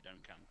camp and take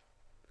down camp.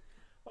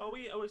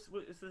 Is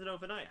this an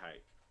overnight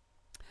hike?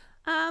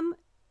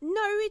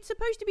 No, it's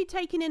supposed to be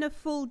taken in a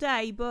full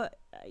day, but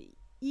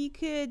you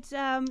could.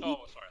 Sorry, I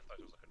thought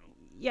it was like a normal.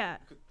 Yeah.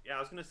 Yeah,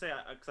 I was gonna say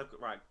because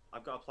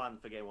I've got a plan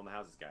for game on the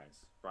houses,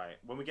 guys. Right,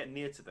 when we get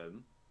near to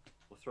them,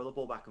 we'll throw the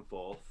ball back and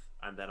forth,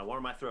 and then on one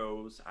of my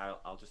throws,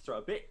 I'll just throw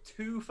a bit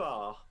too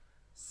far,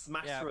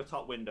 smash through a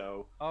top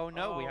window. Oh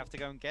no, we have to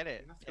go and get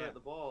it. We have to get the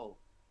ball.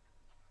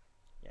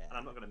 Yeah. And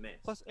I'm not gonna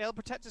miss. Plus, it'll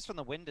protect us from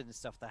the wind and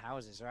stuff. The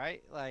houses,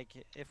 right?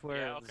 Like if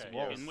we're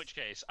In which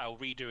case, I'll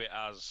redo it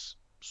as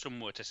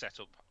somewhere to set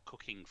up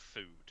cooking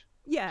food.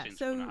 Yeah. Since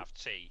so we're gonna have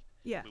tea.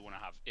 Yeah. We want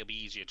to have. It'll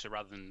be easier to,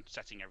 rather than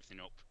setting everything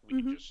up,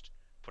 we can just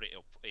put it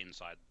up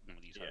inside one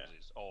of these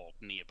houses or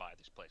nearby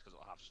this place because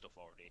it'll have stuff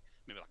already.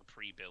 Maybe like a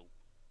pre-built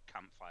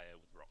campfire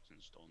with rocks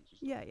and stones and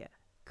stuff. Yeah.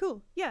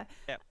 Cool. Yeah.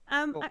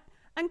 Cool.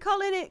 And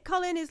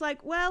Colin is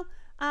like, well,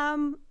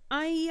 I'm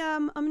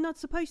not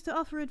supposed to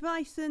offer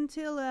advice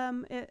until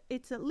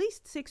it's at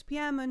least 6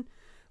 p.m. and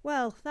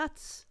well,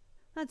 that's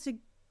a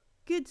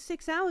good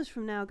 6 hours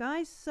from now,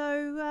 guys.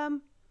 So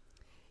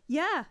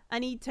yeah,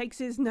 and he takes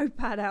his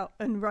notepad out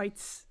and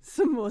writes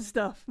some more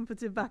stuff and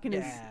puts it back in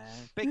his.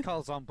 Big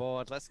Cole's on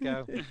board. Let's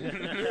go.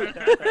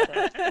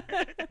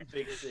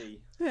 Big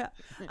C. Yeah.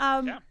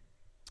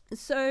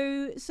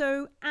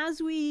 So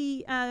as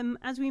we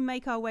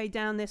make our way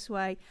down this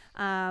way,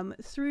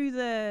 through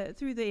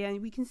the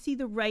we can see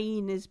the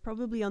rain is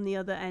probably on the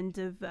other end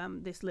of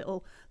this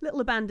little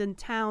abandoned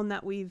town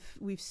that we've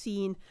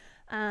seen,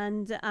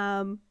 and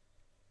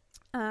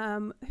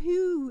I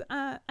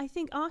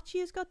think Archie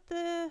has got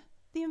the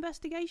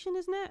investigation,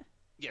 isn't it?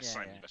 Yes,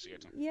 I'm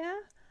investigating. Yeah.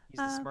 He's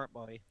the smart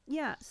boy.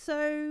 Yeah.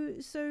 So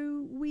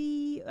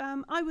we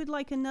I would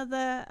like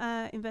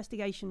another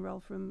investigation roll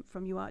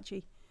from you,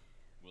 Archie.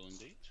 Will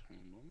indeed.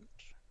 One moment.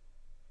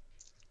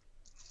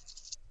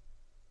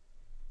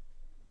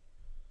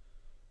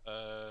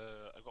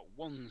 I've got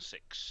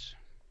 1-6.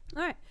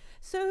 All right.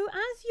 So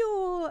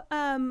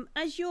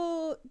as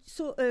you're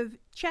sort of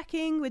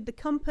checking with the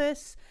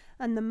compass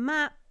and the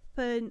map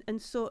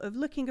and sort of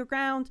looking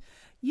around,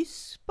 you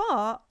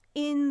spot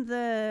in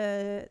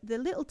the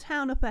little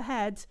town up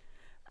ahead,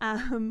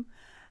 it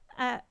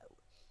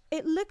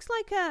looks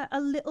like a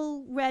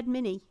little red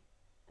Mini,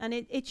 and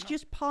it's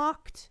just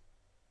parked.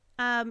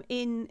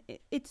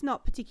 It's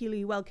not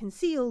particularly well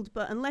concealed,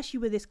 but unless you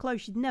were this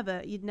close, you'd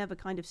never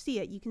kind of see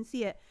it. You can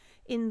see it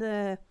in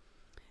the.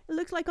 It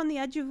looks like on the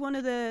edge of one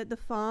of the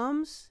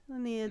farms,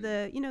 near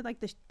the like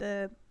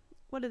the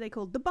what are they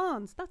called? The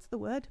barns. That's the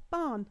word,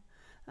 barn.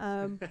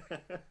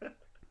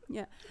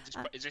 Yeah.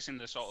 Is this in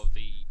the sort of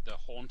the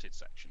haunted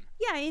section?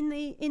 Yeah, in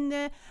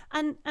the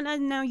and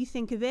now you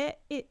think of it,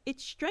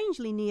 it's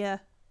strangely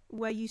near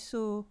where you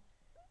saw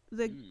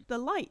the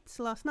lights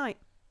last night.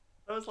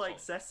 That was like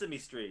Sesame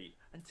Street.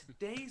 And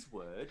today's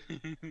word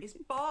is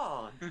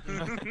barn.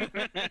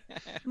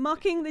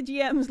 Mocking the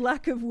GM's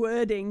lack of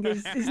wording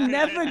is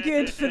never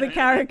good for the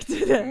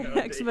character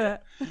expert.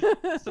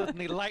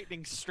 Suddenly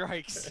lightning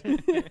strikes.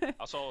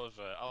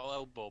 I'll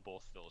elbow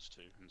both of those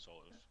two and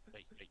sort of,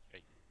 hey.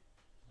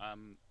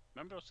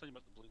 Remember I was telling you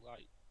about the blue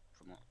light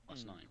from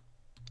last night?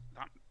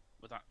 Can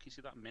you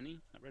see that mini?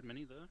 That red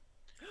mini there?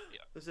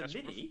 Yeah, There's a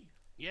mini?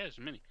 Yeah, there's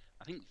a mini.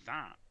 I think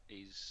that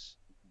is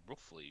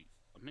roughly,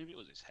 or maybe it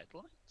was its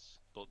headlights.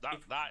 But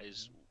that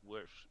is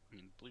worth. I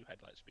mean, blue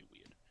headlights would be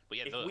weird. But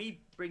yeah, if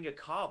we bring a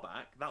car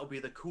back, that would be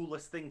the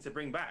coolest thing to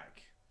bring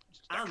back.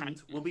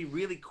 And we'll be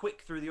really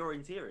quick through the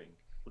orienteering.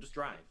 We'll just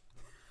drive.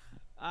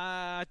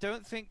 I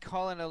don't think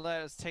Colin will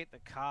let us take the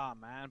car,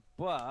 man.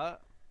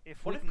 But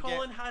what if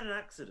Colin had an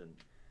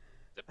accident?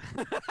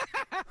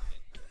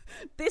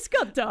 This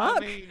got dark.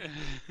 I mean,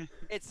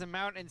 it's a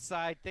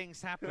mountainside.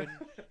 Things happen.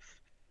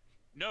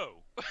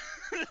 No.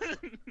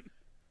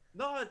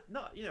 Not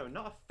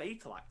a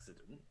fatal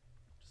accident.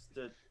 Just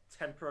a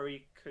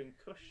temporary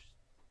concussed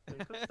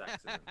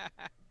accident.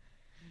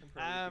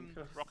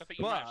 Rock, I think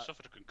you might have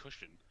suffered a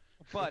concussion.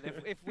 But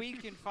if we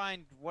can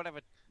find whatever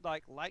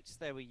like lights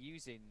they were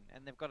using,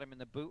 and they've got them in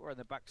the boot or in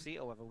the back seat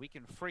or whatever, we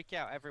can freak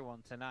out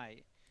everyone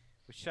tonight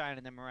with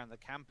shining them around the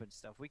camp and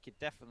stuff. We could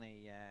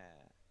definitely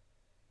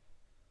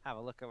have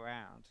a look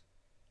around.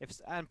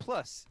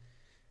 Plus,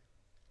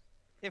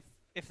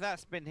 if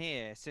that's been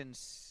here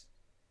since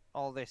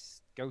all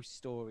this ghost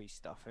story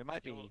stuff, it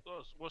might be. What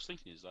I was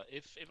thinking is that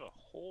if a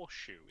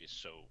horseshoe is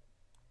so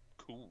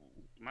cool,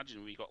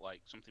 imagine we got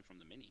like something from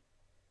the mini.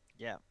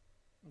 Yeah,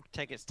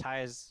 take its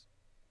tires.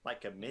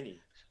 Like a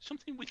mini.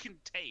 Something we can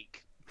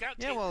take.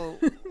 Well,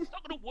 it's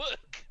not gonna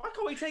work. Why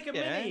can't we take a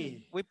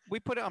mini? We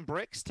put it on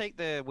bricks. Take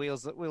the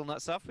wheel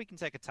nuts off. We can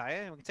take a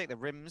tire. We can take the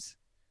rims.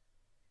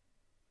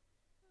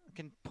 We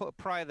can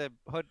pry the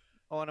hood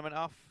ornament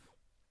off.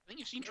 I think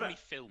you've seen too many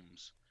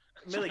films.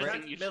 Millie,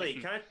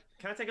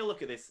 can I take a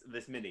look at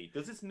this mini?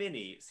 Does this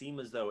mini seem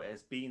as though it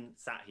has been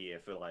sat here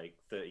for like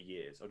 30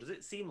 years? Or does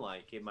it seem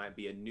like it might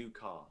be a new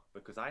car?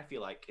 Because I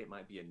feel like it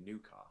might be a new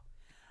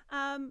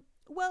car.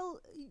 Well,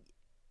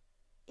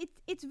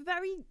 it's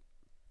very,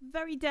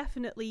 very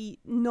definitely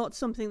not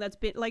something that's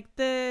been like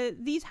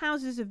these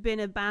houses have been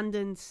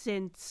abandoned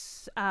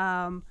since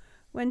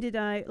when did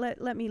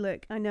let me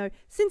look. I know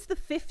since the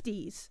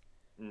 50s.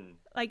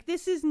 Like,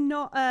 this is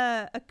not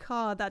a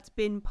car that's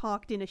been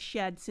parked in a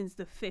shed since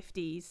the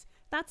 50s.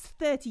 That's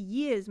 30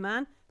 years,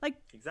 man. Like,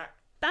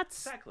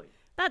 exactly.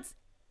 That's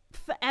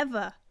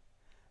forever.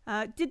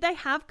 Did they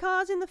have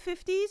cars in the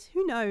 50s?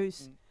 Who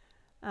knows?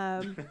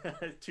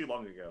 Too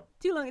long ago.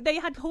 Too long. They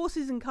had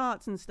horses and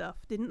carts and stuff,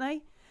 didn't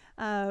they?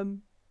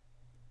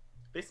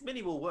 This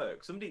mini will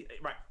work.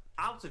 Right,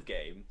 out of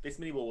game, this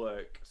mini will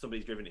work.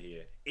 Somebody's driven it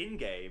here. In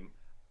game,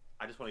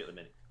 I just want to get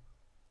the mini.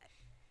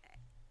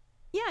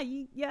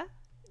 Yeah,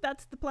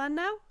 that's the plan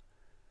now.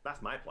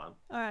 That's my plan.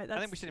 All right, I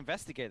think we should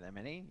investigate that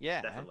mini.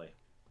 Yeah, definitely.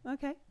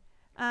 Okay.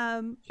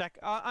 Check.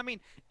 I mean,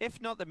 if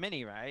not the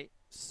mini, right?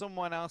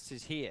 Someone else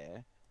is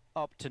here,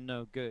 up to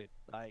no good.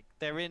 Like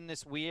they're in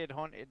this weird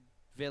haunted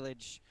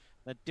village.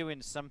 They're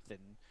doing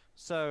something.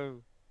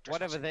 So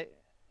whatever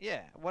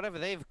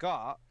they've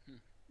got,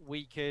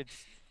 we could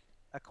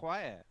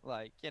acquire.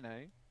 Like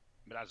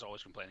But as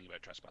always, complaining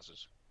about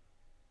trespassers.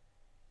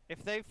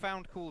 If they've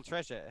found cool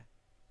treasure,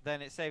 then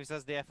it saves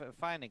us the effort of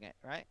finding it,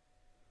 right?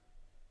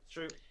 It's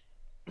true.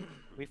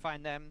 We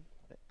find them,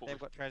 they've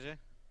got treasure.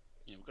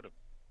 Yeah, we've got to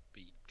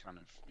be kind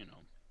of,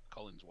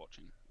 Colin's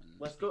watching. And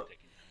Let's go.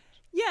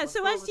 Yeah,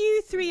 so as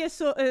you three are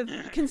sort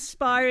of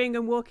conspiring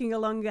and walking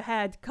along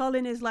ahead,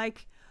 Colin is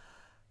like,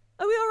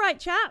 "Are we all right,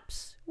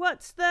 chaps?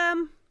 What's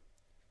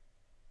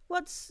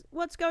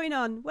going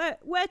on?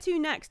 Where to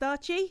next,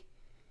 Archie?"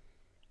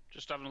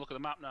 Just having a look at the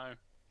map now.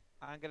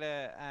 I'm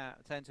gonna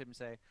turn to him and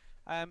say,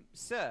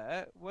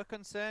 "Sir, we're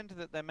concerned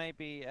that there may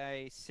be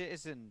a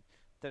citizen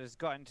that has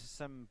got into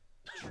some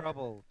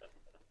trouble.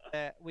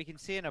 We can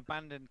see an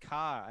abandoned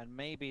car, and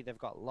maybe they've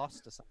got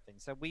lost or something.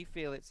 So we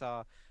feel it's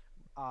our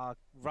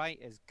right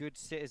as good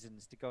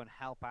citizens to go and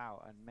help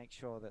out and make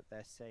sure that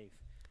they're safe.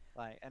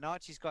 And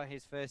Archie's got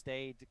his first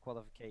aid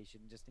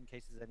qualification just in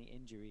case there's any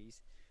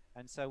injuries,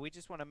 and so we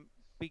just want to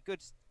be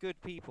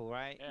good people,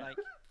 right? Yeah. Like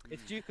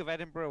it's Duke of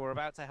Edinburgh. We're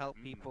about to help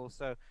people,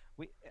 so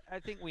I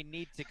think we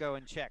need to go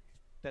and check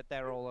that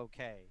they're all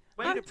okay.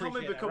 When did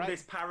Tommy become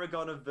this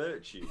paragon of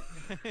virtue?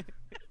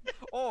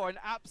 Or an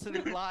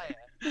absolute liar.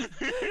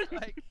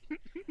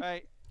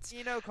 Right,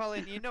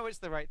 Colin, it's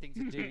the right thing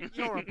to do.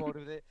 You're on board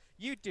with it.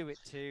 You do it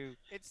too.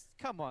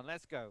 Come on,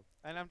 let's go.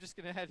 And I'm just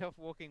gonna head off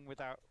walking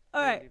without.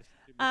 All right.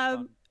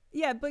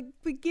 Yeah, but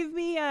give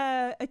me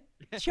a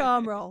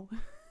charm roll.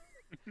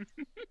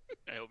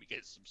 I hope you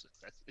get some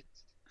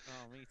successes.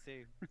 Oh, me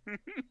too.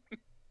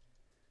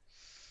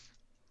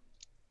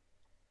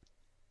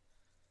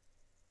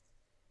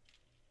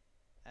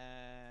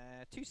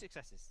 2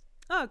 successes.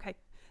 Oh, okay.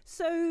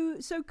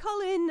 So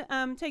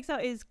Colin takes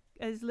out his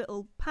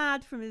little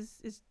pad from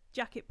his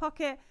jacket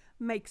pocket,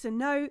 makes a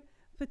note,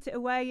 puts it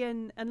away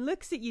and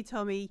looks at you,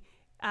 Tommy,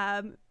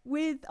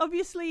 with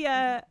obviously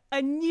a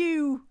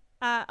new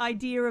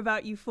idea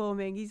about you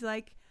forming. He's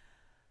like,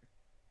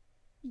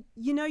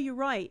 you're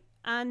right.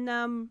 And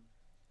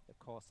Of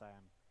course I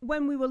am.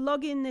 when we were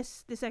logging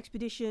this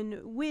expedition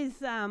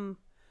with the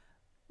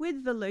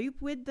Loop,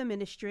 with the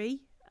Ministry,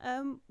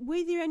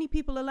 we're the only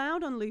people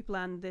allowed on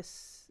Loopland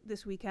this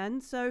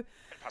weekend. So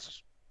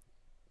Passes.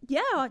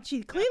 yeah,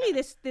 actually, clearly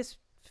this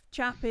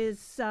chap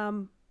is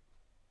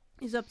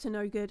up to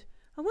no good.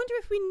 I wonder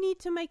if we need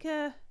to make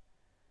a.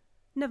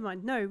 Never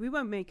mind. No, we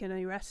won't make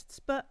any arrests.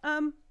 But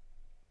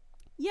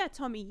yeah,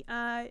 Tommy,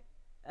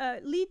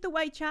 lead the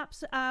way,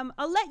 chaps.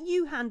 I'll let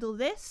you handle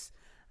this,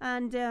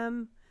 and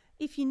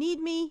if you need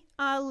me,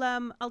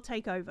 I'll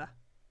take over.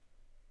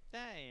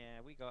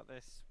 Yeah, we got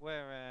this.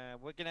 We're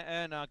gonna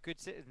earn our good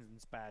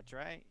citizens badge,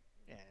 right?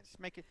 Yeah, just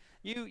make it.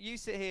 You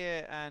sit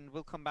here, and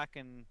we'll come back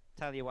and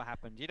tell you what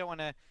happened. You don't want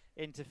to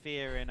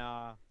interfere in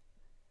our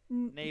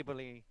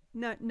neighborly.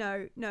 No.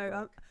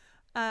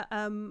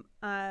 For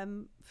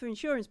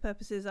insurance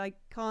purposes, I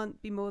can't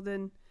be more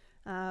than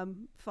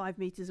 5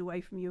 meters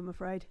away from you, I'm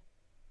afraid.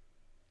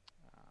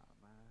 Oh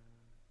man,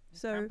 you're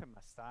So- cramping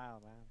my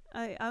style, man.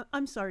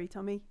 I'm sorry,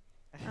 Tommy.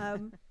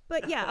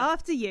 But yeah,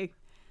 after you.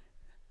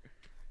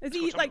 As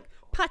he like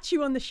pats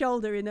you on the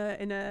shoulder in a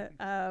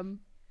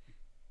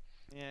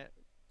Yeah.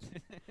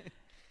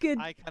 good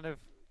I kind of.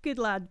 good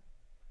lad.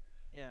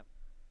 Yeah.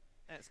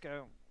 Let's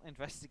go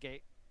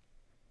investigate.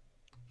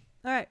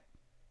 All right.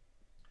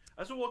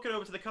 As we're walking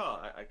over to the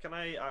car, I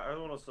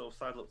want to sort of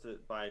sidle up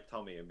by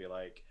Tommy and be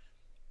like,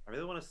 I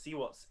really want to see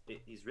what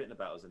he's written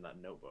about us in that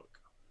notebook.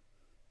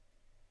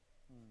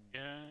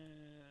 Yeah,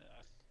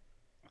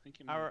 I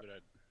think it Our- might be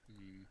good.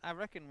 I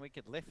reckon we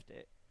could lift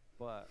it,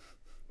 but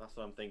That's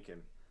what I'm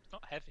thinking. It's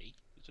not heavy.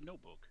 It's a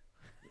notebook.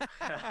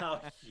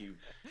 Oh, you!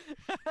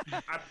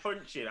 I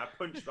punched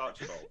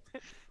Archibald.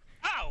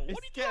 Ow! What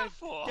It's did you do that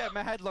for? get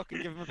my headlock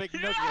and give him a big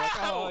nudge. Like,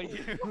 oh, you.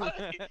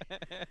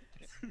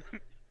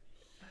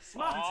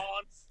 Smart.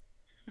 On.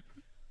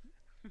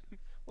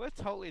 We're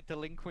totally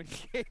delinquent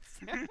kids.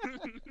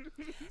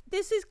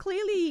 This is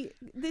clearly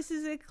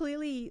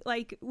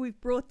like we've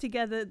brought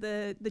together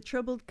the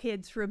troubled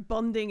kids for a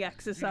bonding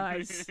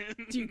exercise.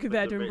 Duke of The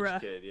rich Edinburgh.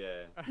 kid,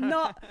 yeah.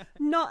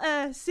 Not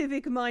a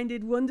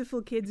civic-minded,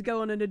 wonderful kids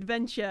go on an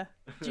adventure.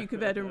 Duke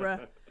of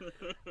Edinburgh.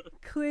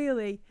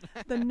 Clearly,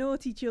 the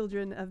naughty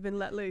children have been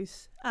let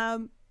loose.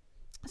 So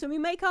we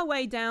make our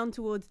way down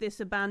towards this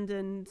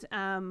abandoned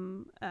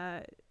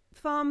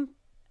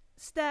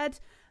farmstead.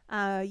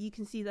 You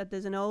can see that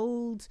there's an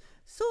old,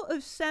 sort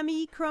of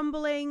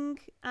semi-crumbling,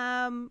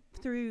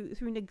 through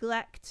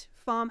neglect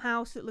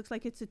farmhouse. It looks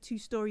like it's a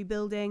 2-story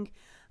building.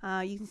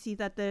 You can see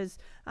that there's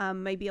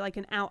maybe like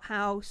an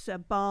outhouse, a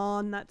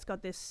barn that's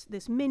got this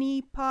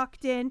mini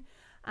parked in.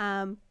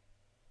 And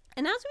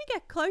as we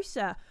get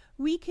closer,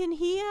 we can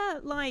hear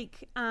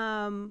like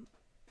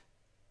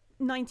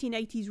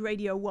 1980s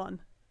Radio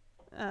 1.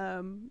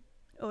 Or,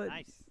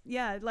 Nice.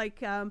 Yeah,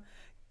 like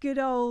good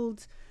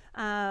old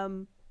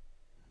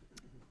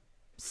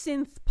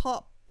synth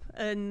pop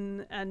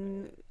and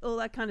all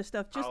that kind of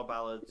stuff. Just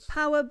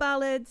Power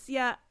ballads.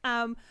 Yeah.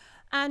 And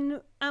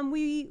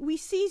we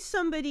see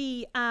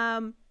somebody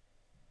and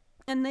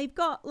they've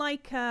got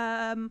like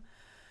a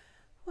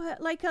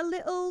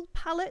little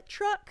pallet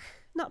truck,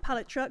 not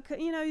pallet truck,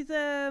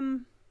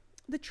 the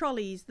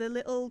trolleys, the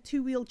little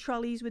 2-wheel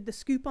trolleys with the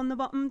scoop on the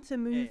bottom to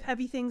move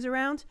heavy things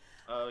around.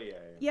 Oh yeah.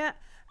 Yeah,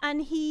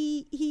 and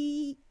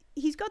he's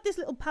got this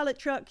little pallet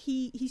truck.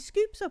 He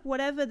scoops up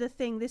whatever the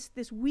thing,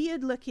 this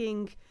weird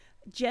looking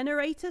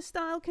generator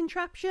style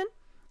contraption,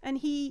 and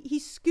he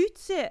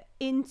scoots it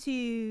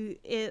into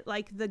it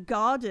like the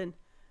garden,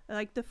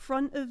 like the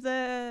front of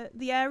the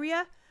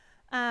area.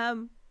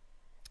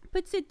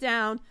 Puts it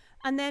down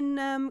and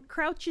then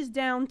crouches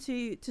down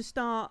to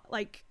start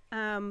like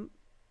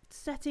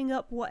setting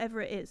up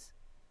whatever it is.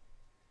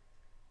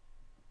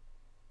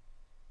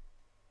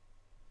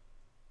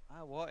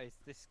 What is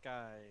this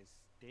guy's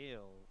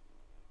deal?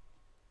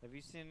 Have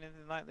you seen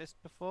anything like this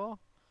before?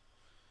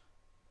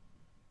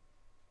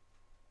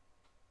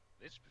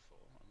 This before.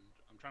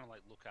 I'm trying to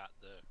like look at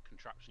the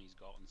contraption he's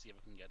got and see if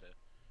I can get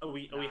a. Are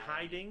we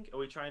hiding? Are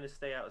we trying to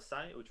stay out of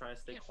sight? Are we trying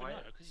to stay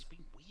quiet? Because he's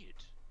being weird.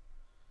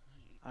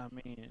 I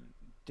mean,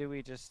 do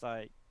we just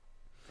like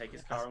Take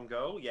his car and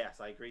go? Yes,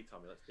 I agree,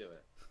 Tommy. Let's do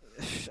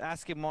it.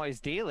 ask him what his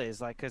deal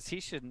is? Like, because he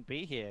shouldn't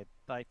be here.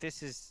 Like,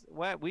 this is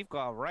where we've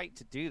got a right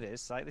to do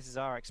this. Like, this is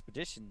our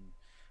expedition.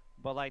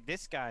 But like,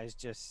 this guy's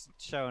just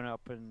showing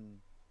up, and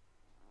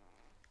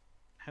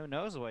who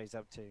knows what he's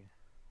up to.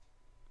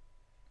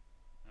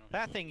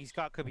 That thing he's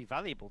got could be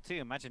valuable too.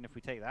 Imagine if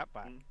we take that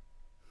back.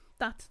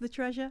 That's the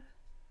treasure.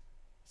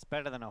 It's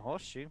better than a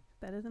horseshoe,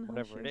 Better than a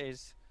whatever horseshoe. it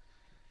is.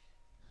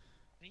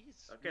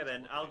 Okay,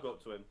 then I'll go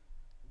up to him.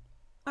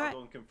 All I'll right.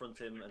 go and confront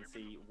him and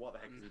see what the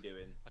heck is he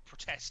doing. I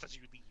protest as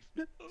you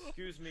leave.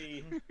 Excuse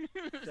me.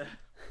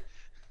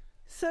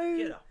 So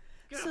Get off.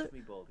 Get So- off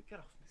me, Baldy. Get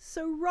off me.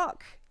 So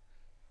Rock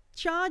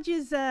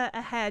charges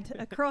ahead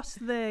across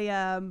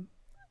the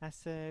I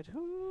said,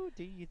 who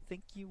do you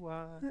think you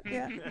are?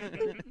 Yeah.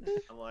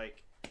 I'm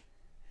like,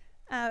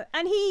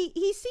 And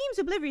he seems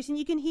oblivious, and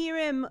you can hear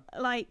him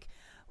like,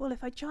 well,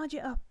 if I charge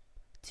it up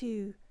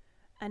to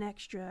an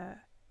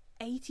extra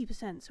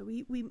 80%, so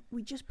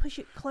we just push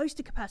it close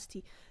to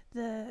capacity,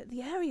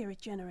 the area it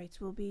generates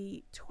will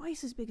be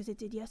twice as big as it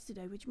did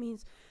yesterday, which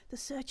means the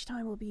search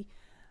time will be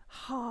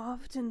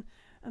halved, and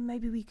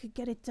maybe we could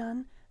get it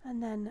done,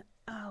 and then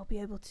I'll be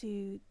able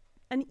to.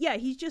 And yeah,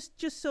 he's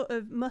just sort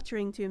of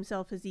muttering to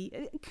himself as he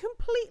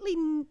completely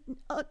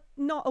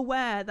not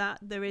aware that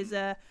there is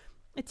a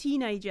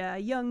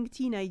young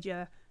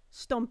teenager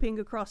stomping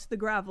across the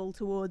gravel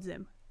towards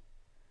him.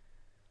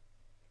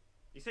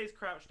 you say he's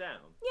crouched down.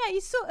 Yeah,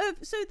 he's sort of,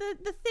 so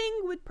the thing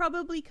would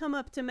probably come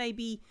up to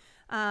maybe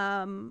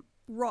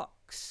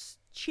Rock's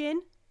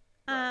chin.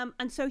 Right.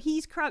 And so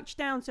he's crouched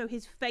down, so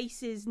his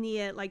face is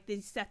near like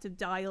this set of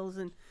dials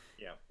and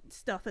Yeah.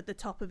 stuff at the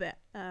top of it.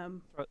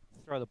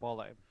 Throw the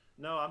ball at him.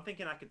 No, I'm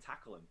thinking I could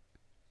tackle him.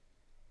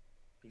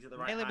 He's at the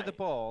right Nail him with the height.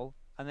 ball,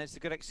 and it's a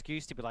good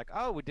excuse to be like,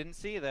 oh, we didn't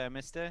see you there,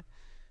 mister.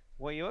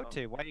 What are you up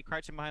to? Why are you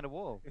crouching behind a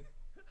wall?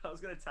 I was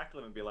going to tackle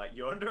him and be like,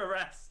 "You're under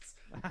arrest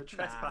for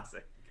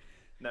trespassing."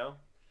 No.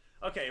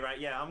 Okay, right.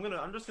 Yeah,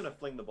 I'm just gonna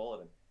fling the ball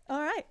at him.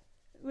 All right,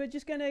 we're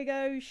just gonna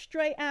go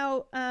straight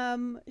out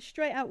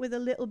with a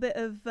little bit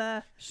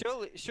of.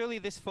 Surely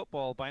this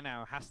football by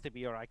now has to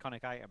be your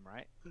iconic item,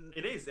 right?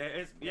 It is.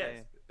 It's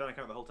been on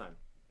camera the whole time.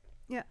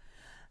 Yeah.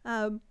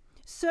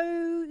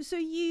 So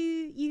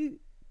you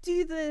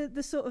do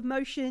the sort of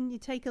motion. You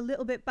take a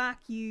little bit back.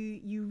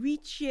 You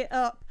reach it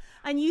up,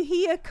 and you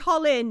hear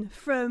Colin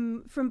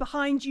from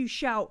behind you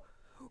shout,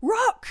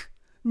 "Rock,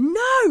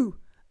 no!"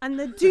 And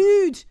the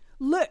dude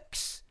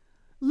looks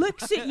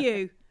at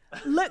you,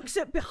 looks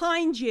at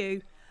behind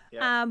you,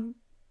 Yeah.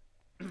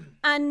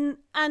 and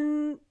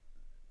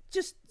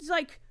just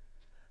like,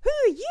 "Who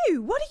are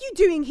you? What are you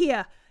doing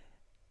here?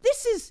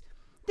 This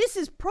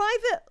is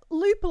private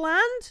loop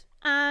land,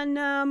 and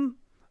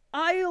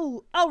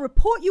I'll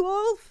report you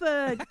all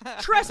for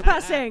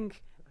trespassing."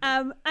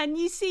 And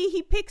you see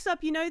he picks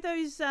up,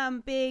 those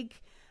big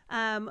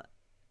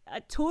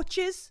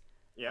torches.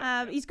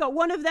 Yeah. He's got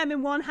one of them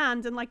in one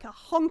hand and like a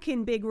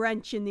honking big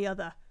wrench in the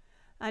other.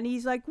 And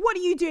he's like, "What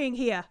are you doing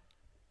here?"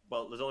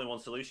 Well, there's only one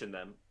solution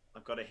then.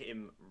 I've got to hit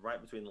him right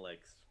between the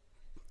legs.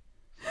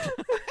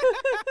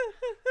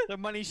 The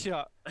money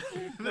shot.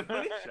 The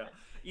money shot.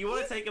 You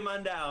want to take a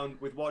man down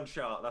with one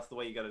shot, that's the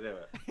way you got to do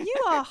it. You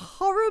are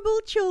horrible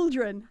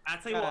children. I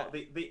tell you what,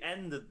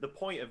 the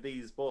point of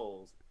these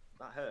balls,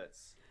 that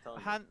hurts. I'm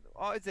telling you.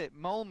 What is it?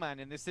 Mole Man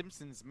in The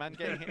Simpsons, man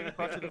getting hit in the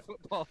crotch with a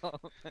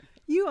football.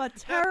 You are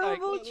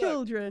terrible look.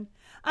 children.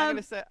 I'm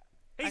gonna say.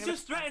 He's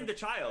just threatened the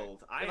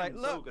child. I am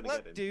so gonna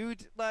get him.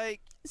 Dude,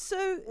 like,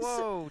 So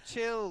whoa,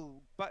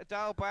 chill,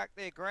 dial back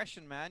the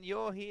aggression, man.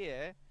 You're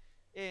here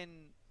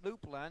in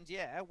Loopland,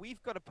 yeah.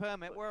 We've got a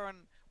permit. We're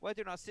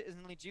doing our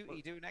citizenly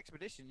duty, doing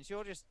expeditions.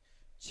 You're just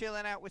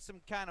chilling out with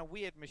some kind of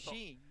weird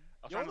machine.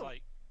 I was trying to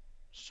like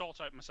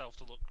sort out myself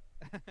to look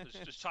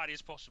as tidy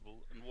as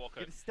possible and walk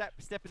out. Step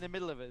in the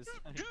middle of us.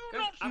 Do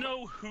not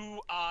know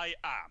who I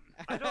am.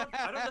 I don't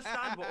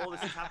understand what all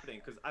this is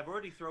happening because I've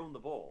already thrown the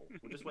ball.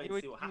 We're just waiting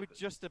to see what You were happens.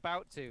 just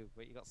about to,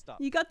 but you got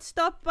stopped. you got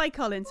stopped by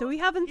Colin, so we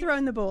haven't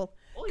thrown the ball.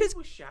 All you did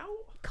was shout.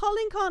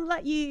 Colin can't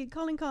let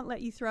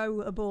you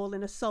throw a ball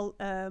and assault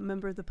a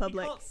member of the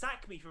public. You can't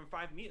sack me from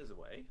 5 meters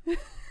away.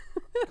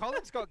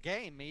 Colin's got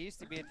game. He used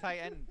to be a tight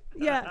end.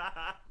 Yeah.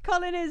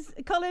 Colin's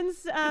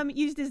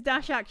used his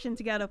dash action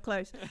to get up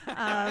close.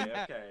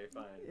 Okay,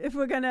 fine. If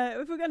we're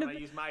gonna Can I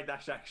use my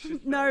dash action?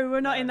 no,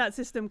 we're not in that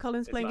system.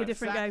 Colin's playing a fine.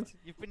 different game.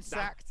 You've been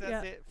sacked.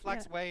 That's it.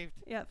 Flags waved.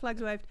 Yeah,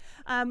 flags waved.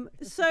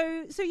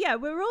 So yeah,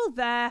 we're all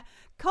there.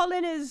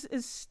 Colin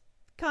is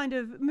kind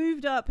of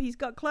moved up. He's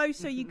got close,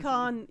 so you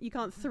can't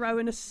throw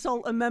and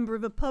assault a member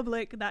of a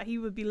public that he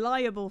would be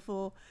liable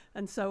for,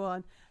 and so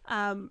on.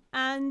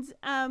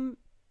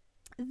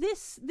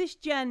 This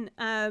Gen,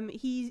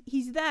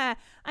 he's there,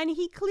 and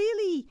he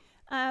clearly.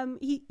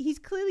 He's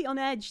clearly on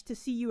edge to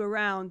see you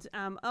around.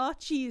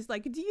 Archie is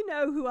like, "Do you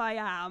know who I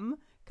am?"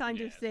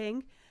 kind of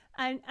thing,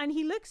 and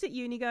he looks at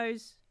you and he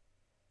goes,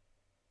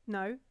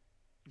 "No."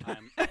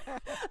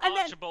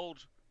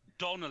 Archibald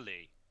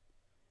Donnelly.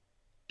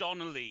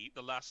 Donnelly,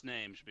 the last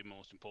name should be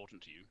most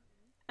important to you.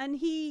 And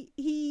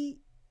he's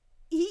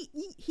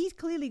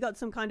clearly got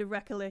some kind of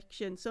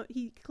recollection, so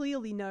he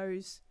clearly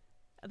knows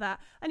that.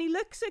 And he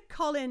looks at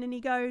Colin and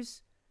he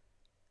goes,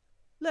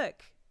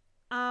 "Look,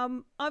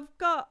 I've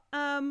got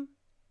a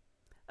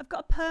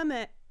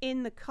permit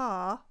in the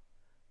car.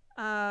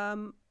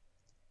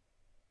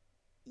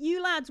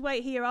 You lads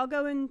wait here. I'll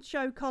go and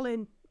show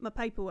Colin my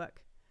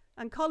paperwork."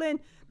 And Colin,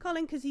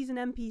 because he's an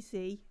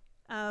NPC,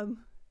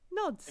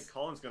 nods. And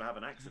Colin's gonna have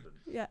an accident.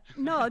 Yeah,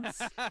 nods.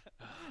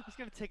 He's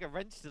going to take a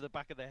wrench to the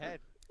back of the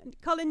head.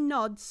 Colin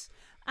nods,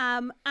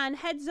 and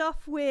heads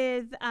off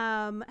with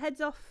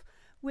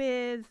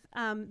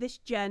this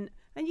gent,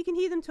 and you can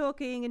hear them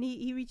talking. And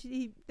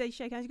they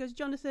shake hands. He goes,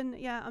 "Jonathan,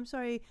 yeah, I'm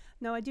sorry.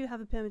 No, I do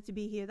have a permit to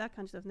be here." That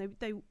kind of stuff. And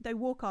they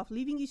walk off,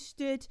 leaving you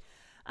stood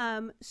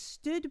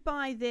stood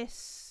by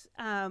this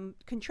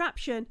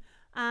contraption,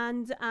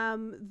 and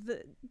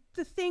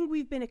the thing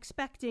we've been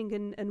expecting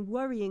and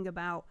worrying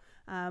about,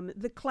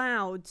 the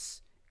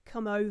clouds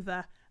come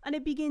over, and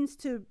it begins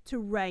to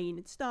rain.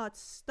 It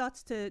starts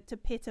to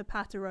pitter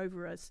patter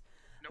over us.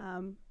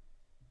 Nope.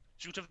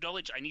 Shoot of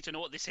knowledge. I need to know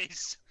what this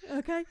is.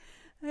 Okay,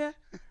 yeah.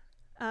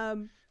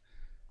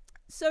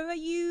 So are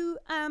you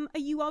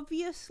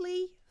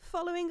obviously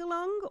following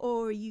along,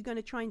 or are you going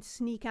to try and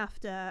sneak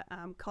after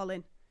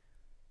Colin?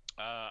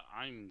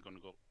 I'm gonna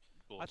go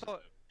I to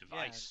thought- the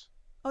device.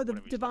 Oh, the Whatever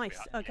he's left device.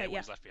 behind. Okay, What yeah.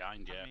 he's left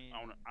behind. Yeah, I mean-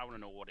 I want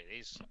to know what it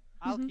is.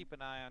 I'll keep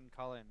an eye on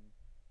Colin.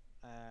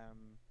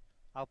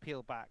 I'll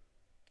peel back,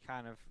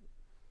 kind of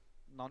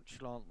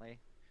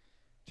nonchalantly,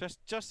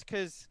 just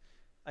because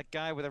a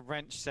guy with a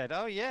wrench said,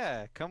 "Oh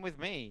yeah, come with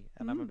me,"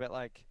 and I'm a bit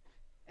like,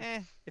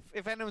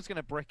 if anyone's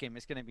gonna brick him,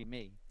 it's gonna be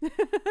me.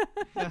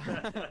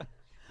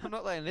 I'm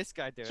not letting this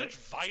guy do Such it.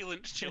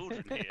 violent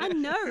children here. I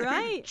know,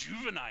 right?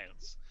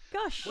 Juveniles.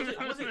 Gosh,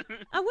 Was it?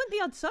 I want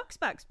the odd socks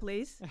backs,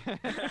 please.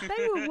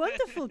 They were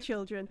wonderful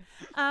children.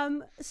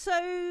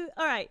 So,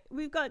 all right,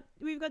 we've got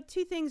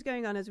two things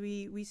going on as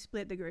we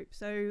split the group.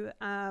 So,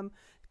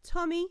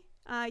 Tommy,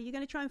 you're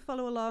going to try and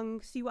follow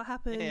along, see what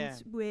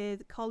happens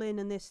with Colin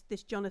and this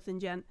Jonathan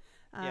gent.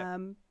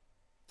 I'll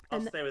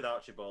stay with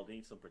Archibald. He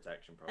needs some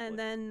protection, probably. And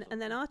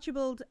then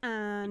Archibald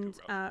and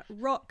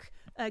Rock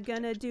are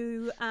going to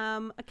do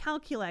a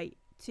calculate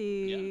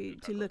to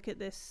look at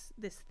this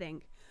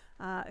thing.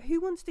 Who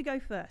wants to go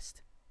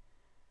first?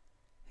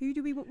 Who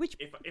do we want? Which?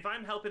 If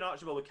I'm helping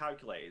Archibald with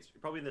calculators,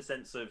 probably in the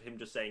sense of him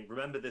just saying,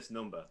 "Remember this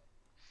number."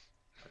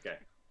 Okay.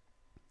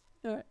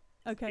 All right.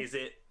 Okay. Is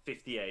it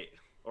 58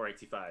 or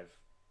 85?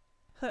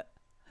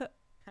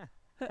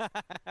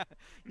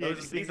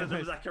 These are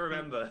numbers I can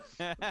remember.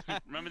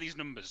 Remember these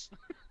numbers.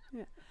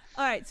 All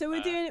right. So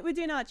we're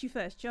doing Archie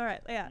first. All right.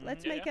 Yeah.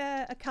 Let's make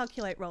a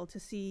calculate roll to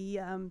see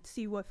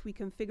if we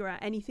can figure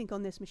out anything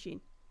on this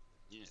machine.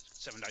 Yes.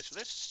 7 dice for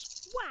this.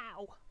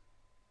 Wow.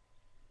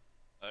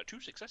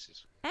 2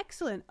 successes.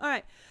 Excellent. All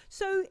right.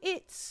 So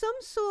it's some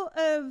sort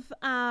of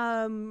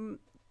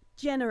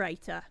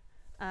generator.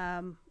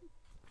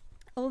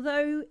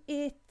 Although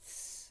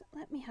it's...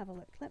 Let me have a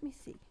look. Let me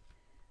see.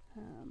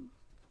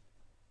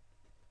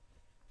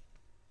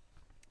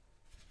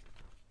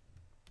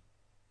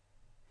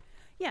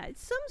 Yeah,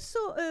 it's some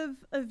sort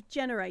of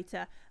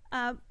generator.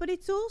 But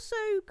it's also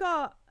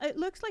got... It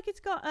looks like it's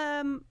got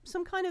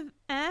some kind of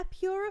air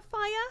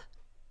purifier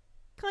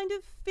kind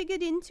of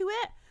figured into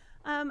it.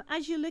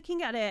 As you're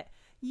looking at it,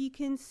 you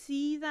can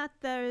see that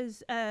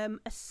there's a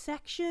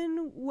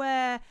section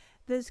where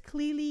there's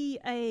clearly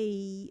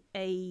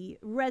a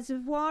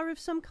reservoir of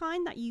some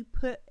kind that you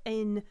put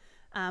in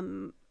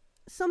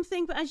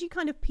something, but as you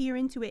kind of peer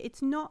into it,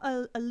 it's not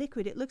a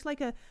liquid. It looks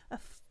like a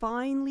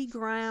finely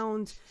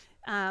ground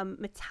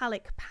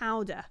metallic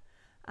powder.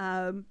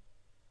 And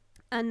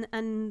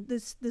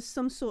there's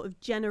some sort of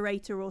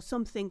generator or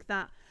something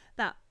that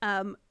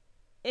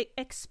it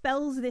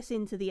expels this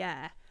into the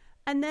air.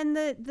 And then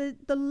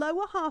the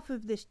lower half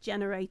of this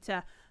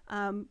generator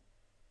has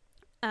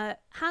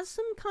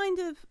some kind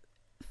of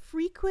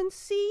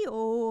frequency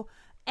or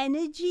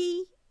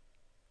energy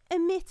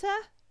emitter,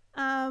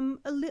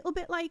 a little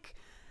bit like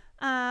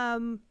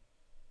a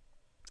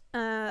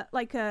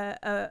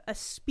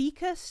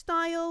speaker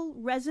style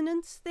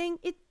resonance thing.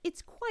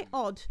 It's quite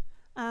odd.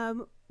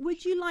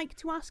 Would you like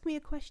to ask me a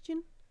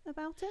question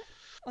about it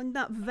on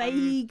that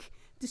vague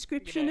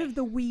description of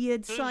the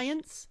weird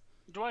science?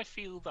 Do I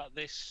feel that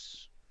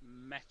this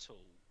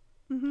metal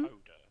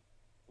powder,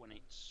 when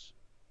it's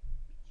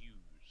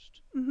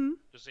used,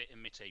 does it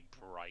emit a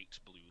bright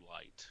blue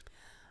light?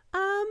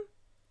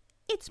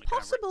 It's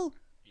possible.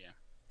 Yeah.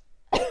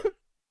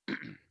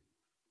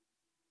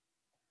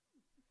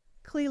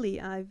 Clearly,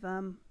 I've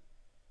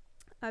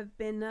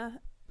been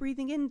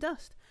breathing in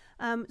dust.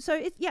 So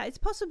it's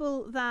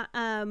possible that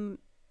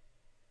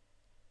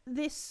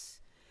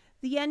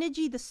the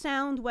energy, the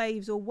sound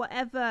waves, or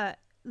whatever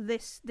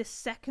this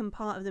second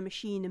part of the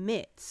machine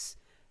emits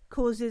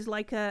causes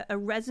like a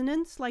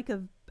resonance, like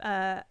a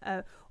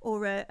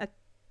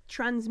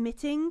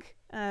transmitting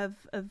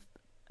of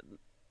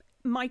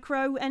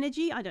micro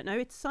energy. I don't know,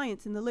 it's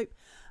science in the loop.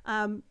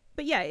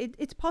 But yeah,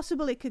 it's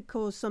possible it could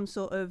cause some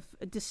sort of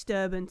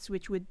disturbance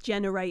which would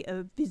generate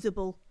a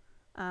visible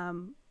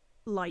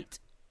light.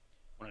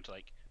 I'm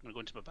gonna go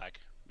into my bag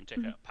and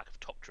take out a pack of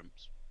top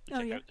trumps.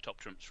 Out the top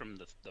trumps from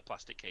the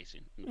plastic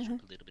casing and just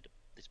put a little bit of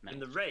this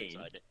metal in the rain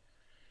inside it.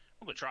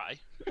 I'm gonna try.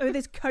 Oh,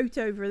 there's coat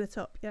over the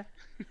top. Yeah,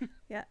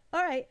 yeah.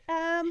 All right.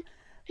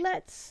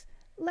 Let's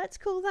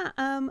call that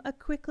a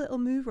quick little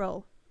move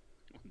roll.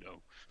 Oh,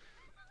 no.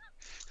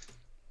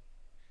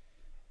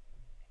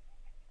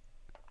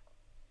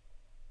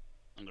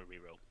 I'm gonna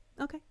reroll.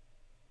 Okay.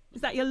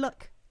 Is that your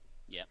luck?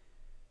 Yeah.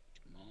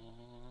 Come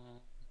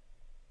on.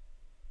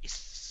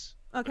 Yes.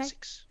 Okay.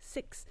 6.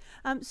 6.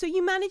 So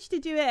you managed to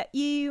do it.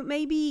 You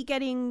maybe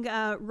getting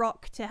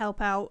Rock to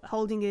help out,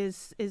 holding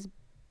his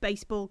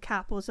baseball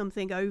cap or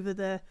something over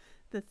the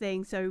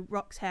thing, so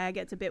Rock's hair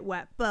gets a bit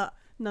wet, but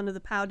none of the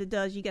powder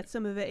does. You get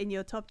some of it in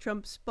your Top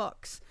Trumps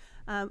box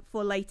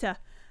for later.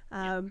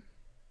 And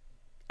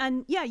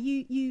yeah,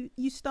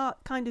 you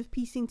start kind of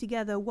piecing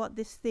together what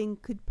this thing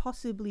could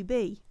possibly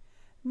be.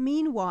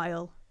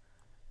 Meanwhile,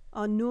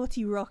 our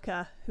naughty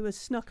rocker who has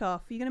snuck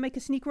off. Are you going to make a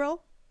sneak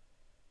roll?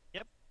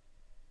 Yep.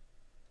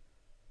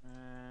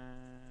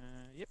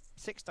 Yep.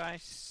 6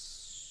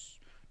 dice.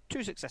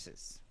 2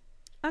 successes.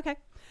 Okay.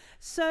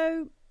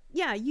 So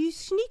yeah, you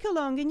sneak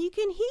along and you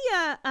can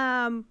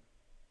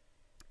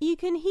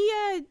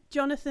hear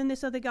Jonathan,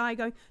 this other guy,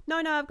 going, no,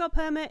 I've got a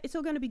permit. It's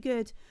all going to be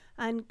good.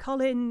 And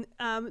Colin,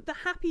 the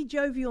happy,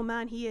 jovial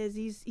man he is,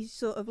 he's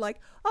sort of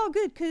like, oh,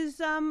 good, because,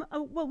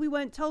 well, we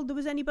weren't told there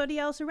was anybody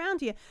else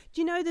around here.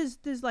 Do you know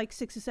there's like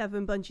 6 or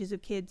 7 bunches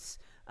of kids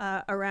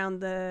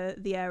around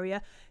the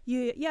area?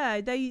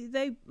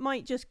 They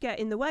might just get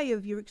in the way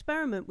of your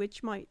experiment,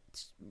 which might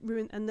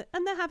ruin. And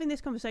they're having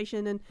this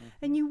conversation,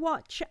 and you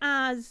watch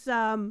as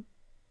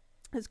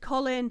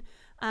Colin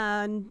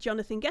and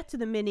Jonathan get to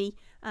the mini.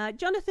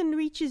 Jonathan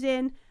reaches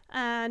in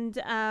and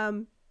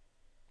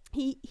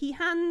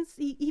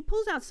he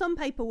pulls out some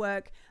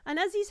paperwork, and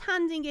as he's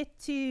handing it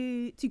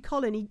to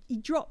Colin, he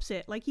drops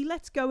it. Like, he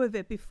lets go of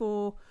it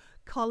before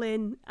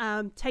Colin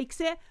takes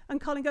it, and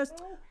Colin goes,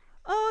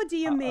 oh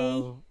dear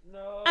me,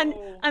 No.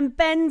 and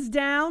bends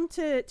down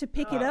to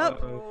pick it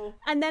up.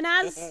 And then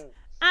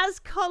as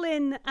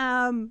Colin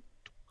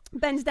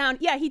bends down,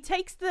 he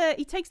takes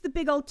the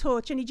big old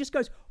torch and he just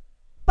goes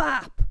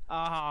bap.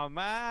 Oh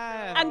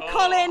man! And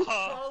Colin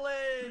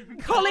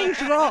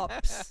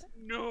drops.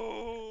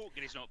 No,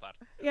 get his notepad.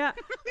 Yeah,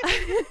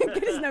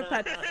 get his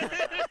notepad.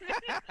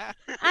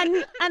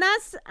 and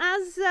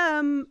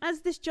as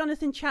this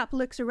Jonathan chap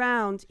looks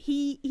around,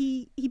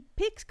 he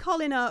picks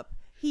Colin up.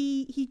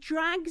 He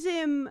drags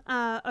him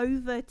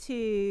over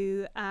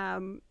to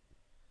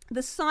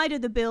the side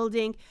of the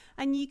building,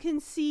 and you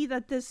can see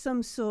that there's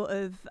some sort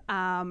of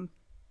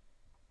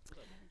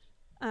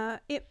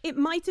it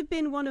might have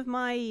been one of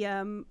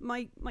my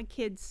my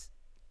kids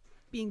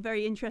being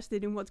very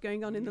interested in what's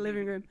going on in the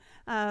living room.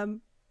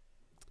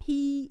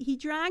 He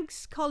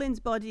drags Colin's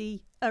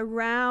body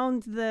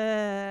around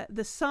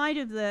the side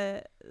of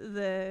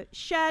the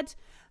shed,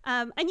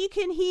 and you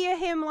can hear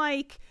him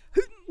like,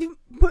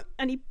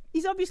 and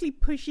he's obviously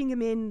pushing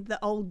him in the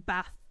old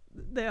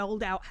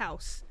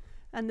outhouse,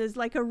 and there's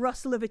like a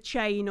rustle of a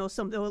chain or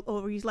something,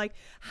 or he's like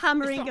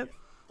hammering him.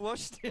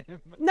 Flushed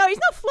him. No, he's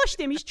not flushed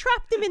him. He's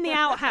trapped him in the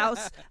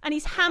outhouse, and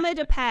he's hammered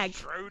a peg.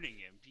 Droning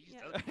him.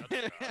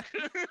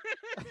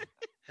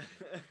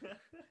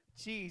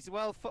 Jeez,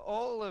 well, for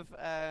all of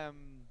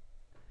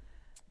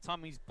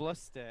Tommy's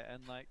bluster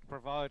and like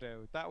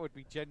bravado, that would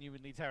be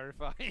genuinely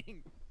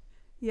terrifying.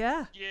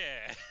 Yeah.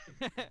 Yeah.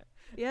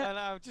 Yeah. And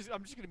I'm just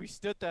gonna be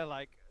stood there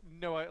like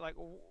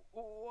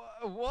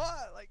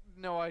what? Like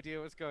no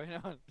idea what's going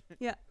on.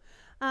 Yeah.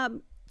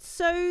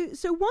 So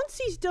once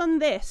he's done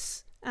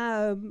this,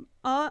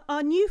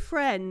 our new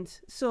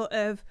friend sort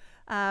of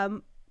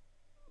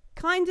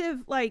kind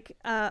of like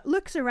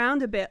looks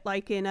around a bit,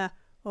 like in a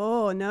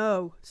oh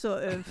no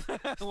sort of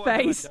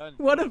face.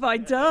 What have I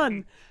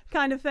done?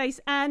 Kind of face.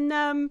 And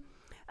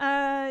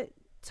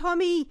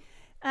Tommy,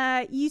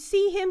 you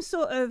see him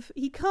sort of,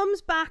 he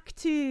comes back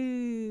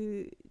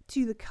to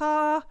the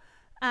car,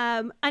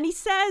 and he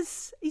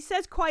says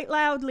quite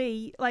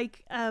loudly,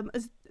 like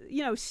as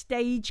you know,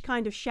 stage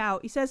kind of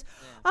shout. He says,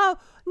 "Oh,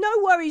 no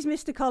worries,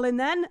 Mr. Colin.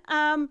 Then,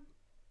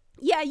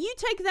 yeah, you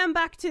take them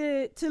back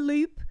to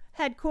Loop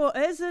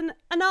headquarters, and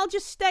I'll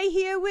just stay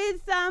here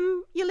with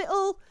your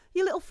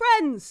little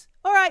friends.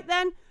 All right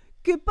then,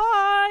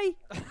 goodbye."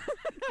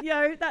 You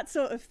know, that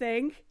sort of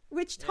thing,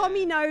 which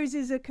Tommy knows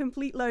is a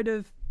complete load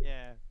of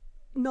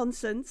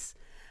nonsense.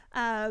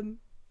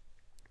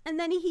 And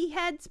then he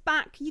heads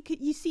back.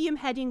 You see him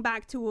heading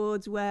back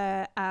towards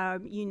where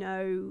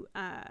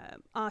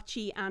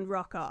Archie and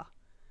Rock are.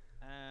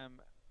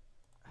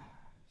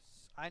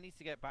 I need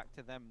to get back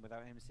to them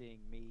without him seeing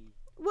me.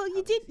 Well,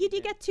 you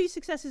did get 2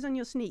 successes on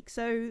your sneak,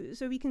 so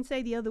we can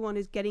say the other one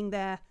is getting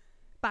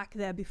back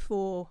there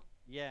before.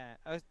 Yeah,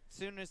 as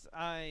soon as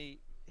I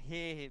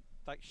hear him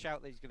like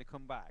shout that he's going to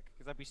come back,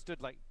 because I'd be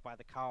stood like by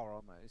the car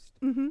almost.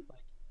 Mm-hmm.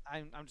 Like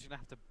I'm just gonna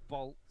have to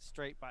bolt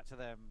straight back to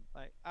them.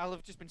 Like I'll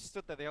have just been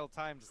stood there the whole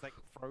time, just like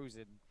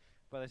frozen.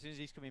 But as soon as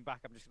he's coming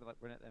back, I'm just gonna like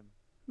run at them.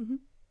 Mm-hmm.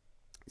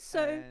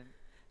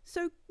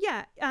 So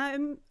yeah,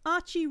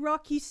 Archie,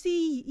 Rock, you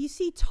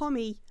see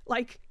Tommy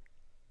like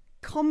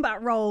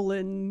combat roll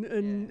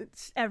and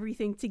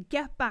everything to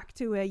get back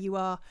to where you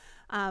are.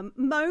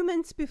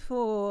 Moments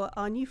before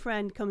our new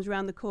friend comes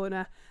around the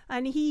corner,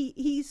 and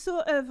he's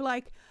sort of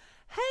like,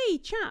 "Hey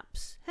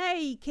chaps,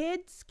 hey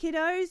kids,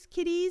 kiddos,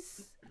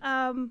 kiddies,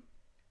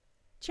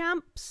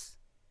 champs."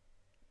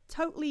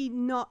 Totally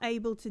not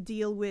able to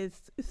deal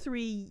with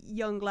 3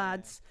 young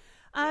lads.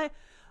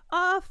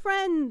 Our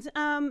friend,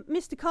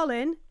 Mr.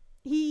 Colin,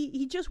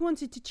 he just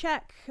wanted to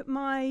check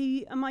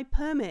my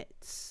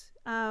permits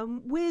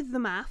with the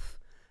MAF,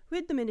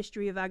 with the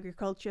Ministry of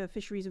Agriculture,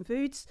 Fisheries and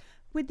Foods,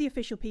 with the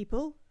official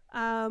people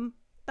that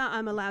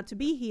I'm allowed to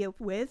be here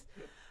with.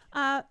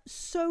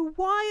 So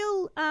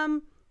while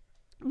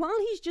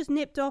he's just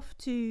nipped off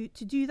to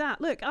do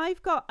that, look,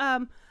 I've got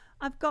a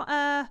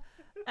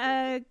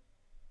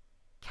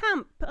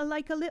camp,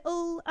 like a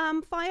little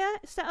fire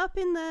set up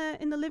in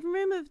the living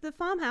room of the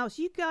farmhouse.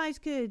 You guys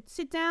could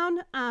sit down.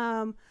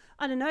 I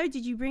don't know.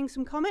 Did you bring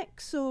some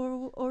comics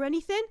or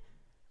anything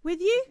with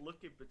you? Just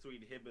looking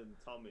between him and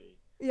Tommy.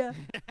 Yeah.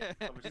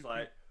 I'm just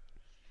like,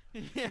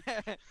 Yeah.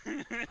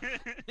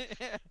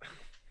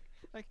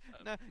 Like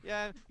no,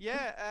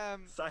 yeah.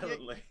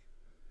 silently.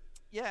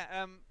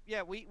 Yeah.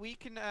 We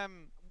can.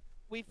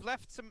 We've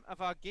left some of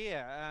our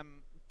gear.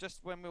 Just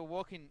when we were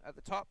walking at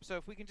the top. So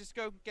if we can just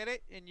go get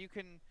it, and you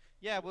can,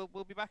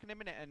 we'll be back in a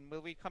minute, and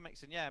we'll read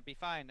comics, and be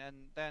fine. And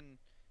then,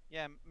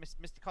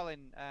 Mr.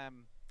 Colin,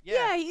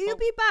 Yeah, he'll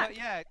be back.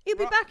 He'll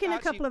be back in a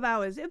couple of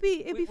hours. It'll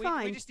be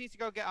fine. We just need to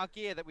go get our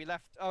gear that we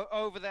left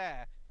over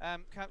there.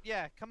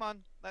 Come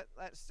on.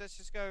 Let's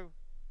just go.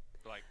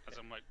 Like as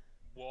I'm like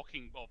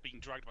walking or being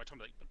dragged by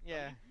Tommy, like,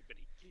 Yeah. but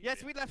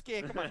Yes, we left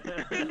gear. Come on.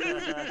 He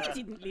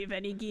didn't leave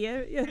any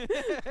gear.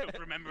 don't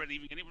remember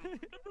leaving any.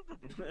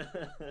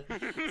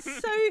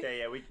 So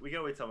Yeah, we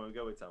go with Tommy. We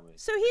go with Tommy.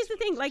 so here's the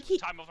thing. Like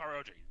Time of our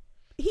OG.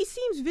 he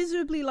seems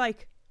visibly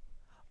like,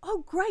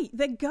 oh great,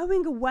 they're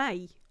going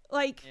away.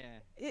 Like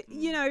Yeah.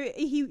 you know,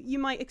 you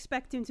might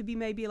expect him to be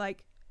maybe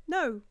like,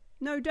 no,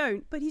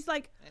 don't. But he's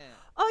like, Yeah.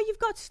 oh, you've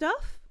got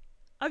stuff.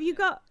 Have you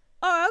got?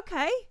 Oh,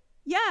 okay.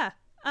 Yeah.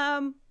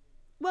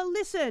 Well,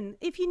 listen,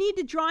 if you need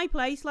a dry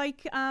place,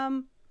 like,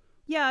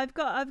 I've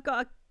got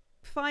a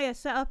fire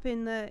set up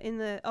in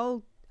the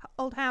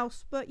old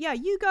house. But yeah,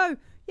 you go.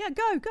 Yeah,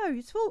 go.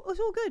 It's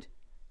all good.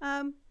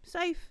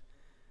 Safe.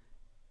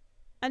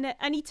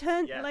 And he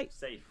turned like,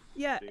 safe.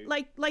 yeah, dude.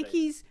 like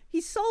Safe.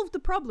 he's solved the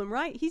problem,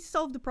 right? He's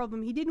solved the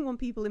problem. He didn't want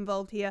people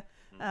involved here,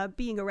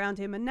 being around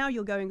him, and now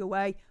you're going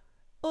away.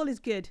 All is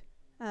good.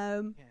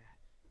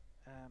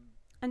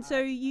 And so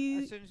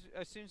you.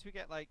 As soon as we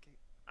get like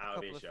a Out of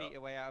couple of earshot. feet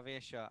away out of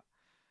earshot,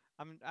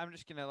 I'm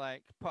just gonna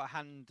like put a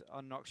hand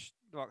on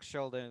Rock's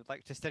shoulder,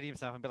 like to steady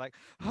himself, and be like,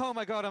 oh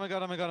my god.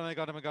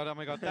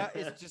 That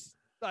is just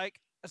like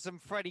some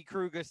Freddy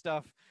Krueger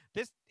stuff.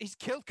 He's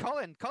killed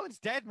Colin. Colin's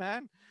dead,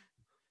 man.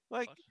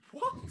 Like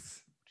What? What do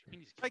you mean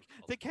he's like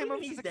killed they Colin? came What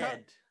over do you to mean the he's car.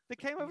 dead? They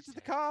came over to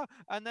the car,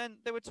 and then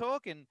they were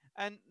talking,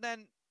 and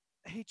then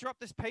he dropped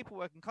this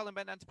paperwork, and Colin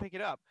bent down to pick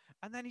it up,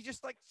 and then he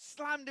just like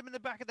slammed him in the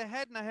back of the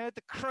head, and I heard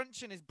the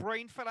crunch, and his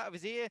brain fell out of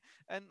his ear,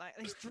 and like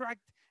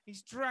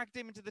he's dragged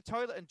him into the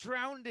toilet and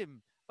drowned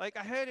him. Like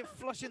I heard it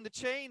flushing the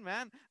chain,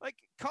 man. Like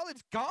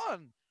Colin's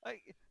gone.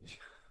 Like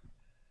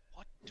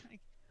What?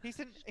 he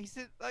said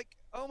like,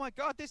 oh my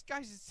god, this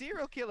guy's a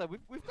serial killer.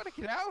 We've got to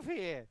get out of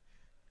here.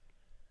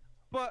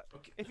 But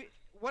Okay.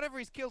 whatever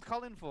he's killed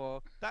Colin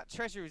for, that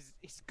treasure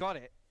he's got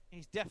it.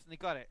 He's definitely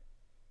got it.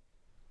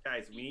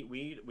 Guys, we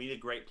need a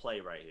great play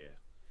right here.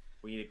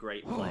 We need a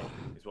great play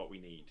is what we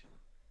need.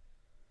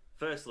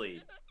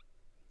 Firstly,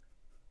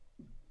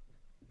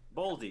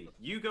 Baldy,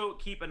 you go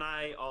keep an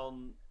eye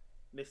on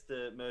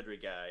Mr.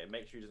 Murdery Guy and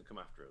make sure he doesn't come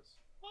after us.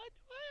 Why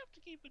do I have to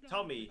keep an eye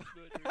Tommy. on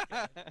this murderer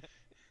guy?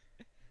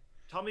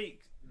 Tommy,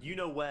 you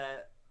know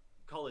where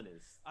Colin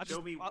is.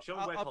 Show me where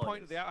I'll Colin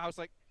point is. to the outhouse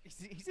like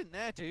he's in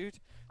there, dude.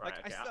 Right,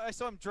 Like okay, I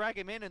saw him drag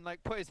him in and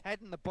like put his head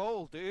in the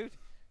bowl, dude.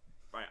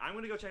 Right, I'm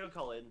gonna go check on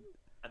Colin,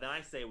 and then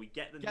I say we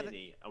get the Get the-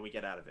 mini and we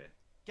get out of here.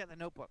 Get the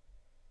notebook.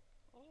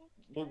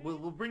 We'll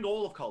bring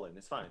all of Colin.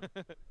 It's fine,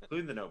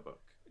 including the notebook.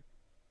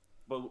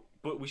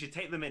 But we should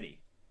take the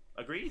mini.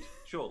 Agreed?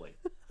 Surely.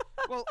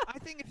 Well, I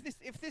think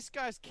if this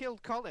guy's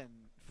killed Colin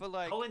for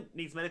like Colin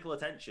needs medical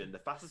attention. The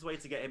fastest way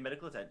to get him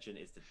medical attention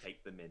is to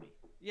take the mini.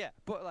 yeah,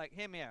 but like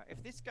hear me out.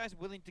 If this guy's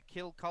willing to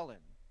kill Colin,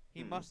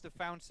 he must have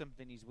found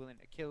something he's willing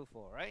to kill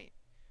for, right?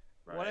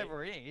 Right?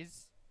 Whatever it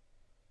is,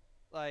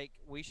 like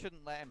we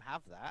shouldn't let him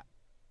have that.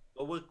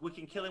 Or we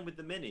can kill him with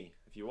the mini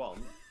if you want.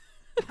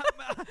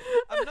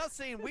 I'm not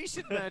saying we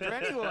should murder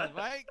anyone,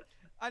 right?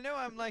 I know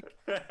I'm like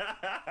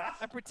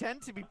I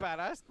pretend to be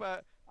badass,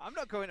 but I'm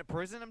not going to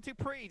prison. I'm too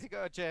pretty to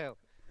go to jail.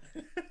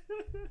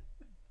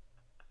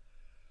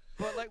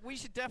 But like we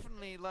should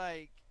definitely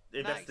like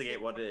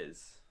Investigate what it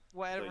is.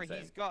 whatever That's what you're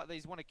he's saying. got that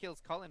he's want to kill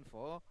Colin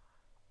for,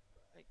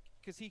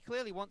 because he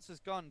clearly wants us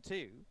gone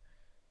too.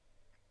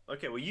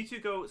 Okay, well you two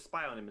go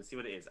spy on him and see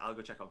what it is. I'll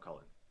go check on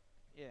Colin.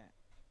 Yeah.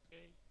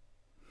 Okay.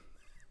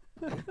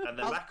 And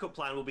the backup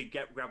plan will be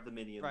grab the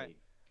mini and Right. leave.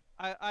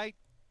 I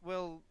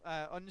will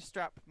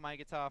unstrap my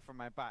guitar from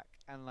my back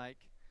and like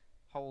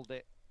hold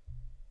it.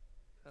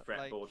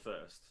 Like, Fretboard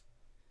first.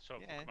 So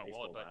Yeah. my Baseball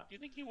wallet, but bat. do you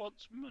think he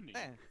wants money?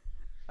 there,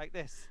 like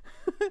this.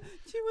 Do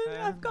you want,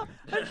 I've got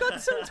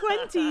some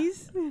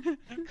 20s.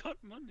 I've got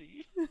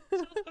money.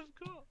 That's all I've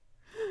got.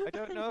 I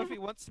don't know if he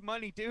wants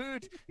money,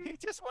 dude. He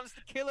just wants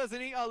to kill us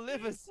and eat our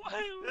livers. Why?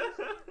 I don't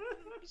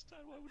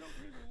understand why we don't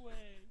bring him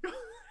away.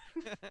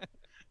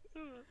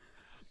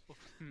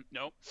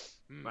 No.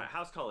 Right,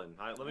 how's Colin?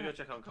 Right, let me go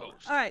check on Colin.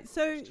 All right,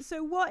 so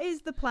what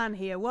is the plan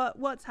here?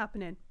 What's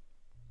happening?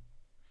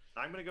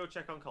 I'm gonna go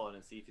check on Colin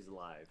and see if he's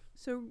alive.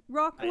 So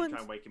Rock I need to wants try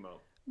and wake him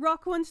up.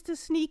 Rock wants to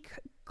sneak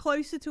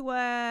closer to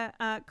where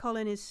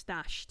Colin is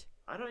stashed.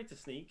 I don't need to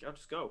sneak. I'll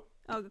just go.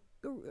 Oh,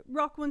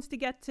 Rock wants to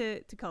get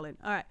to Colin.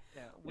 All right.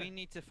 Yeah, we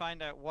need to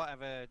find out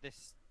whatever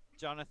this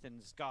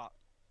Jonathan's got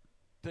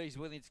that he's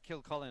willing to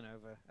kill Colin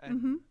over.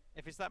 And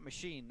if it's that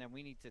machine, then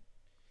we need to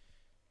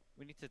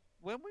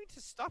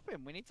stop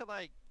him. We need to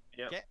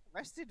get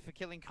arrested for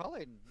killing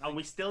Colin. And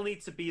we still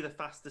need to be the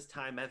fastest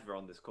time ever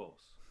on this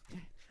course.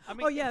 I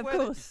mean, Oh yeah, of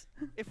course.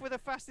 If we're the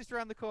fastest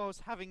around the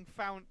course, having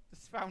found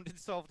and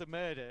solved a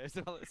murder as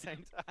well at the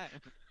same time.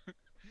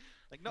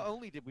 Not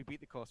only did we beat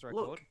the course record.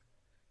 Look,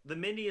 the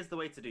Mini is the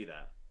way to do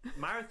that.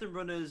 Marathon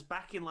runners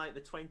back in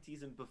the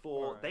 20s and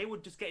before, they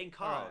would just get in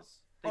cars.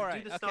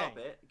 They'd do the start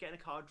bit, get in a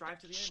car, drive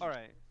to the end. All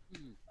right.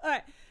 All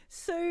right.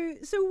 So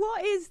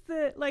what is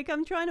the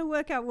I'm trying to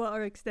work out what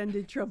our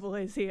extended trouble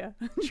is here.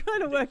 I'm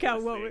trying to work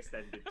out what we're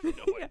extended.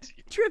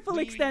 triple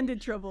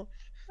extended trouble.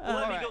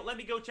 Well, let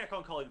me go check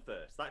on Colin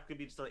first. That could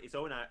be just its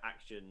own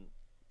action.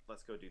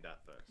 Let's go do that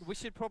first. We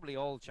should probably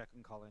all check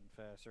on Colin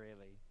first,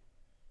 really.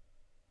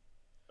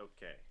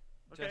 Okay.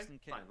 Just in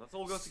case. Fine. Let's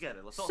all go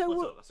together. Let's all split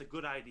up. That's a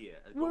good idea.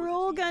 We're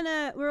all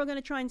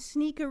gonna try and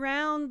sneak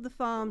around the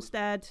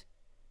farmstead.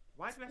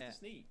 Why do we have to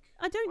sneak?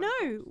 I don't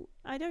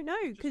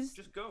know because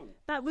just go.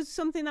 That was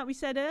something that we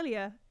said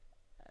earlier.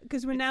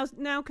 Because we're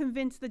now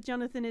convinced that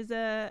Jonathan is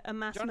a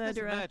mass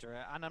murderer. A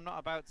murderer, and I'm not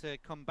about to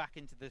come back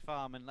into the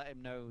farm and let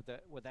him know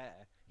that we're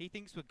there. He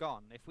thinks we're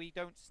gone. If we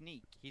don't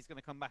sneak, he's going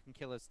to come back and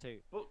kill us too.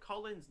 But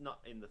Colin's not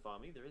in the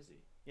farm either, is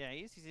he? Yeah, he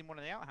is. He's in one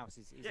of the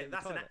outhouses. He's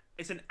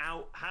it's an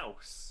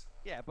outhouse.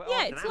 Yeah, but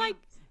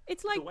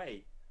it's like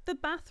the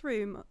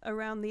bathroom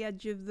around the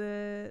edge of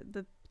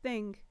the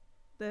thing,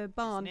 the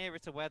barn. It's nearer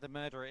to where the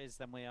murderer is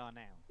than we are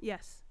now.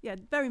 Yes, yeah,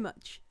 very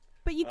much.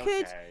 But you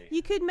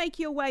could make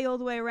your way all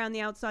the way around the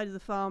outside of the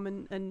farm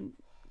and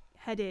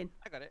head in.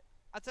 I got it.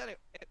 I'll tell you,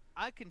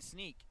 I can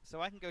sneak,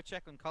 so I can go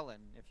check on Colin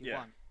if you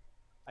want.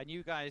 And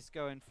you guys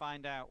go and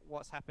find out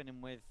what's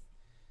happening with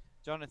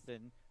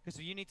Jonathan.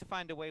 Because you need to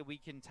find a way we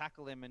can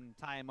tackle him and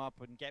tie him up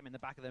and get him in the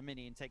back of the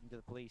Mini and take him to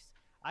the police.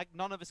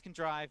 None of us can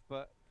drive,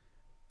 but...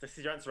 This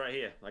is your answer right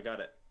here. I got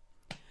it.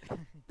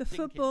 The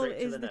football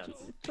is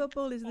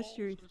the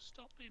truth.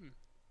 Stop him.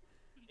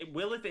 It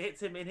will if it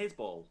hits him in his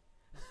ball.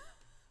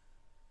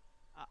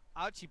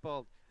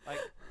 Archibald,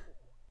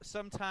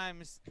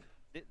 sometimes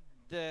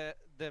the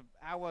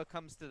hour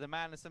comes to the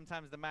man, and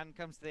sometimes the man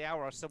comes to the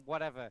hour, or some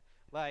whatever.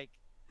 We're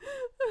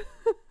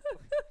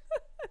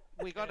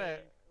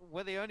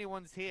the only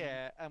ones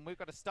here, and we've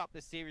got to stop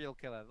this serial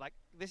killer.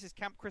 This is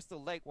Camp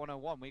Crystal Lake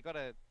 101. We've got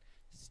to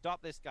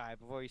stop this guy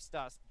before he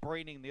starts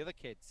braining the other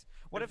kids.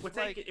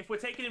 If we're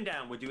taking him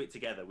down, we'll do it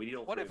together. We need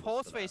all. What if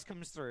Horseface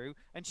comes through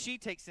and she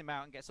takes him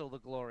out and gets all the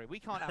glory? We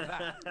can't have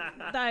that.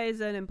 That is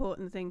an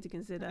important thing to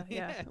consider.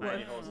 Yeah.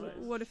 Yeah.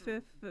 What if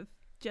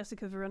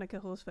Jessica Veronica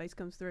Horseface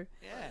comes through?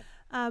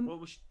 Yeah. Well,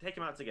 we should take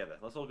him out together.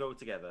 Let's all go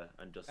together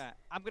and just.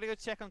 I'm gonna go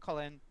check on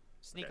Colin.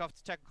 Sneak off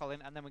to check on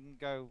Colin, and then we can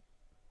go.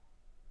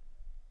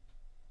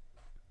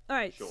 All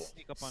right. Sure.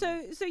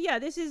 So yeah,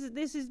 this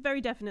is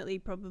very definitely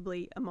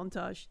probably a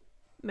montage.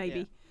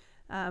 Maybe,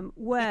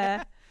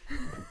 where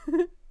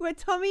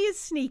Tommy is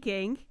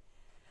sneaking.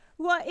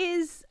 What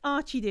is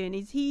Archie doing?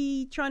 Is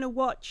he trying to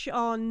watch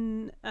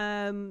on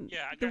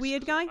the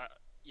weird guy?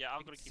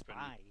 I'm going to keep an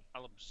eye.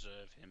 I'll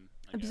observe him.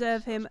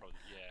 Observe him. Probably,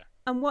 yeah.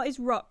 And what is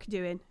Rock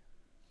doing?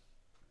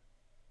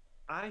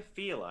 I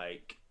feel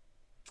like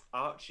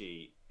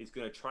Archie is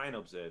going to try and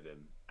observe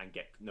him and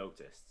get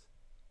noticed.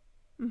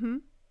 Mm-hmm.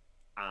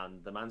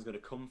 And the man's going to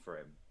come for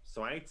him.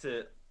 So I need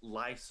to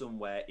lie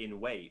somewhere in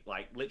wait,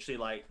 literally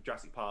like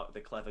Jurassic Park, the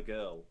clever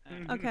girl.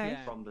 Okay.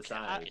 From the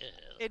side.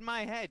 In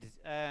my head,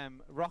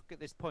 Rock at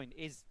this point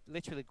is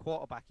literally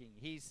quarterbacking.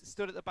 He's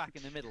stood at the back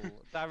in the middle,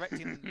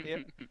 directing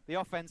the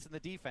offense and the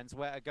defense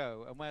where to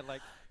go, and we're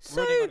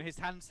running on his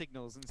hand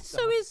signals and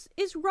stuff. So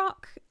is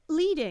Rock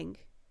leading?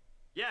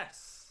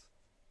 Yes.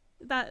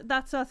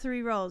 That's our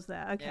three roles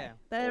there. Okay. Yeah.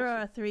 There are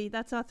our three.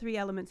 That's our three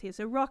elements here.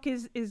 So Rock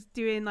is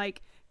doing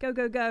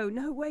go.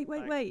 No, wait.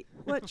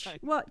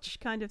 Watch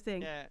kind of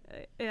thing.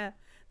 Yeah.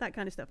 That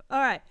kind of stuff. All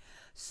right.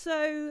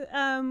 So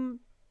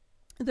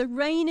the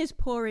rain is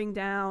pouring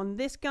down.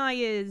 This guy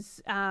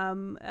is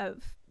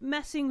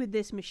messing with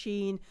this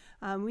machine.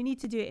 We need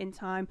to do it in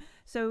time.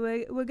 So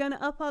we're going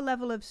to up our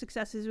level of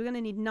successes. We're going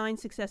to need 9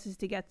 successes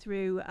to get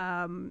through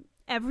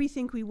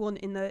everything we want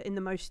in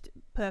the most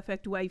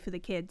perfect way for the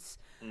kids.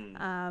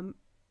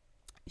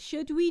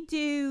 Should we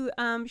do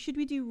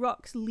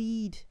Rock's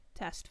lead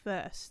test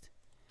first?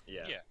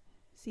 Yeah.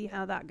 See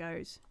how that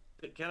goes.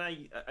 Can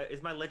I?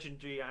 Is my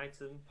legendary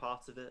item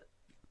part of it?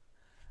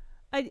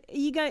 Do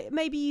you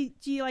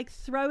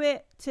throw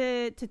it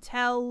to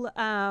tell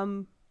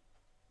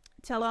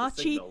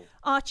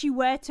Archie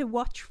where to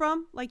watch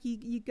from?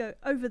 You go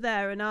over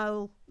there and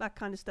that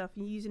kind of stuff.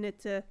 You're using it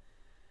to.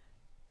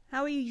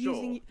 How are you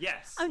using?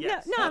 Yes. No.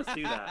 Let's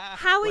do that.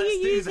 How are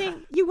you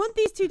using? You want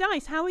these 2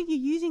 dice? How are you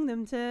using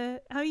them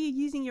to? How are you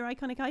using your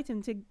iconic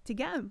item to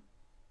get them?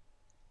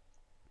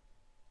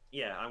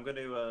 Yeah, I'm going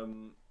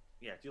to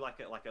do like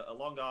a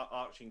long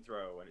arching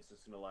throw, and it's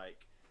just going to like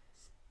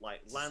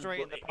land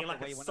Straight in the in pocket like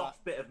where a you want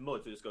soft bit of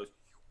mud, so it just goes.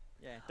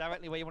 Yeah,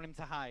 directly where you want him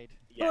to hide.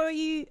 Yes, or are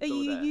you go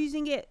there.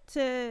 using it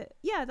to?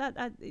 Yeah,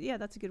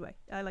 that's a good way.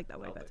 I like that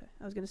way That'll better.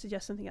 I was going to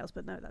suggest something else,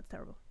 but no, that's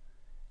terrible.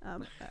 All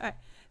right.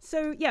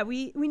 So yeah,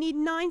 we need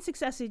 9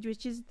 successes,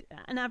 which is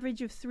an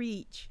average of 3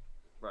 each.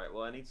 Right.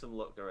 Well, I need some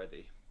luck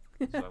already,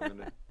 so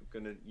I'm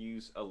gonna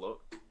use a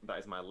luck. That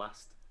is my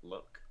last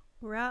luck.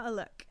 We're out of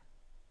luck.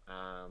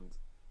 And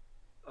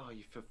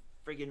you for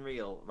friggin'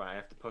 real? Right, I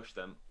have to push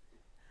them.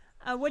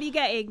 What are you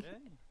getting?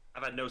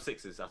 I've had no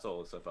 6s at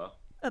all so far.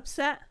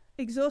 Upset?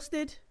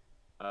 Exhausted?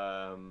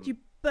 Did you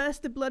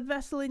burst a blood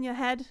vessel in your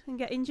head and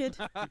get injured?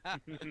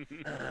 You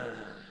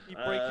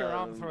break your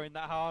arm throwing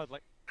that hard,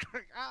 like.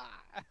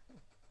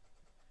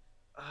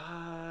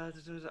 I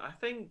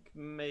think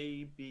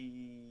maybe.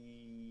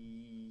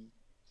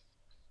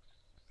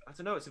 I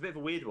don't know. It's a bit of a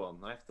weird one.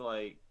 I have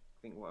to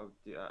think what I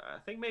would do. I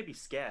think maybe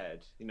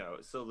scared.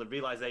 So the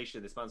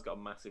realization this man's got a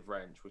massive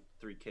wrench with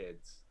 3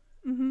 kids.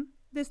 Mm-hmm.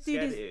 This dude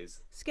Scared is it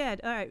is.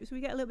 scared. All right, so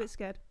we get a little bit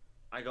scared.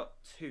 I got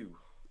 2.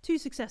 2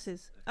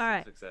 successes. All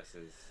right.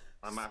 Successes.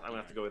 I'm gonna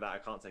have to go with that. I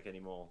can't take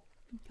any more.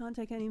 Can't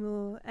take any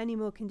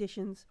more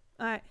conditions.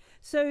 All right.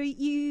 So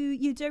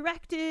you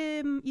direct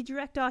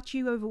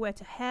Archie over where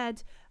to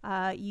head.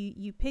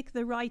 You pick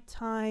the right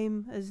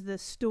time as the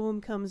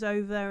storm comes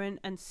over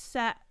and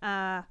set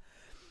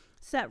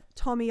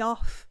Tommy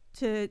off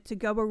to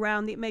go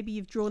around it. Maybe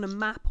you've drawn a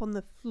map on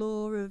the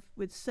floor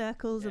with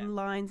circles and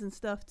lines and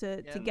stuff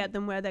to get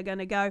them where they're going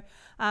to go.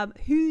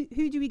 Who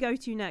do we go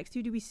to next?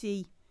 Who do we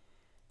see?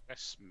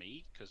 That's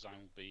me, because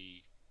I'll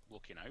be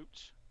looking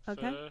out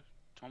Okay. for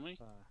Tommy.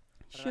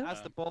 Sure.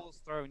 As the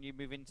ball's thrown, you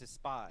move into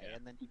spy,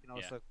 and then you can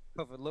also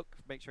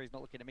make sure he's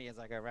not looking at me as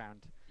I go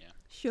around. Yeah.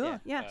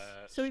 Sure. Yeah. Yes.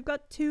 So we've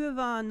got 2 of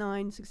our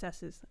 9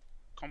 successes.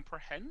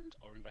 Comprehend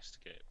or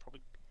investigate?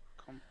 Probably.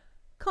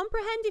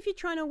 Comprehend if you're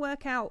trying to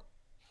work out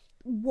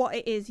what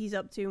it is he's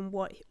up to and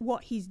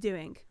what he's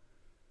doing.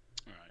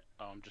 All right.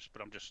 I'm just.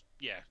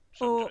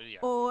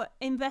 Or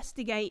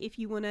investigate if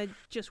you want to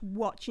just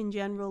watch in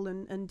general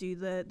and do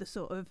the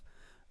sort of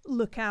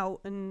look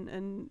out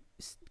and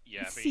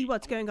see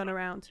what's going on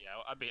around. Yeah,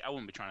 I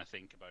wouldn't be trying to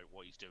think about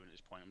what he's doing at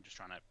this point. I'm just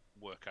trying to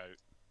work out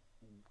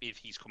if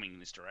he's coming in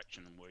this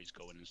direction and where he's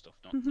going and stuff.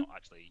 Not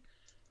actually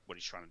what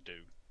he's trying to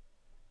do.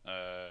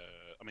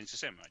 I mean, it's the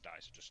same amount of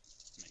dice. So just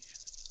me.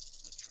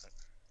 Let's try.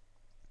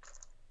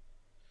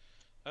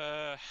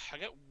 I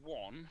get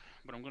 1,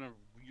 but I'm gonna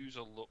use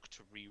a luck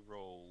to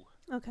re-roll.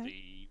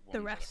 Okay.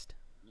 The rest.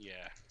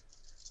 Yeah.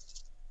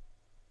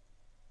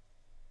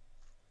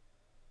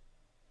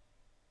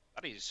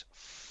 That is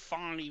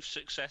 5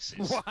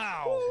 successes.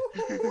 Wow!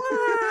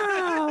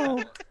 Wow!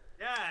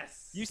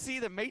 Yes. You see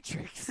the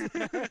Matrix.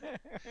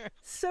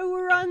 So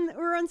we're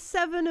on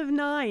 7 of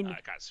 9. I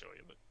can't show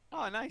you, but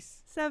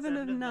 7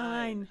 of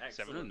 9.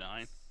 7 of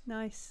 9.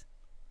 Nice.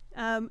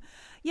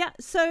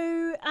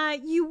 So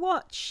you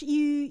watch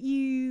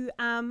you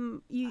I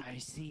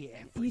see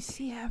everything. you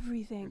see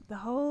everything, the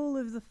whole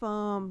of the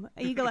farm.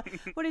 You go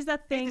like, what is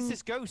that thing? This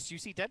is ghosts. You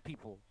see dead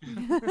people.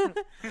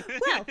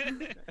 Well,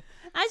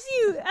 as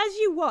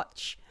you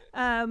watch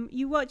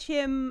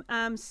him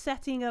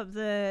setting up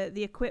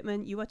the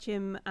equipment. You watch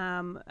him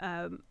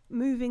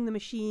moving the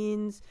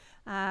machines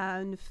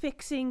and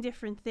fixing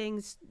different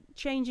things,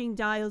 changing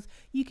dials.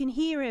 You can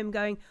hear him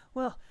going,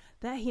 well,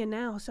 they're here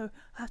now, so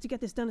I have to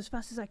get this done as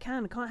fast as I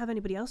can. I can't have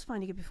anybody else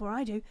finding it before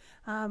I do.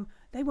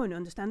 They won't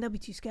understand. They'll be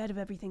too scared of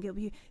everything. It'll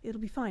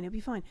be fine. It'll be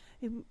fine.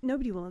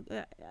 Nobody will.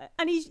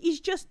 And he's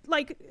just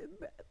like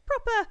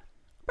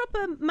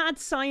proper mad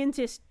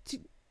scientist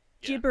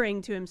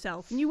gibbering to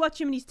himself. And you watch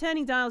him, and he's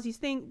turning dials. He's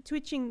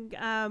twitching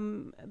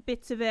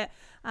bits of it,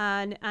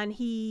 and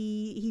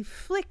he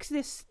flicks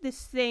this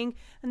thing,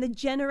 and the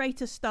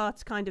generator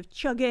starts kind of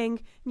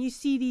chugging. And you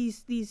see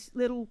these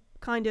little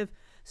kind of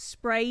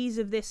sprays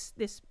of this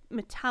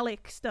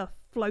metallic stuff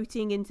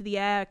floating into the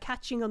air,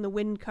 catching on the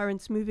wind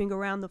currents, moving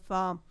around the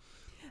farm.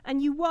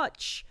 And you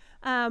watch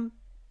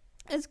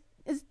as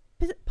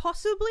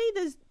possibly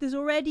there's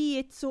already,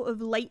 it's sort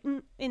of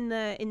latent in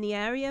the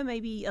area,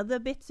 maybe other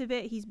bits of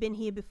it, he's been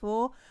here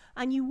before.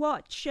 And you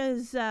watch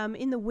as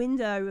in the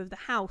window of the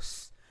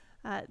house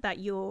that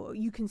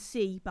you can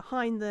see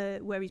behind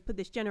where he's put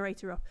this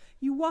generator up,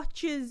 you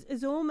watch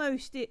as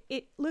almost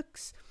it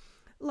looks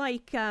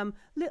like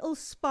little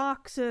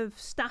sparks of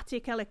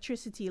static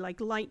electricity, like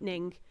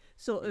lightning,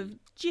 sort of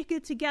jigger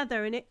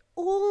together, and it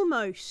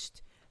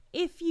almost,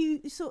 if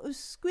you sort of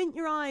squint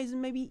your eyes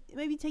and maybe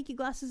take your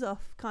glasses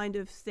off kind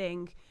of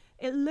thing,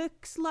 it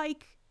looks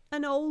like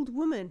an old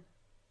woman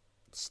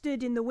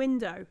stood in the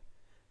window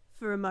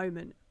for a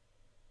moment.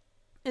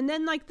 And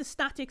then like the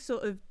static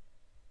sort of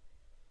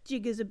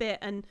jiggers a bit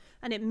and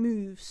it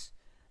moves.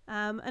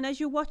 And as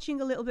you're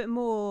watching a little bit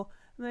more,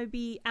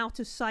 maybe out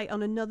of sight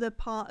on another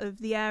part of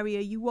the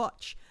area, you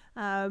watch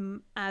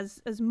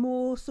as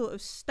more sort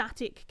of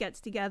static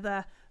gets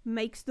together,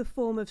 makes the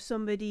form of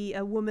somebody,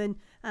 a woman,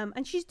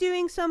 and she's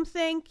doing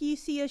something. You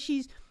see her,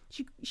 she's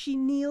she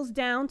kneels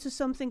down to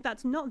something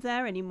that's not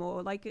there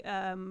anymore, like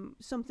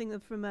something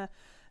that from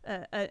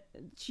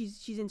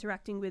she's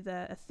interacting with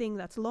a thing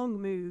that's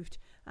long moved,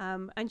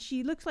 and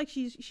she looks like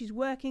she's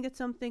working at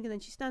something, and then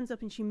she stands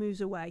up and she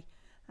moves away.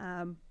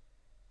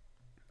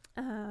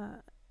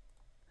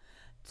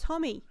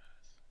 Tommy.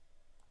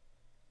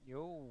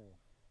 Yo.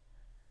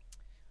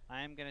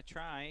 I am gonna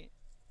try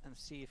and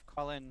see if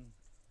Colin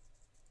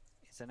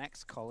is an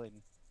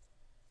ex-Colin.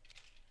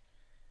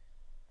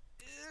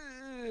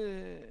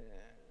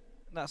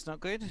 That's not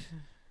good. Is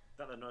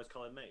that the noise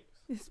Colin makes?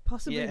 It's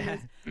possibly Yeah.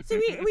 So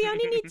we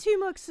only need 2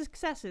 more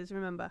successes,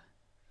 remember?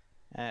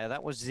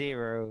 That was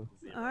 0.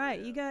 All right,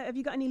 Yeah. have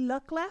you got any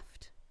luck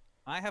left?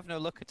 I have no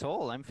luck at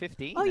all. I'm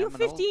 15. Oh, you're I'm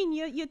an old- 15.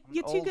 You're too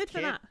old good for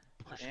kid. that.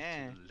 Push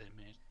Yeah. it to the limit.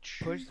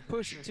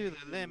 Push it to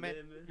the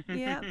limit.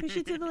 Yeah, push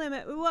it to the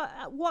limit.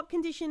 What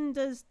condition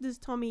does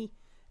Tommy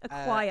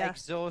acquire?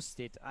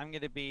 Exhausted. I'm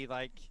gonna be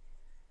like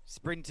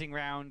sprinting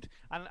round,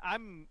 and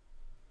I'm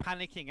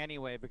panicking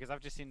anyway because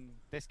I've just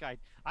seen this guy.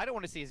 I don't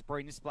want to see his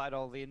brain splat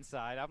all the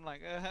inside. I'm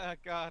like, oh,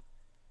 God.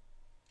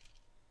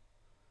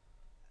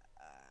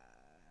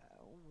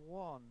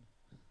 1.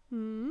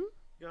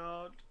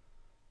 God.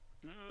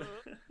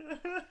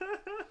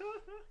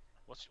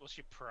 What's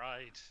your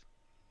pride?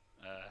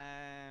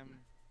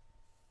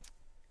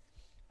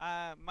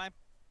 My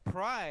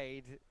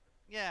pride.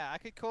 Yeah, I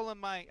could call him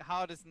my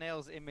hard as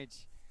nails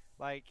image.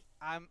 Like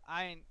I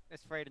ain't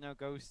afraid of no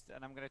ghost,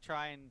 and I'm gonna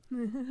try and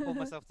pull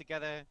myself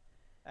together.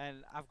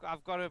 And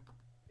I've got to,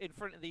 in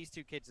front of these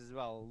 2 kids as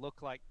well,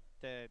 look like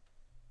the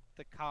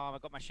calm. I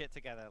got my shit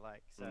together,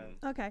 like so.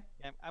 Okay.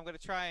 Yeah, I'm gonna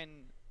try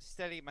and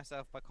steady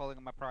myself by calling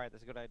on my pride.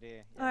 That's a good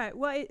idea. Yeah. All right.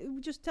 Well,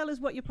 just tell us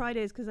what your pride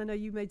is, because I know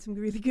you made some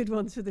really good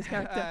ones for this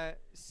character.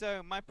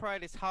 So my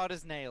pride is hard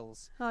as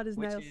nails. Hard as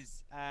nails. Which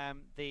is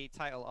the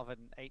title of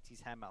an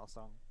 80s hair metal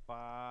song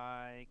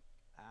by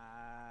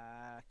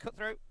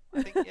Cutthroat,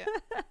 I think. Yeah.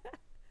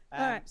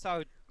 Alright.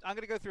 So I'm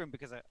gonna go through them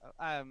because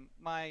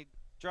my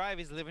drive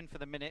is living for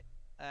the minute.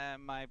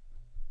 My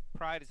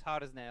pride is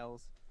hard as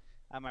nails.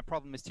 And my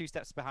problem is 2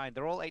 steps behind.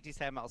 They're all 80s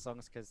hair metal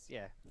songs because,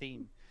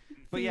 theme.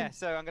 But yeah,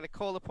 so I'm going to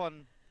call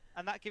upon...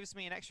 And that gives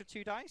me an extra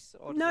 2 dice?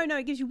 Or No,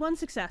 it gives you 1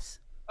 success.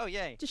 Oh,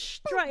 yay. Just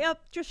straight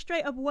up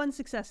 1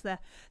 success there.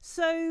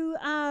 So,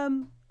 I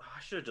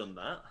should have done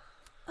that.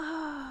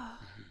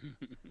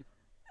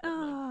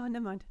 oh,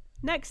 never mind.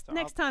 Next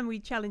time we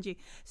challenge you.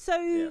 So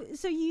Yeah.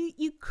 so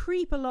you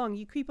creep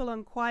along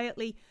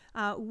quietly,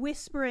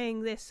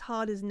 whispering this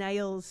hard as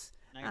nails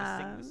I'm going to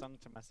sing the song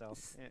to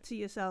myself. Yeah. to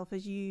yourself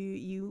as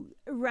you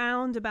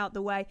round about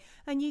the way,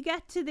 and you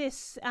get to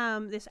this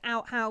this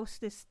outhouse,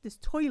 this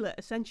toilet,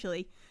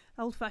 essentially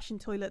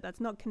old-fashioned toilet that's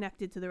not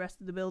connected to the rest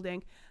of the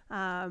building,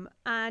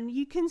 and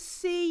you can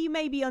see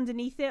maybe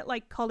underneath it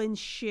like Colin's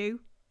shoe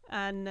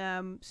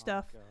and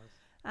stuff,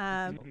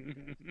 and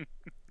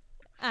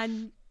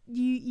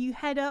you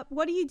head up.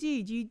 What do you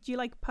do? Do you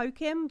like poke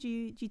him? Do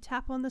you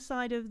tap on the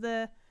side of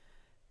the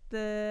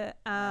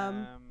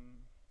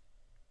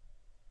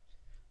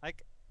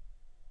Like,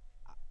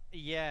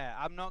 yeah,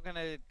 I'm not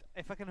gonna.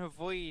 If I can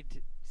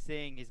avoid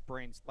seeing his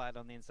brain splattered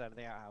on the inside of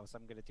the outhouse,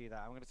 I'm gonna do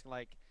that. I'm just gonna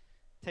like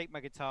take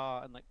my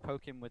guitar and like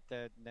poke him with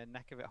the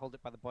neck of it, hold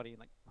it by the body, and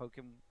like poke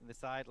him in the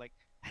side, like,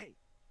 "Hey,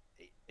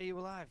 are you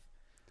alive?"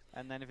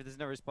 And then if there's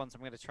no response,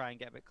 I'm gonna try and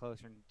get a bit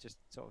closer and just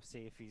sort of see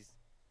if he's.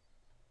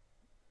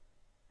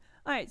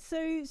 All right, so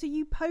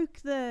you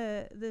poke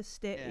the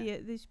stick, Yeah.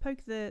 you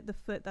poke the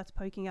foot that's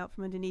poking out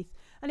from underneath,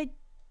 and it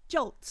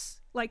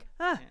jolts like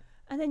Yeah.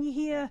 and then you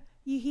hear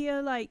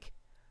like,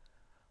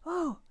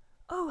 oh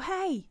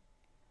hey,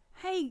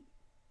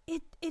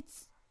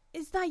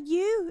 is that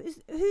you?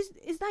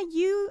 Is that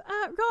you,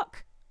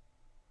 Rock?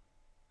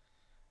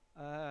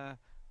 No,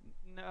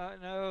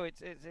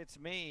 it's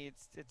me.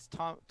 It's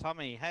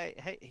Tommy.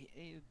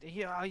 Hey,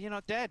 you're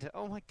not dead.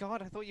 Oh my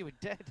God, I thought you were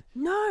dead.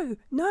 No,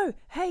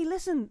 hey,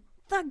 listen,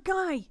 that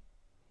guy.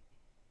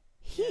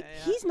 Yeah.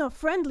 He's not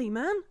friendly,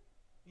 man.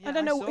 Yeah, I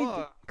don't know.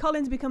 saw.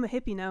 Colin's become a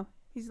hippie now.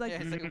 He's like,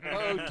 Yeah, it's like,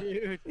 whoa,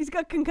 dude. he's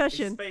got He's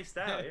concussion. spaced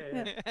out,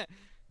 yeah.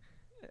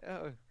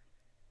 Oh.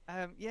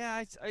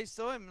 Yeah, I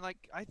saw him.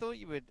 Like, I thought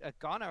you were a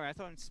goner. I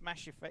thought I'd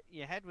smash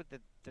your head with the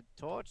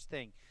torch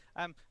thing.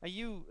 Are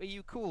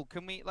you cool?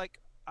 Can we like?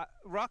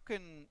 Rock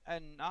and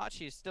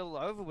Archie is still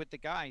over with the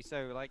guy.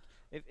 So like,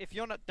 if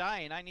you're not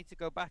dying, I need to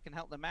go back and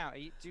help them out.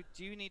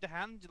 Do you need a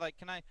hand? Like,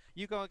 can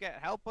you go and get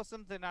help or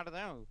something? I don't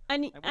know.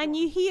 And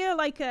you hear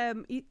like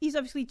he's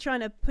obviously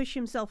trying to push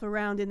himself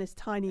around in this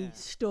tiny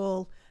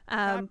stall. Can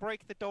I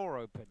break the door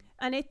open?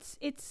 And it's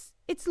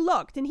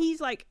locked, and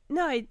he's like,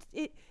 no,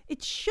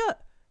 it's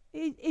shut.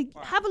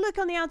 Have a look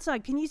on the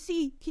outside. Can you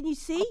see?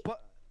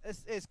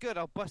 It's good.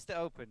 I'll bust it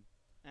open.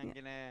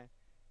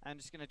 I'm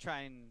just gonna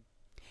try and.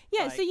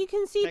 Yeah, like, so you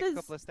can see take there's a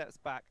couple of steps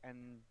back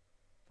and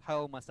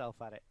hurl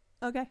myself at it.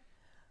 Okay.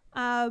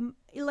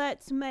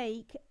 Let's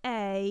make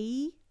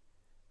a.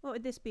 What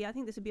would this be? I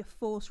think this would be a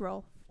force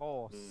roll.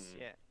 Force,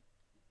 yeah.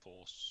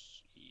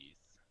 Force is.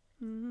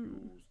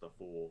 Use the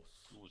force.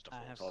 Use the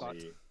I have force. got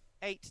Tommy.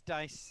 8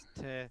 dice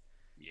to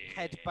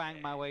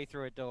headbang my way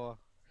through a door.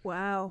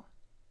 Wow.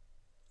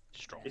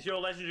 Strong. Is your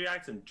legendary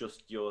item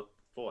just your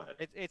forehead?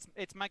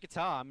 It's my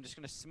guitar. I'm just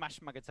gonna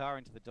smash my guitar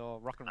into the door,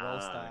 rock and roll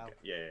style. Okay.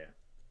 Yeah.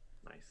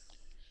 Nice.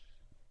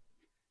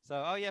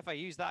 So, oh yeah, if I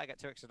use that, I get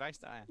 2 extra dice,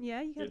 don't I?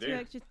 Yeah, you You got 2 do.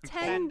 extra.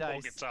 Poor 10 dice.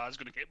 Poor guitar's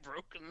gonna get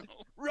broken.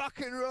 Rock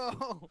and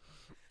roll.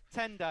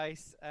 10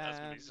 dice. That's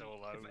gonna be so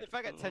loud. If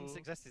I get 10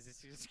 successes,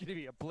 it's just gonna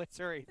be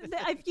obliterated.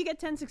 If you get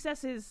 10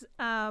 successes,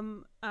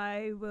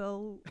 I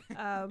will.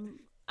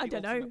 I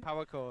don't know.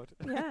 Power chord.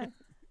 Yeah.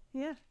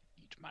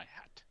 Eat my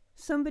hat.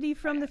 Somebody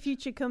from the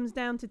future comes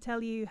down to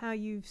tell you how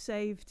you've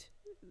saved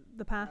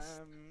the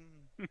past.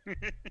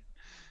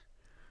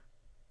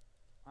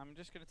 I'm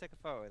just gonna take a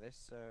photo of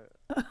this. So.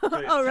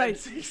 All right.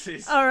 10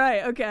 sixes. All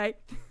right. Okay.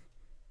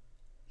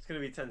 It's gonna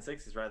be 10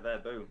 sixes right there.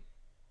 Boom.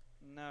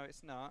 No,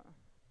 it's not,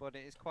 but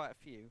it is quite a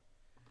few.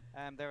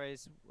 There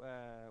is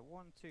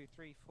 1, 2,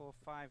 3, 4,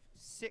 5,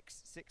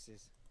 6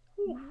 sixes.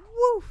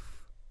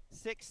 Woof.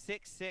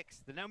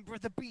 666, the number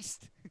of the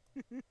beast.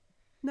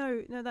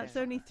 No, that's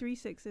Yeah. only 3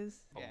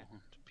 sixes. Yeah.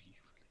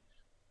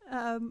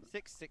 Oh,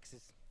 6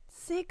 sixes.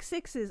 6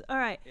 sixes. All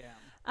right. Yeah.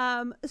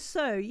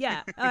 So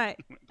yeah. All right.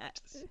 Went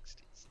to the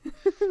 60s.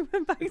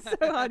 Went back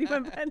so hard he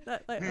went bent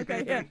that. Like,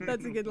 okay, yeah,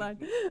 that's a good line.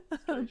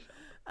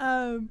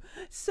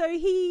 So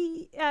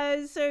he,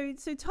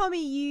 so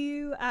Tommy,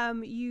 you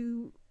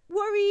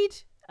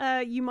worried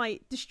you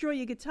might destroy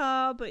your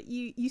guitar, but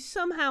you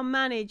somehow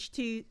managed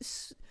to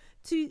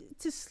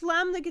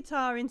slam the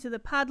guitar into the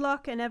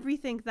padlock and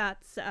everything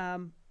that's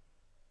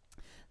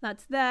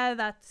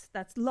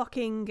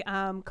locking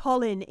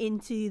Colin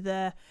into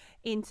the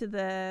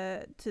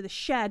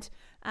shed,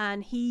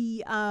 and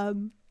he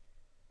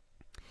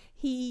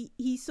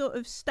sort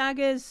of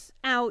staggers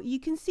out. You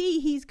can see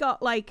he's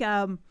got like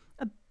a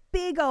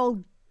big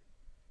old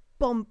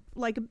bump,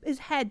 like his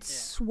head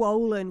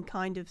swollen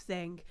kind of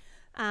thing.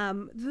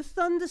 The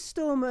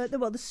thunderstorm,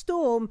 the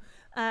storm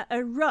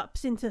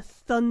erupts into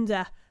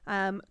thunder,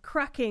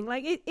 cracking.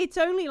 Like it's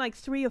only like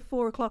 3 or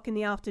 4 o'clock in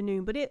the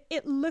afternoon, but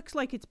it looks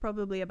like it's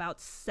probably about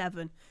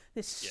 7.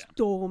 This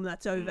storm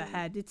that's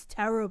overhead, it's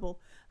terrible.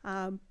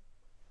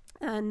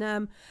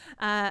 And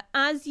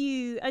as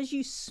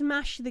you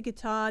smash the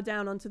guitar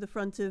down onto the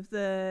front of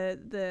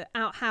the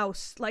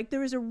outhouse, like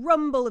there is a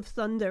rumble of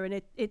thunder, and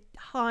it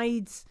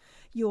hides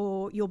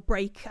your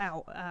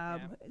breakout,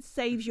 it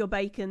saves your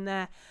bacon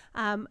there.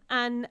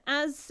 And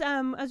as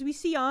we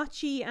see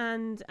Archie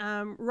and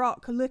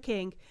Rock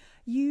looking,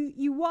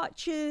 you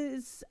watch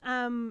as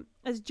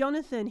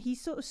Jonathan, he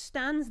sort of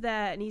stands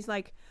there, and he's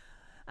like,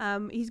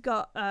 he's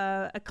got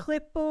a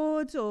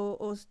clipboard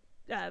or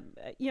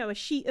a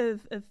sheet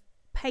of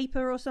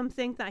paper or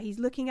something that he's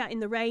looking at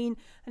in the rain,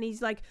 and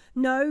he's like,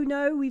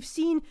 no, we've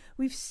seen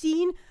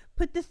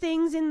put the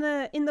things in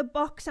the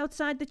box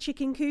outside the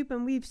chicken coop,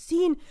 and we've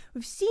seen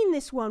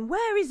this one.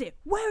 Where is it?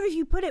 Where have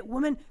you put it,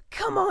 woman?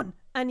 Come on.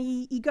 And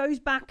he goes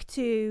back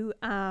to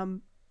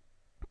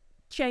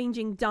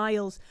changing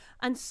dials,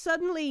 and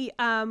suddenly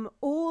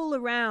all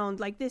around,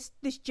 like this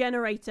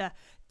generator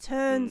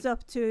turns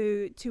up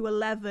to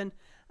 11,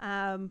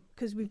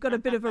 because we've got a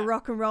bit of a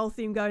rock and roll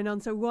theme going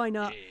on, so why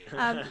not?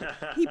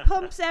 He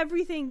pumps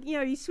everything,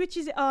 he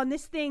switches it on,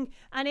 this thing,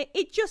 and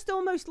it just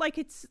almost like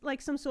it's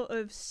like some sort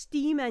of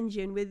steam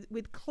engine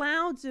with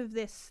clouds of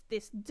this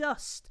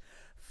dust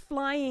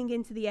flying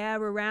into the air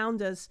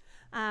around us.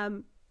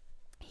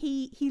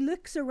 He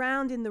looks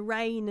around in the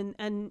rain,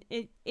 and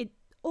it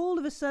all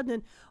of a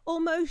sudden,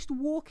 almost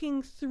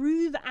walking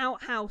through the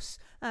outhouse,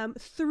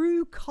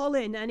 through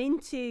Colin and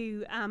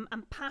into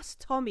and past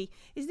Tommy,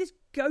 is this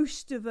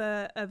ghost of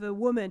a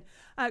woman.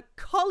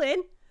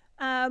 Colin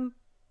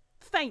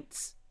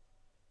faints.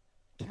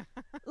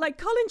 Like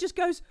Colin just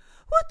goes,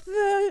 "What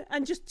the?"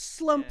 and just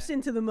slumps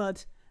into the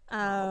mud,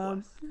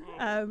 out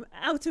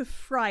of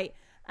fright.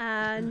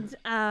 And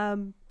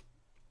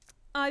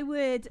I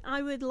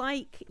would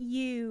like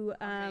you,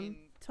 Tommy.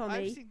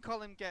 I've seen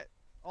Colin get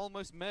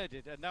almost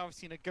murdered, and now I've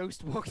seen a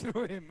ghost walk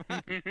through him.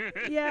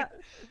 Yeah.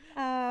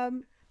 I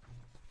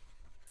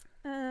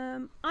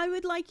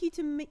would like you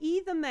to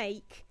either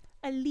make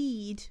a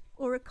lead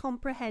or a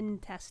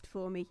comprehend test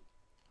for me.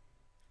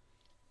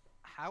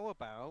 How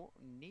about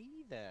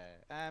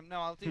neither?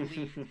 No, I'll do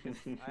lead because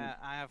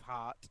I have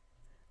heart.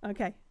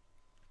 Okay.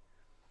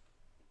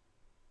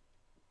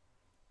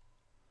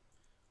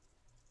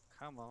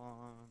 Come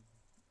on.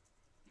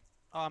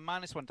 Oh, I'm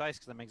 -1 dice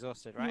because I'm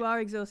exhausted, right? You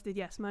are exhausted,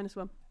 yes,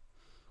 -1.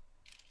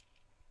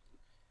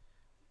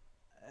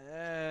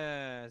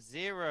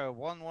 0,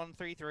 1, 1,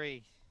 3,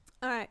 3.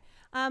 All right.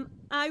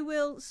 I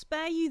will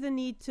spare you the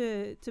need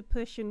to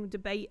push and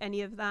debate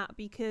any of that,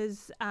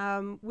 because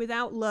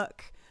without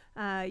luck,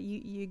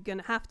 you're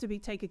gonna have to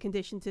take a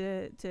condition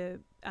to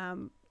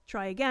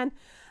try again.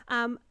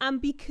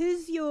 And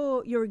because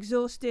you're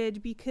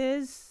exhausted,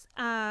 because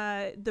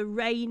the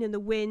rain and the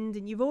wind,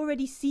 and you've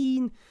already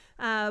seen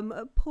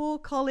poor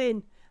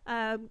Colin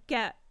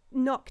get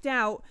knocked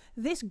out,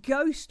 this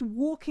ghost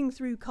walking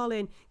through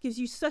Colin gives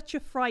you such a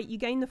fright. You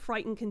gain the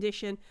frightened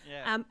condition.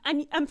 Yeah.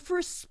 And for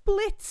a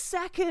split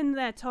second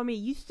there, Tommy,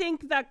 you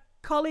think that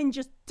Colin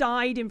just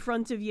died in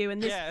front of you,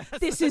 and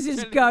this is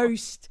his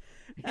ghost.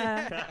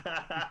 I've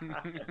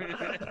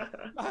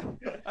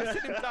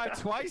seen him die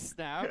twice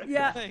now.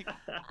 Yeah.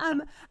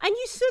 And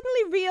you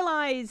suddenly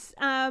realise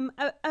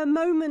a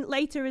moment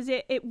later as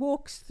it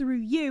walks through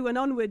you and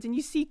onwards, and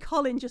you see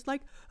Colin just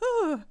like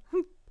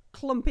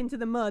clump into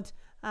the mud.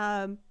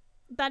 That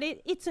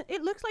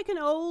it looks like an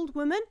old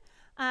woman,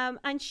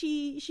 and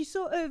she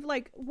sort of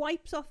like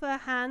wipes off her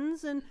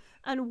hands and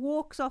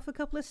walks off a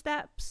couple of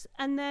steps,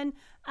 and then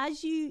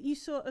as you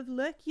sort of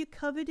look, you're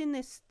covered in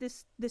this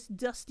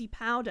dusty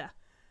powder.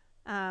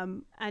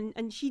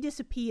 And she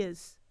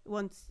disappears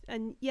once,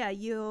 and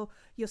your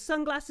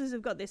sunglasses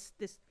have got this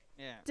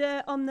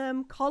dirt on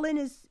them. Colin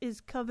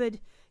is covered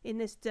in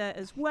this dirt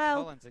as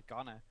well. Colin's a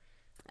goner.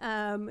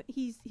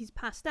 He's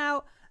passed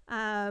out.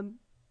 And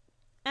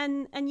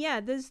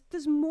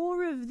there's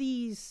more of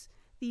these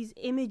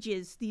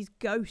images, these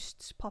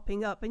ghosts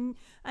popping up,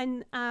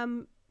 and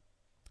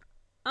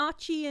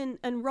Archie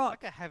and Rock.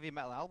 It's like a heavy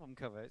metal album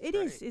cover.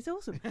 It's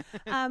awesome.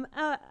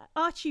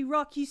 Archie,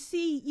 Rock, you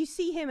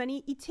see him, and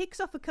he ticks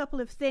off a couple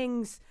of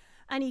things,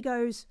 and he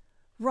goes,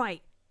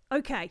 right,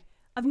 okay,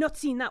 I've not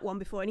seen that one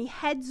before, and he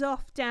heads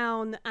off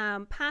down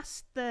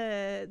past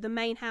the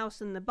main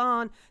house and the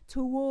barn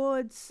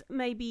towards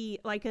maybe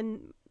like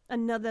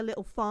another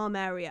little farm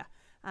area,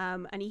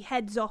 and he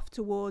heads off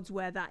towards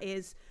where that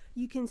is.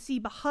 You can see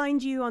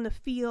behind you on the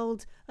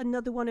field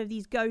another one of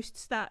these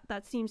ghosts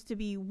that seems to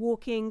be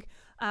walking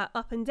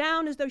up and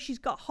down as though she's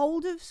got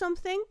hold of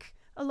something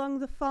along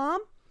the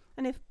farm.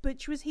 And if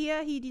Butch was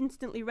here, he'd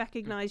instantly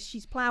recognise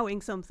she's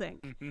ploughing something.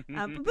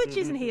 But Butch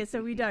isn't here,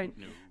 so we don't.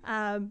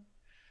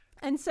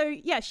 And so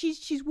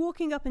she's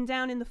walking up and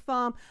down in the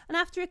farm. And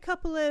after a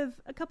couple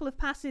of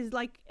passes,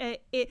 like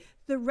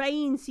the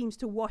rain seems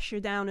to wash her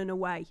down and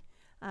away.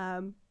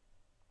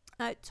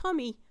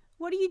 Tommy,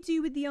 what do you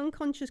do with the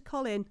unconscious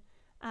Colin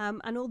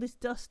and all this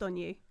dust on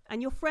you?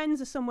 And your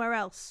friends are somewhere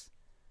else.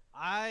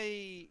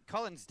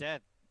 Colin's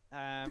dead.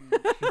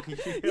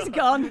 He's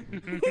gone.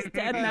 He's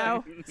dead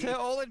now. To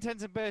all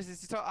intents and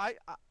purposes,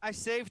 I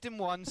saved him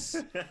once,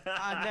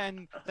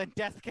 and then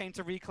death came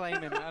to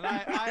reclaim him, and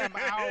I am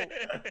out.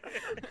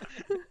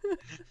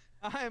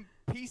 I am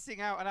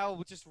piecing out, and I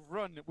will just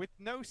run with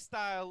no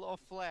style or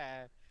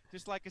flair.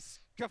 Just like a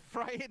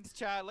frightened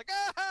child, like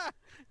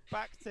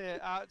back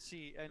to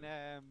Archie and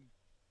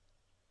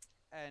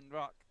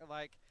Rock.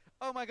 Like,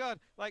 oh my god,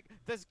 like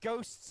there's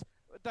ghosts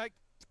like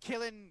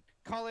killing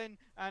Colin,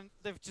 and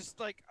they've just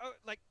like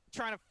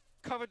trying to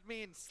covered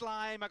me in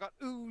slime. I got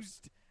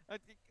oozed.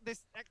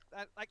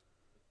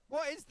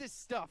 What is this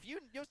stuff? You're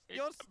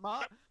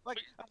smart. Like,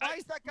 why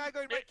is that guy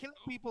going around killing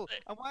people?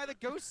 And why are the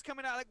ghosts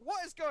coming out? Like,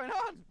 what is going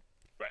on?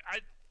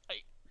 Right,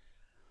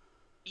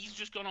 he's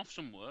just gone off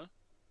somewhere.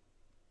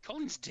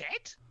 Colin's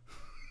dead?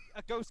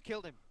 A ghost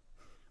killed him.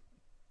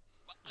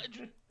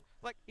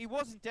 Like, he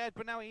wasn't dead,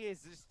 but now he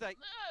is. It's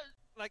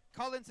like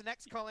Colin's an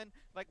ex-Colin.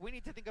 Like, we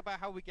need to think about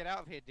how we get out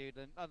of here, dude.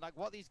 And like,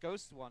 what these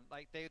ghosts want.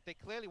 Like, they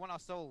clearly want our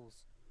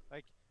souls.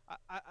 Like,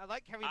 I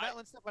like heavy metal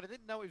and stuff, but I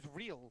didn't know it was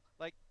real.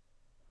 Like,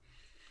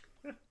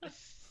 I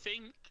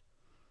think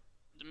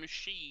the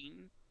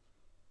machine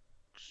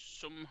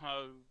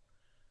somehow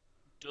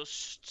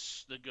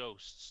dusts the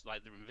ghosts,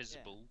 like they're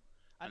invisible.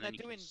 Yeah. And then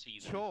they're doing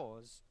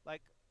chores.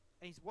 Like,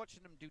 he's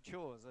watching them do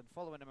chores and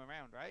following them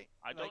around, right?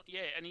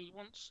 And he's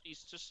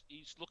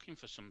looking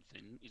for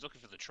something. He's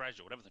looking for the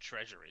treasure, whatever the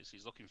treasure is.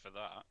 He's looking for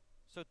that.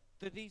 So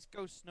do these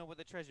ghosts know what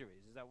the treasure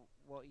is? Is that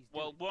what he's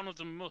doing? Well, one of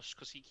them must,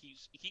 because he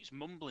keeps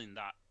mumbling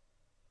that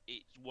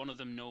one of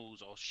them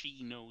knows, or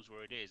she knows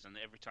where it is, and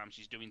every time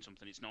she's doing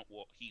something, it's not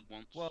what he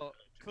wants. Well,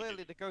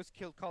 clearly the ghost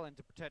killed Colin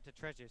to protect the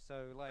treasure.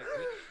 So like,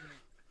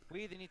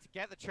 we either need to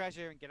get the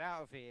treasure and get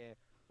out of here,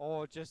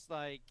 or just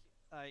like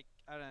I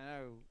don't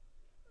know.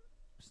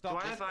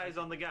 Stop. Do I have eyes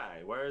on the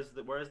guy? Where's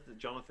the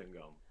Jonathan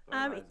gone?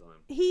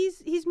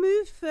 He's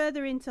moved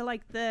further into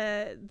like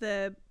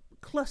the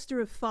cluster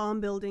of farm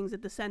buildings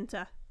at the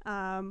center.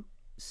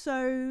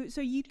 So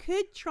you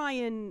could try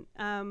and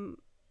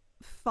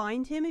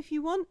find him if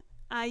you want.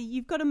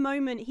 You've got a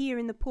moment here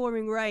in the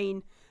pouring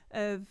rain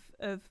of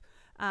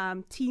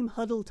team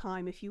huddle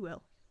time, if you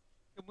will.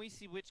 Can we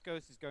see which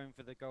ghost is going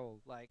for the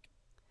goal? Like,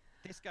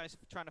 this guy's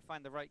trying to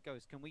find the right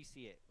ghost. Can we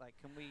see it? Like,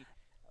 can we?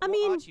 I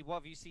mean, Archie, what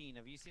have you seen?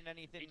 Have you seen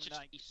anything?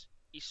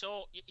 He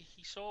saw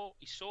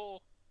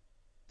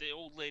the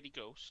old lady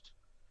ghost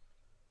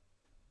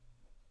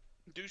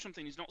do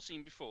something he's not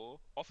seen before,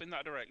 off in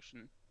that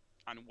direction,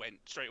 and went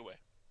straight away.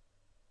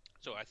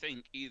 So I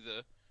think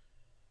either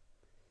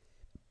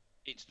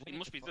it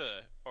must be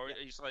there, or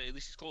it's like at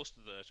least it's close to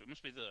there, so it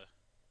must be there.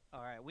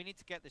 All right, we need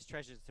to get this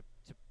treasure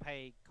to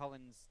pay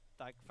Colin's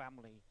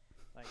family.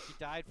 Like, he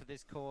died for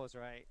this cause,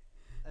 right?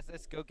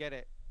 Let's go get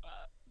it.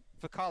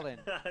 For Colin.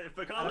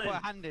 For Colin. I'll put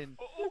a hand in.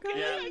 Okay,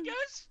 yeah. I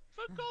guess.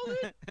 For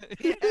Colin.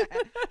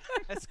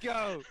 Yeah. Let's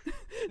go.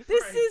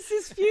 This is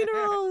his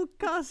funeral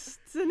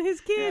costs and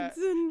his kids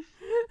and.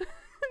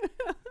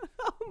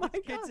 Oh my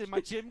god! Kids in my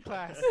gym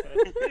class.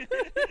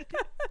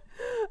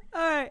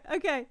 All right,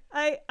 okay.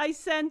 I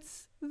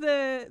sense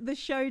the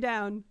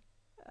showdown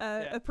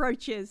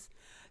approaches.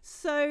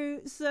 So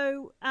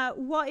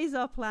what is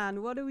our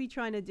plan? What are we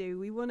trying to do?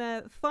 We want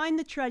to find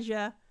the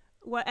treasure,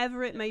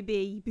 whatever it may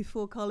be,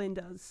 before Colin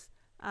does.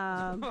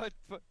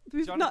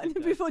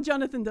 Before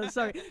Jonathan does.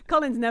 Sorry,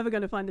 Colin's never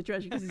going to find the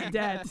treasure because he's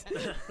dead.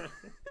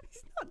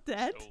 He's not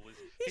dead.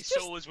 His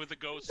soul is with the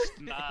ghost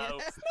now.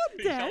 He's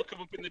not dead. He'll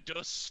come up in the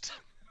dust.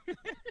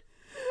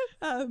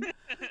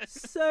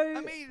 So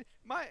I mean,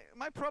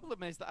 my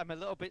problem is that I'm a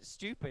little bit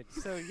stupid.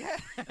 So yeah,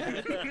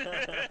 as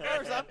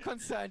far as I'm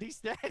concerned, he's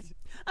dead.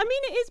 I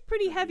mean, it is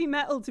pretty heavy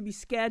metal to be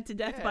scared to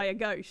death by a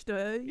ghost.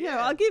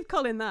 I'll give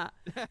Colin that.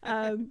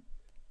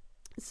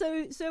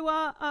 So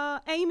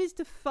our aim is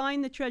to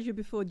find the treasure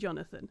before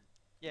Jonathan.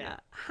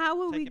 Yeah.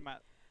 How are we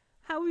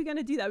going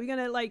to do that? We're going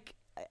to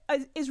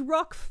is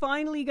Rock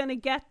finally going to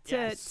get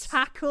to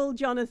tackle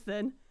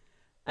Jonathan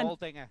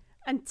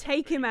and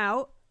take him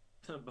out?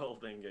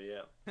 Baldinger,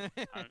 yeah.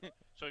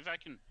 So if I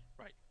can,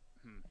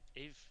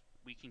 if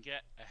we can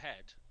get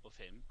ahead of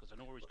him, because I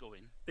know where he's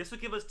going. This will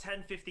give us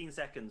 10-15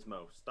 seconds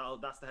most.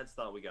 That's the head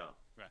start we got.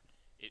 Right.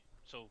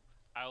 So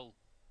I'll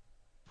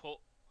put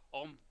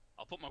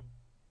my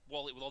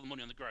wallet with all the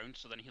money on the ground,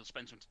 so then he'll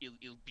spend some.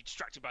 He'll be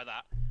distracted by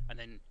that, and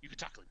then you can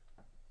tackle him.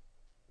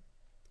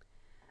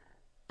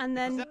 And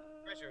then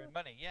treasure and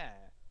money, yeah.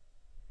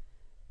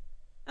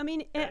 I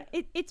mean,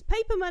 it's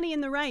paper money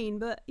in the rain,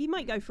 but he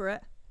might go for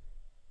it.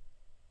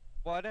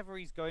 Whatever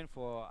he's going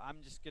for,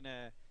 I'm just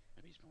gonna.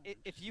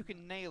 If you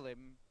can nail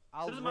him,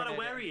 I'll. It doesn't matter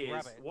where he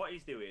is, what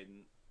he's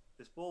doing.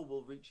 This ball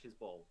will reach his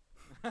ball,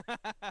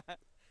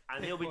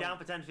 and he'll be down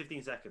for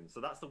 10-15 seconds. So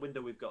that's the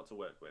window we've got to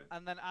work with.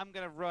 And then I'm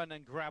gonna run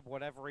and grab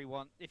whatever he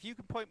wants. If you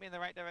can point me in the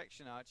right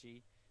direction,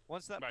 Archie.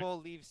 Once that ball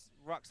leaves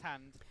Rock's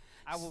hand,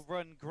 I will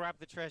run, grab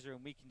the treasure,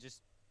 and we can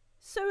just.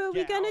 So are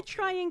we going to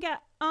try and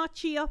get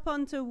Archie up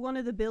onto one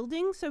of the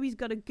buildings so he's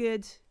got a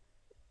good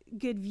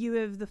view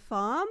of the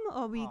farm?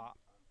 Or we?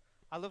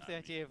 I love the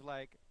idea of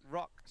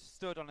Rock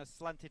stood on a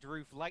slanted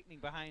roof, lightning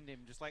behind him,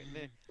 just like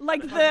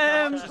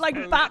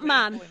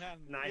Batman.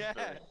 Nice.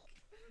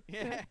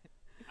 Yeah.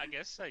 I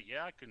guess I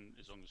can,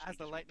 as long as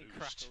the lightning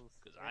crackles.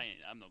 Because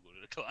I'm not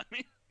good at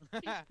climbing.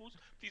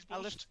 Please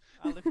boost.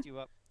 I'll lift you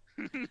up.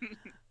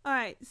 All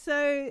right,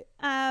 so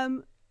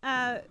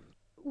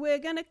we're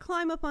going to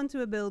climb up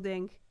onto a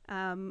building.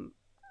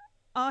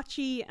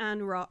 Archie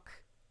and Rock.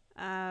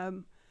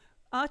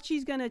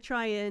 Archie's going to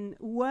try and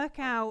work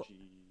out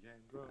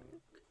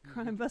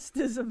Crime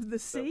Busters of the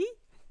Sea.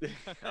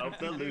 Of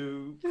the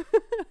loop.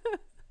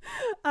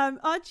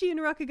 Archie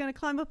and Rock are going to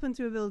climb up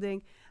onto a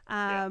building.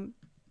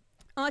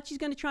 Archie's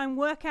going to try and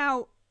work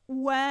out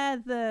where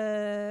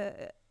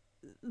the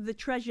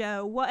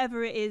treasure,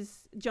 whatever it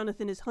is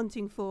Jonathan is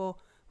hunting for,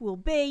 will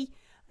be.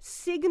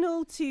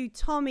 Signal to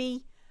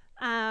Tommy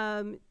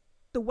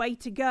the way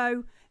to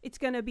go. It's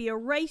going to be a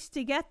race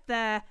to get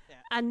there,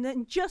 and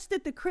then just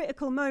at the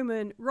critical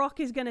moment,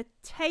 Rock is going to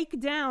take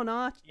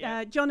down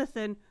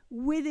Jonathan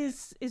with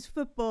his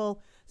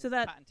football, so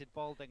that patented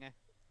Baldinger.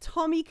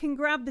 Tommy can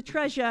grab the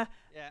treasure.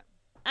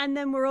 And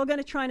then we're all going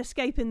to try and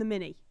escape in the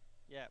Mini.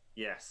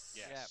 Yes.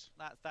 Yeah,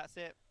 that's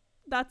it.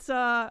 That's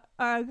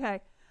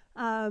okay.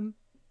 And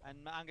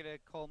I'm going to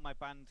call my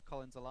band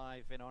Colin's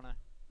Alive in honor.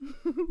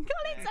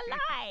 Colin's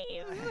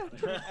alive.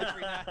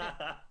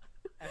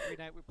 Every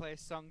night we play a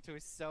song to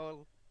his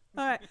soul.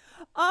 All right.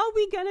 Are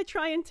we going to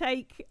try and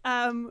take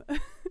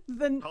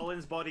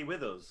Colin's body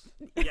with us?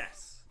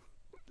 Yes.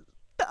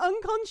 The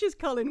unconscious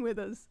Colin with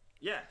us?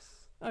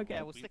 Yes. Okay.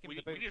 Yeah, we'll stick him in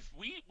the boot.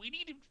 We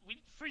need him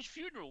for his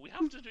funeral. We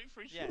have to do it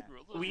for his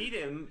funeral. We need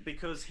him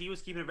because he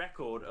was keeping a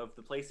record of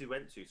the place we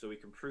went to, so we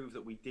can prove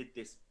that we did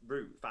this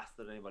route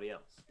faster than anybody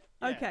else.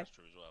 Okay. That's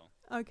true as well.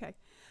 Okay.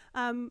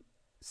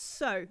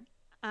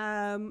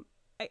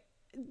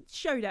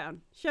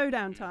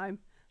 Showdown time.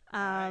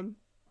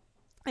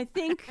 I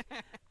think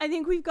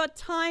we've got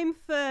time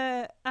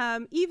for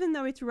even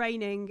though it's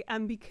raining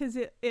and because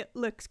it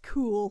looks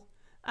cool,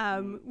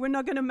 we're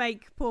not going to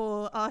make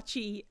poor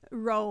Archie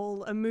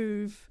roll a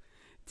move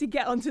to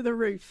get onto the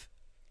roof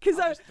because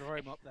just throw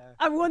him up there.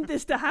 I want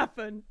this to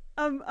happen.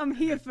 I'm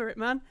here for it,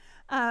 man.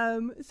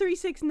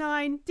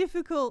 369,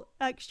 difficult,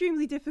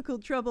 extremely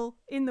difficult trouble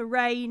in the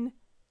rain.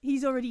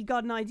 He's already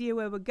got an idea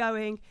where we're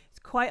going. It's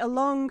quite a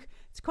long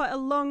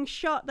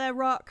shot there,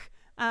 Rock.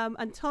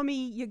 And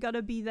Tommy, you got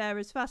to be there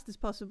as fast as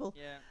possible.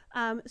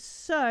 Yeah.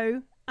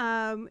 So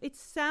it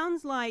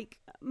sounds like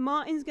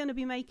Martin's going to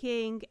be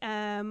making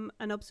an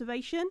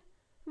observation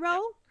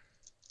roll.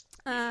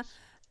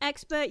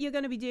 Expert, you're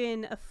going to be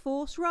doing a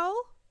force roll.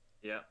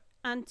 Yeah.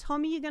 And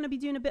Tommy, you're going to be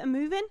doing a bit of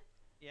moving.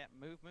 Yeah,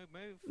 move.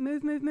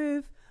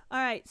 Move. All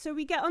right, so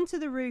we get onto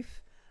the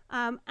roof.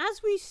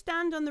 As we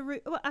stand on the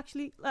roof, well,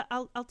 actually,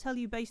 I'll tell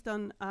you based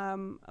on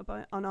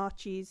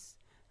Archie's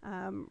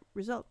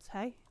results.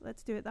 Hey,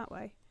 let's do it that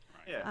way.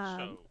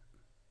 Yeah.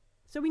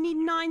 So we need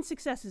 9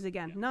 successes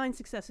again. Yeah. 9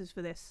 successes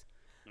for this.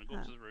 I'm gonna go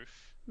up to the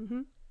roof. Mm-hmm.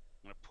 I'm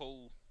gonna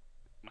pull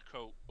my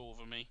coat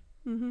over me.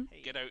 Mm-hmm.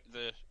 Get out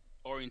the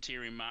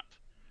orienteering map.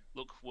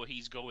 Look where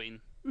he's going.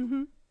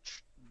 Mm-hmm.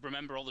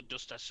 Remember all the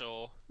dust I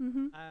saw,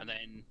 Mm-hmm. and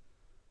then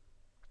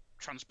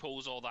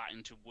transpose all that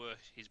into where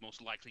he's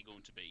most likely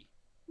going to be.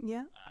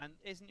 Yeah. And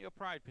isn't your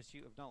pride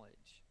pursuit of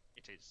knowledge?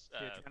 It is. So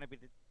you're trying to be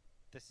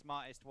the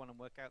smartest one and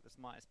work out the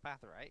smartest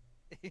path, right?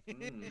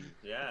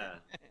 Yeah.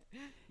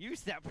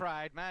 Use that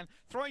pride, man.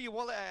 Throw your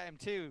wallet at him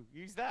too.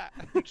 Use that.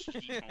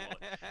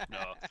 No,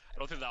 I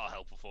don't think that'll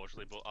help,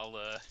 unfortunately. But I'll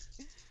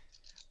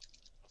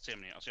see how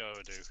many. I'll see how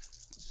I do.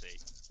 Let's see.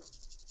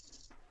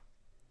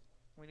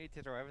 We need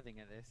to throw everything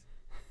at this.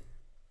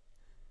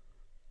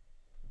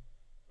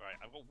 Right,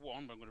 I've got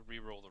 1, but I'm going to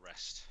re-roll the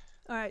rest.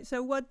 All right.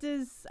 So what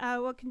does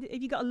have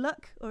you got a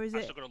luck or is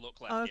I've it? still got a look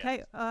left. Oh, okay.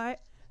 Yeah. All right.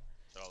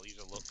 So I'll use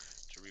a look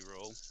to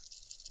re-roll.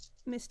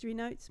 Mystery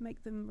notes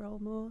make them roll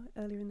more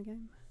earlier in the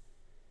game.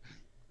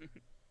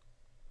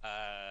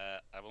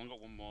 I've only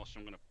got 1 more, so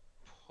I'm going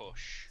to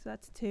push. So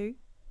that's 2.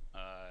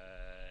 I'll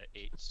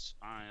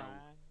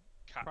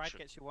catch. Pride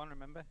gets you 1,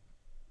 remember?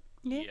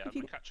 Yeah. I'm if going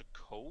you, to catch a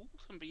cold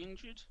and be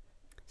injured.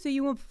 so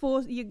you want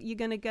you're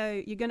gonna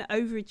go. You're gonna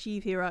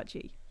overachieve here,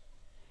 Archie.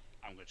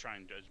 I'm going to try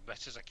and do as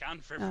best as I can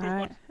for All everyone.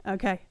 right.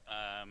 Okay.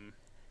 Um,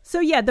 So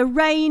yeah, the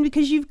rain,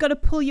 because you've got to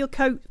pull your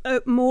coat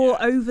more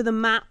over the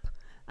map.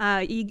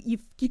 You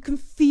can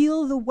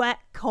feel the wet,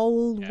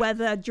 cold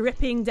weather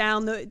dripping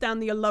down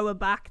your lower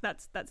back.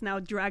 That's now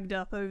dragged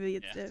up over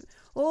your.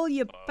 All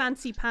your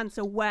fancy pants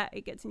are wet.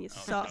 It gets in your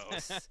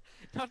socks. No.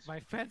 Not my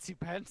fancy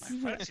pants. The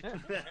fancy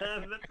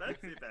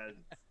pants.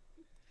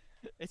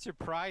 It's your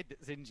pride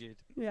that's injured.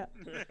 Yeah.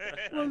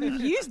 Well, we've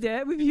used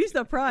it. We've used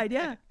our pride.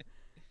 Yeah.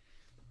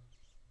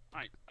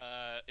 Right,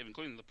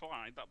 including the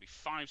pride, that'll be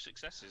 5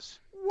 successes.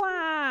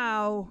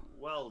 Wow.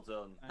 Well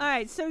done. All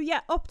right. So yeah,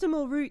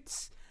 optimal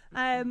routes.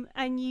 And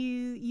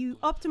you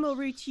optimal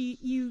routes.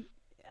 You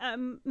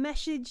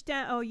message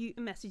down. Oh, you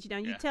message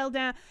down. You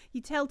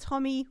tell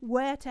Tommy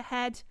where to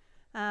head.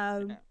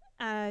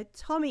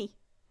 Tommy,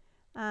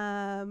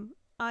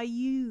 are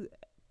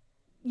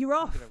you're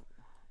off?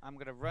 I'm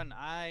gonna run.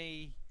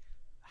 I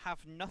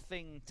have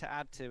nothing to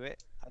add to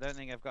it. I don't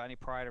think I've got any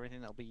pride or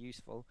anything that'll be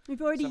useful.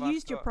 You've already So I've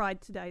used your got-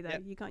 pride today, though.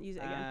 Yep. You can't use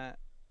it again.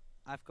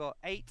 I've got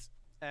 8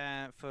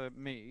 for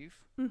move,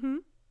 Mm-hmm.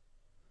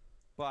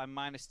 but I'm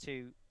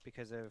 -2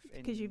 because of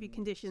Because of your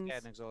conditions.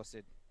 scared and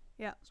exhausted.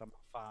 Yeah. So I'm at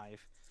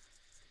 5.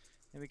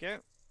 Here we go.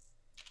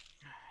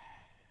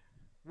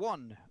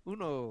 1,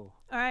 uno, All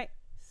right.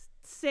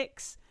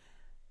 6.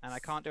 and I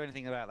can't do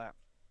anything about that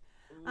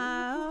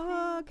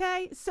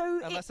Okay.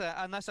 So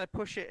unless I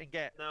push it and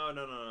get No.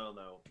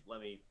 Let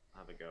me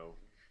have a go.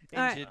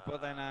 Alright. injured,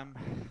 but then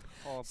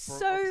So-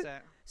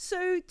 upset.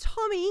 so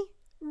Tommy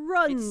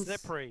runs.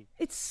 It's slippery.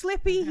 It's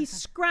slippy. He's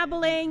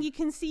scrabbling. You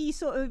can see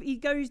he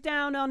goes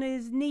down on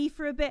his knee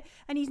for a bit,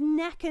 and he's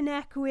neck and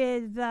neck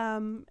with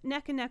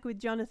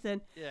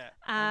Jonathan. Yeah.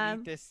 I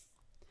need this.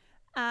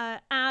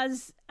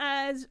 As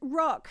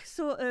Rock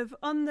sort of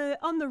on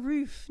the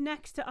roof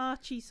next to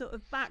Archie sort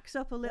of backs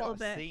up a little What a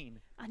bit.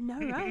 scene. I know,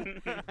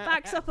 right?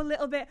 Backs up a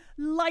little bit,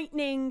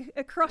 lightning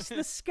across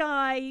the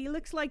sky. He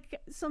looks like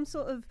some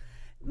sort of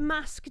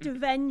masked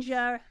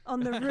avenger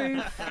on the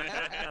roof.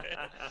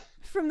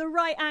 From the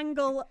right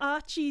angle,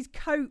 Archie's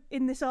coat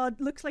in this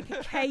looks like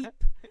a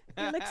cape.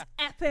 It looks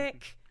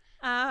epic.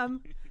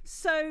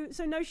 So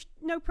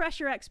no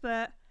pressure,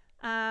 expert.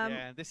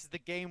 Yeah, this is the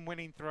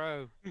game-winning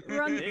throw.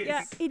 Run. It is.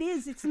 Yeah, it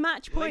is. It's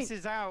match point.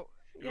 Laces out.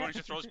 You wanted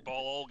to throw his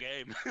ball all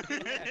game.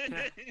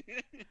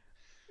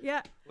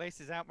 Yeah,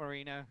 Laces out,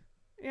 Marino.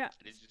 yeah,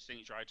 It is a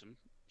signature item,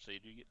 so you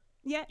do get.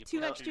 yeah. You 2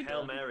 put extra.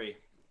 Hail Mary.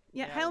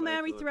 Yeah, Yeah, Hail very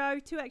Mary good. throw,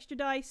 2 extra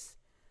dice.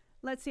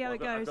 Let's see how Well, it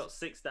goes. I've got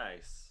 6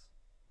 dice.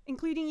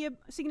 Including your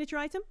signature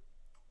item.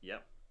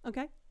 Yep.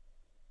 Okay.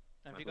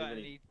 Have I you got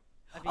believe any?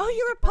 Have you Oh, used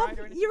you're your a pride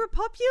or anything? you're a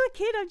popular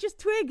kid. I've just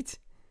twigged.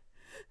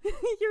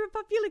 You're a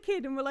popular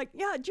kid, and we're like,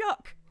 yeah,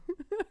 jock.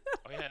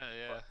 Oh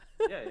yeah.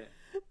 Yeah.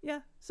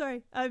 Yeah,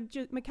 sorry.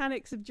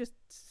 Mechanics have just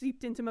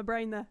seeped into my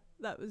brain there.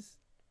 That was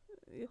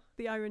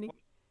the irony.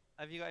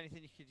 Have you got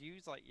anything you could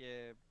use, like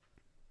your?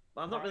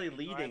 Well, I'm not really Right,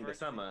 leading right,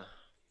 this, right. am I?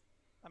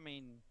 I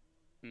mean,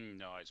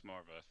 No, it's more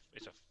of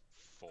a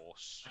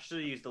force. I should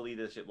have used the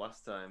leadership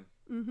last time.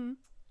 Mm-hmm.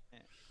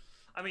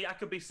 I mean, I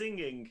could be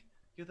singing,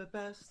 "You're the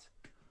best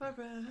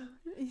around."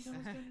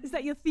 Is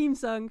that your theme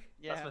song?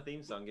 yeah. That's my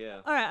theme song,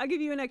 yeah. All right, I'll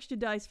give you an extra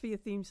dice for your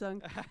theme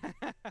song.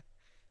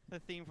 The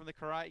theme from the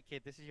Karate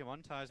Kid. This is your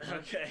montage. Man.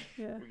 Okay.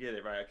 Yeah. We get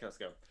it, right, okay, let's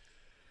go.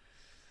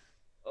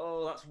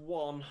 Oh, that's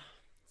 1.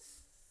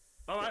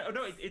 Oh,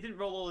 no, it didn't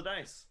roll all the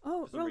dice.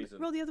 Oh, for some reason.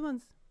 roll the other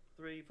ones.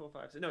 3, 4,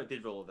 5, 6. No, it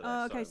did roll all the dice.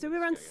 Oh, okay, sorry, so let me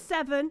we're on just go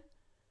again. 7.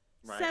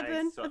 Right,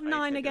 7 so of I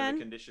 9 take again.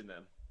 The condition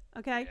then.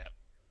 Okay. Yeah.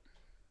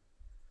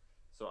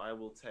 So I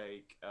will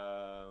take.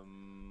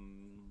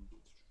 I'm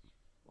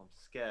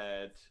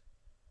scared.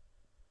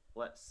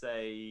 Let's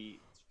say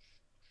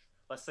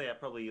I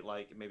probably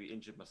maybe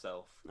injured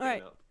myself. All right.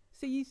 getting up.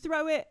 So you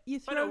throw it. You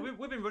Oh, throw. no,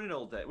 we've been running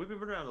all day. We've been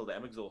running around all day.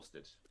 I'm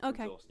exhausted.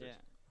 Okay. Exhausted. Yeah.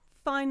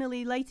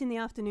 Finally, late in the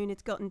afternoon,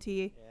 it's gotten to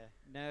you. Yeah.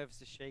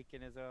 Nerves are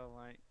shaking as well.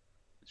 Like.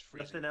 It's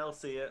freezing. Nothing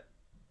else here.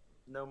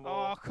 No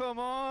more. Oh come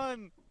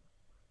on!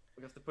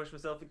 I have to push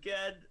myself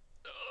again.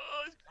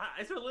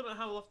 Is there a limit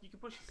how often you can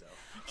push yourself?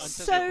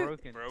 Until So- you're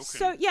broken. Broken.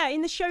 So yeah,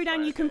 in the showdown,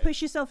 Right, you can okay.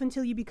 push yourself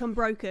until you become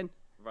broken.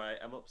 Right,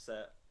 I'm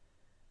upset.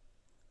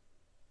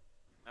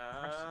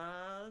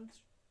 And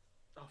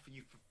for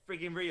you for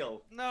friggin'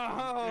 real.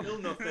 No. Still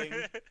nothing.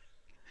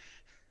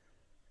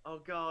 Oh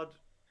god.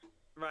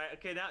 Right,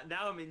 okay,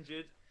 now I'm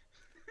injured.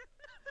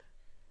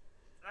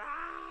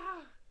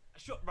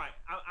 Right,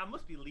 I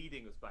must be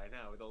leading us by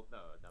now with all. No,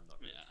 I'm not.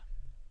 Really. Yeah.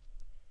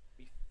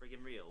 Be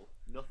friggin' real.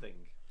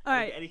 Nothing. All I don't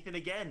right. get anything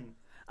again.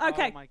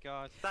 Okay, Oh my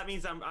god. That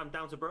means I'm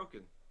down to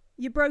broken.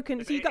 you're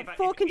broken. So you've got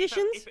four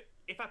conditions.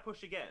 If I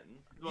push again,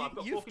 well, I've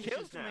got 4 You've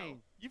conditions killed now. me.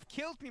 You've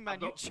killed me, man.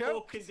 I've You got 4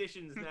 choked.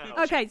 conditions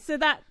now. Okay, so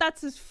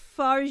that's as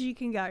far as you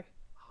can go.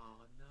 Oh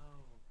no.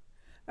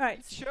 All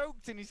right.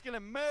 Choked, and he's gonna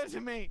murder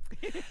me.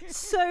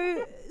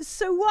 So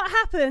what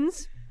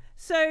happens?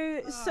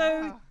 So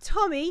Ah.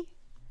 Tommy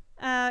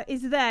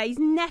is there. He's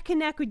neck and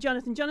neck with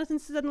Jonathan. Jonathan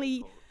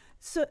suddenly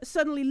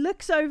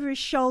looks over his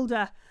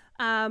shoulder,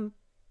 and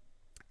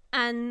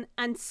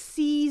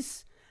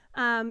sees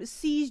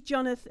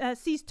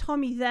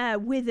Tommy there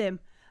with him.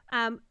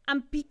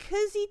 And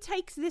because he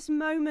takes this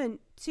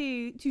moment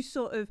to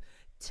sort of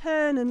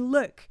turn and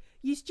look,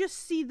 you just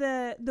see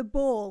the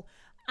ball.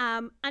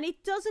 And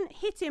it doesn't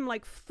hit him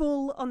like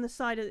full on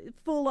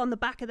the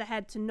back of the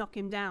head to knock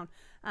him down.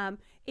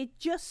 It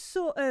just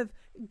sort of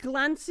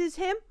glances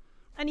him,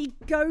 and he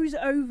goes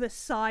over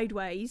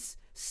sideways,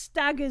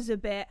 staggers a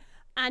bit,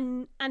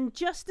 and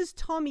just as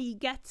Tommy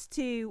gets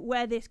to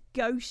where this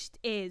ghost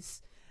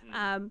is,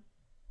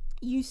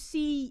 you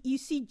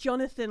see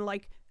Jonathan,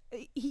 like,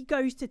 he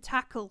goes to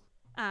tackle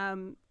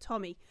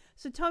Tommy.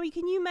 So Tommy,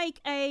 can you make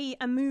a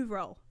move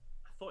roll?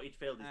 I thought he'd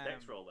failed his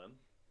dex roll then,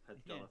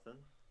 yeah. Jonathan.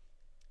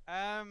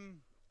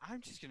 I'm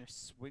just gonna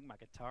swing my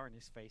guitar in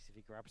his face if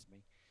he grabs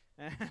me.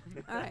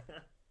 All right.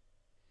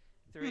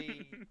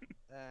 3.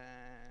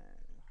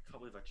 Can't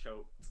believe I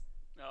choked.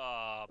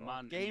 Oh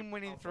man.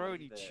 Game-winning can't throw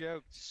and he believe it.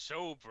 choked.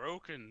 So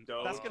broken.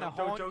 Don't, gonna don't,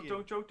 haunt don't, you.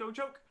 Don't choke.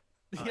 Oh,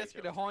 That's I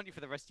gonna choked. haunt you for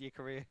the rest of your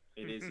career.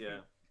 It is,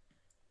 yeah.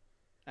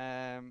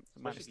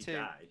 Minus Especially 2.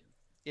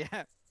 if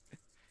Yeah.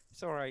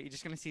 It's alright, you're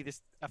just gonna see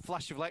a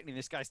flash of lightning,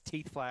 this guy's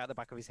teeth fly out the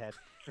back of his head.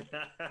 you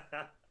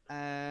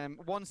die.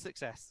 1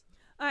 success.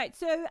 All right,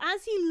 so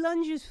as he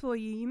lunges for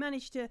you, you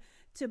manage to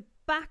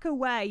back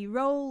away,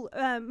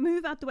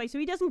 move out the way so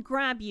he doesn't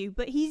grab you,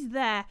 but he's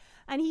there,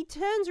 and he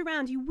turns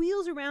around, he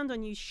wheels around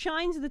on you,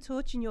 shines the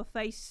torch in your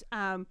face,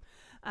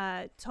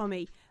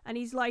 Tommy, and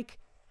he's like,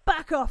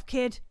 "Back off,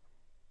 kid.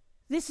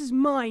 This is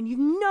mine. You've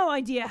no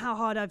idea how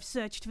hard I've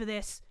searched for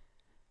this."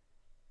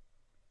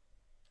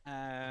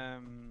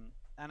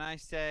 And I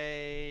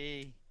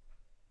say,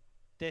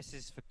 this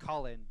is for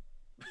Colin.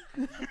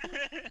 And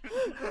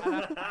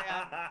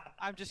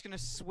I'm just gonna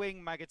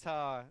swing my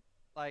guitar,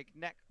 like,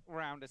 neck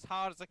round as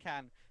hard as I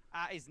can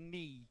at his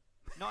knee,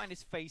 not in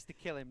his face to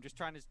kill him, just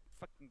trying to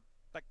fucking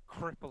like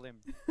cripple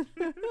him.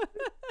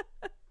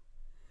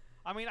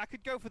 I mean, I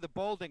could go for the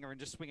baldinger and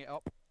just swing it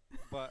up,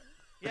 but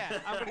yeah,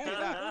 I'm gonna do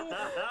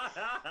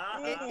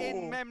that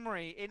in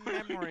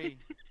memory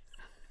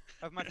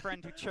of my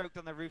friend who choked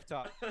on the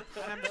rooftop, and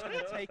I'm just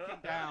gonna take him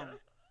down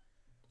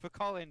for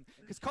Colin,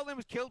 because Colin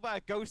was killed by a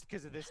ghost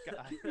because of this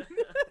guy.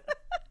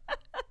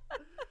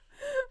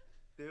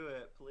 Do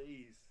it,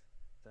 please.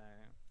 So,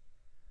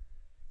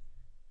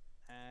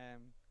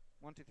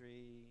 1, 2, 3, 1, 2,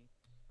 3,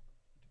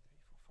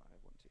 4, 5,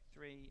 1, 2,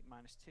 3,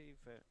 minus 2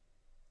 for.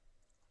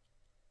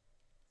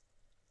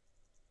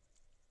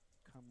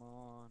 Come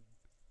on,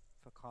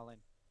 for Colin.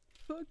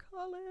 For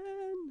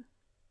Colin.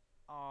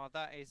 Oh,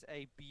 that is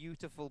a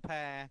beautiful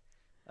pair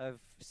of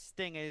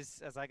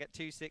stingers as I get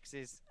 2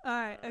 6s. All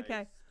right, okay.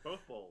 Nice.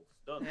 Both balls.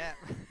 Done. Yeah.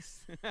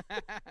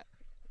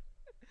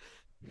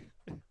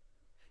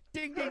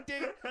 Ding, ding,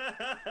 ding.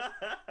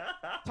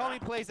 Tommy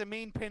plays a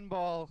mean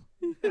pinball.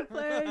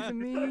 Plays a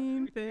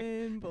mean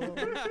pinball.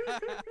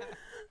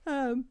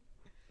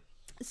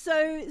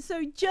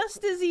 So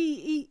just as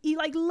he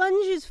like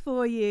lunges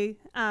for you,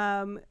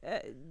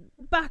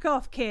 back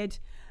off, kid,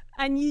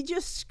 and you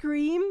just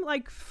scream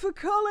like, "For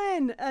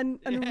Colin!" and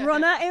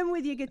run at him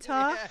with your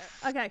guitar.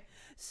 Yeah. Okay,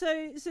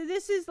 so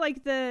this is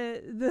like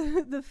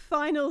the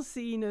final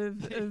scene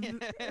of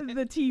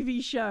the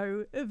TV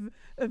show of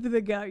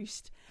the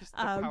ghost. Just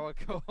the power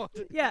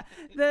chord. Yeah,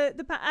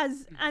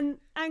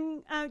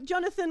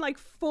 Jonathan like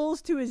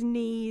falls to his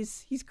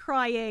knees. He's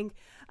crying.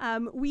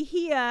 We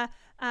hear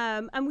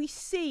and we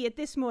see at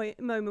this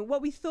moment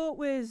what we thought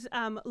was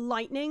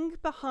lightning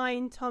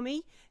behind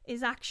Tommy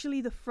is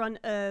actually the front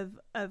of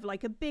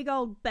like a big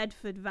old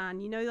Bedford van.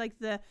 You know, like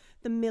the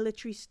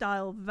military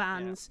style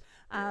vans.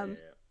 Yeah.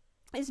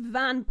 This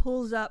van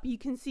pulls up. You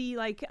can see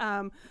like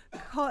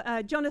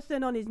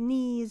Jonathan on his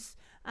knees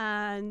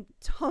and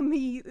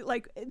Tommy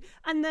like,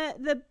 and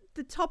the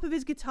the top of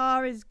his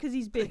guitar is because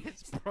he's been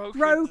It's broken.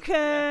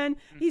 broken.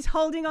 He's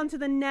holding onto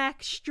the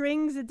neck.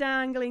 Strings are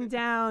dangling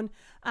down.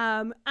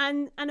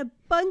 And a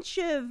bunch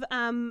of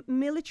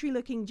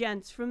military-looking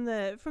gents from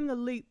the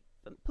loop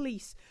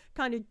police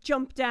kind of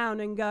jump down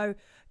and go.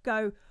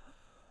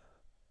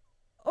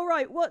 All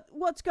right,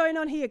 what's going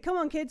on here? Come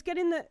on, kids, get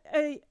in the.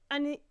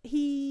 And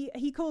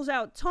he calls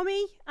out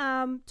Tommy.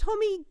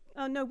 Tommy.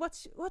 Oh no,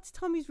 what's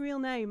Tommy's real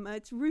name?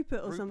 It's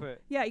Rupert or something.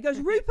 Yeah, he goes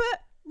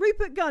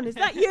Rupert Gunn. Is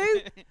that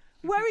you?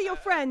 Where are your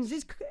friends?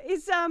 Is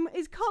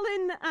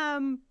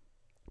Colin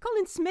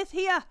Smith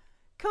here?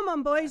 Come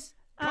on, boys.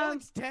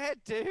 Colin's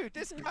dead, dude.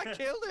 This guy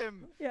killed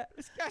him. Yeah.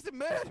 This guy's a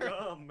murderer.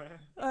 Oh man.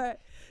 All right.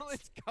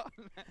 Colin's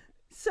gone.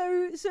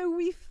 So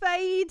we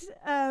fade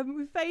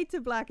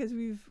to black as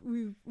we've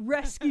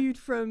rescued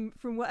from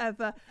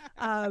whatever.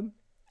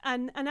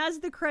 And as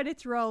the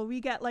credits roll, we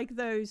get like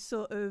those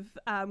sort of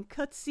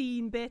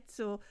cutscene bits,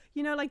 or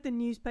like the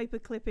newspaper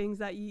clippings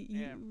that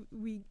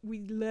we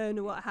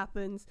learn what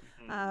happens.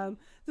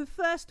 The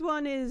first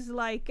one is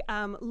like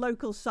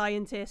local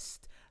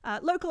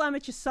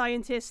amateur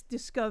scientist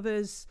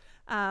discovers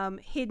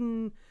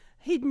hidden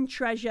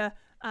treasure,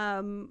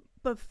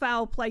 but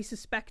foul play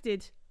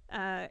suspected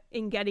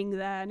in getting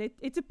there, and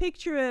it's a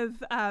picture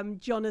of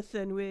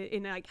Jonathan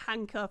in like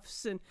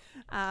handcuffs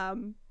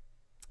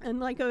and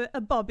like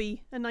a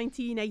bobby, a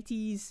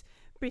 1980s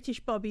British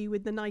bobby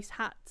with the nice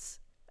hats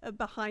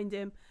behind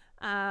him.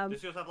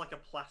 Does he also have like a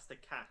plaster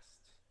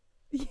cast?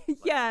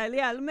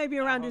 Yeah, maybe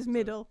around his so.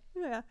 middle.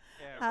 Yeah.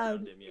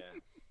 Around him, yeah.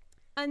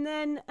 And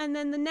then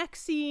the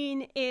next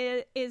scene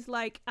is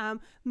like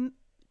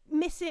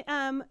missing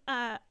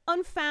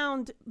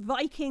unfound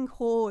Viking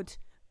hoard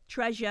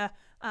treasure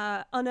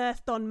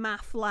unearthed on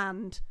Math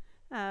land,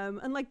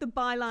 and like the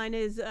byline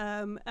is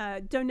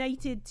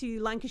donated to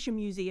Lancashire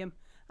Museum.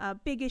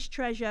 Biggest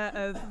treasure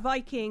of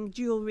Viking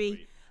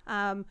jewelry,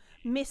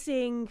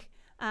 missing,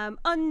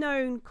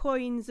 unknown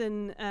coins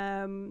and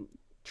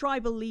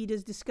tribal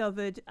leaders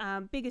discovered,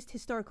 biggest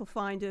historical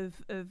find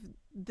of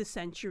the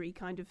century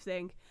kind of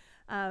thing.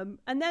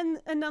 And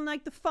then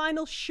like the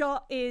final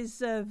shot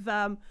is of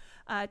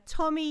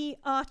Tommy,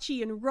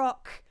 Archie and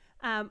Rock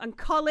and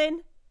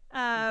Colin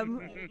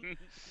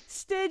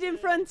stood in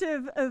front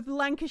of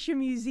Lancashire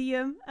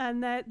Museum,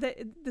 and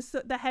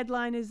the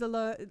headline is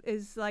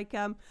like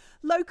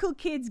local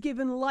kids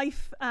given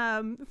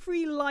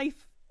free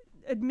life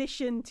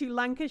admission to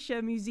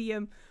Lancashire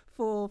Museum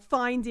for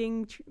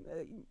finding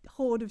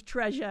hoard of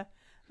treasure.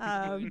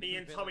 Me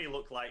and Tommy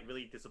look like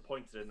really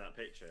disappointed in that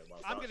picture.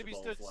 I'm going to be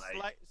stood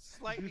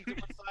slightly to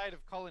one side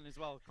of Colin as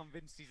well,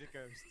 convinced he's a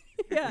ghost.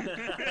 Yeah.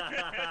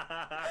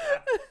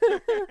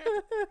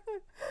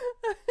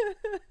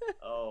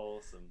 Oh,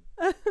 awesome.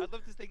 I'd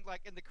love to think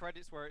like in the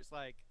credits where it's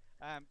like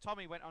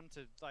Tommy went on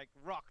to like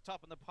Rock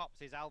Top and the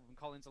Pops, his album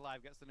Colin's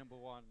Alive gets the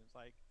 #1. It's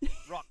like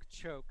Rock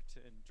choked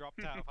and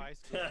dropped out of high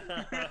school.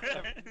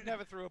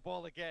 never threw a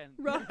ball again.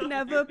 Rock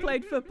never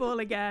played football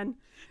again.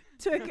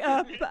 Took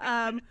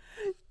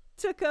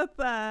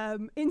up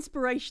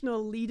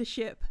inspirational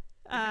leadership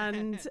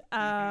and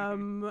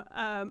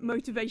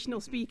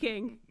motivational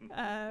speaking.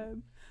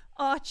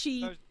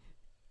 Archie,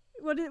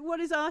 what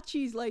is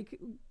Archie's like?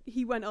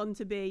 He went on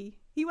to be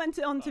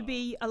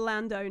a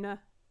landowner.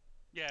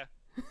 Yeah.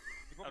 He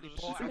probably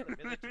bought out the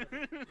village when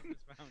it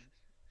was found.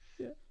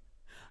 Yeah.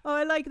 Oh,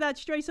 I like that.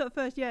 Straight up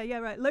first. Yeah,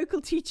 right.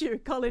 Local teacher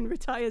Colin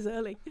retires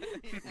early.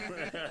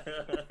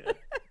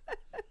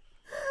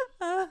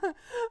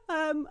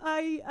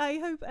 I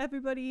hope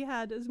everybody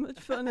had as much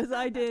fun as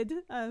I did. We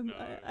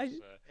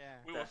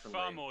were Definitely.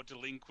 far more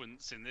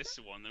delinquents in this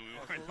one than we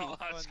were in the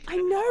last I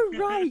game. know,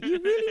 right? You're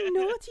really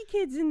naughty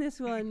kids in this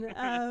one. We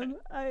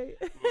were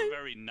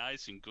very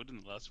nice and good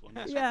in the last one.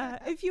 Yeah,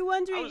 if you're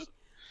wondering,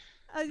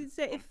 I'd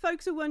say if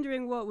folks are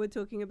wondering what we're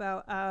talking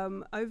about,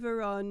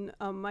 over on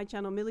my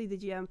channel, Millie the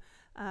GM,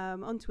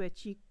 on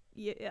Twitch,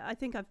 I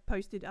think I've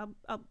posted. I'll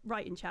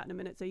write in chat in a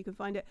minute so you can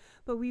find it.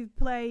 But we've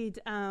played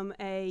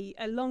a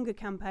longer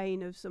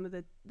campaign of some of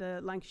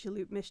the Lancashire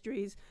Loop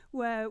mysteries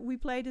where we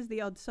played as the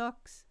Odd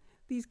Socks.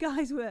 These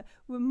guys were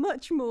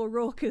much more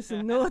raucous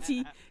and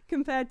naughty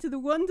compared to the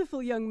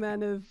wonderful young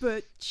men of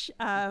Butch,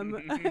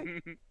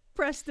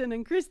 Preston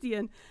and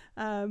Christian.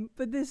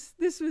 But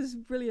this was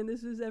brilliant.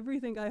 This was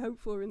everything I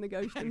hoped for in the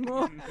Ghost and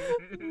more.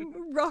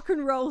 Rock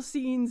and roll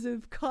scenes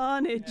of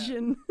carnage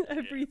and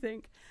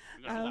everything.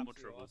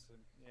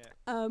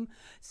 Awesome.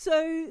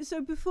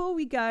 So before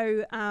we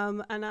go,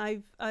 and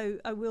I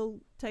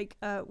will take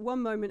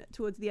one moment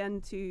towards the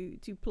end to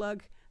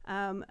plug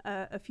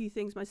a few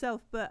things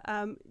myself. But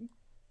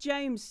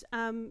James,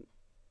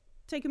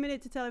 take a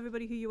minute to tell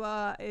everybody who you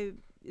are.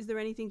 Is there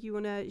anything you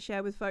want to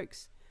share with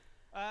folks?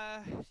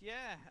 I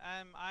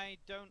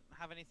don't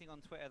have anything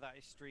on Twitter that I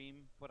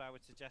stream, but I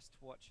would suggest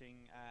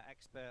watching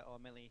Expert or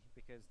Millie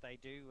because they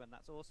do, and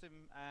that's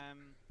awesome.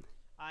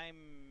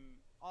 I'm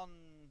on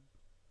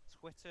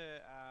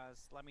Twitter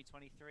as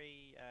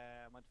Lemmy23.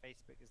 I'm on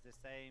Facebook as the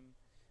same.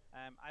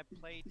 I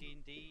play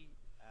D&D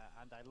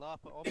and I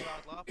LARP at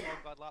Ormgard LARP.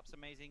 Ormgard LARP's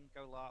amazing.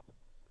 Go LARP.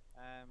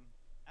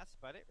 That's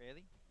about it,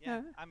 really.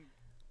 Yeah, Yeah. I'm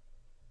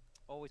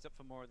always up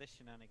for more of this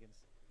shenanigans.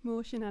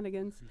 More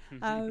shenanigans.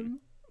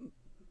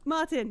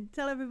 Martin,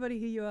 tell everybody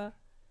who you are.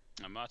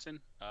 I'm Martin.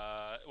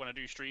 When I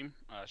do stream,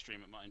 I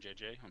stream at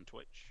MartinJJ on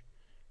Twitch.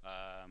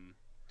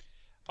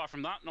 Apart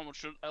from that, not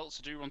much else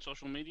to do on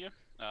social media.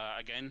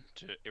 Again,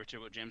 to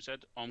irritate what James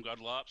said, On God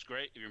LARP's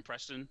great. If you're in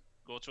Preston,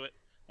 go to it.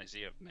 I see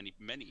you have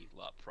many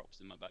LARP props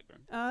in my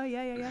background. Oh,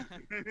 yeah.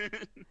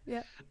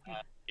 Yeah.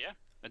 Yeah,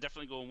 and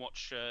definitely go and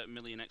watch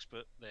Millie and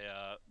Expert. They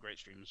are great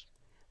streamers.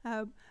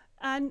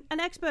 And an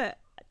Expert,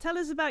 tell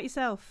us about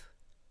yourself.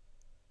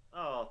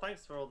 Oh,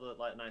 thanks for all the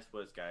nice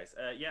words, guys.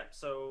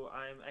 So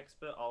I'm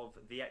Expert of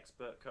The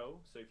Expert Co.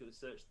 So if you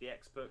search The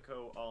Expert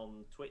Co.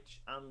 on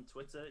Twitch and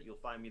Twitter, you'll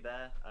find me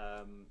there.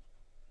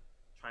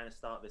 Trying to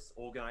start this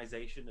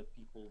organization of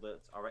people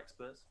that are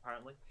experts,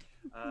 apparently.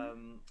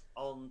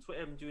 On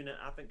Twitter, I'm doing an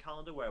Advent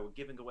calendar where we're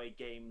giving away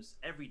games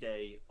every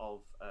day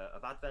of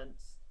Advent.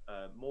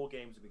 More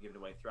games will be given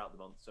away throughout the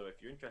month. So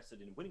if you're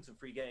interested in winning some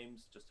free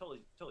games, just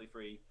totally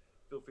free,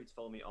 feel free to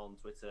follow me on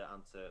Twitter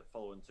and to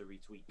follow and to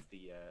retweet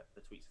the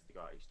tweets as they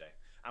go out each day.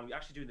 And we're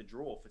actually doing the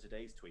draw for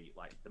today's tweet,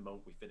 the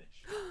moment we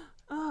finish.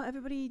 Oh,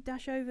 everybody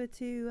dash over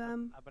to...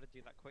 I better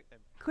do that quick then.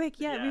 Quick,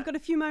 yeah, we've got a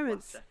few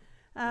moments.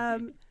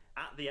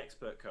 At The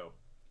Expert Co.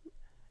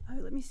 Oh,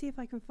 let me see if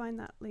I can find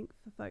that link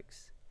for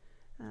folks.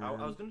 I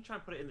was going to try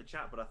and put it in the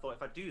chat, but I thought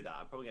if I do that,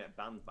 I'd probably get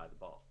banned by the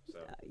bot. So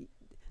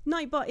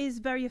Nightbot is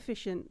very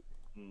efficient.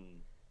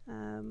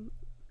 Hmm.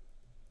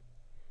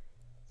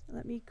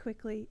 Let me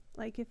quickly,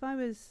 if I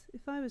was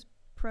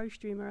pro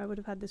streamer, I would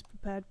have had this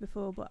prepared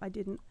before, but I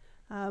didn't.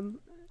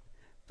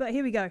 But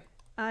here we go.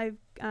 I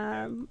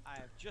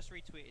have just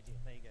retweeted it.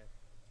 There you go.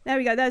 There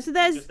we go. There's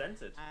Just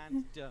entered.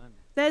 And done.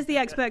 There's the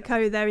Expert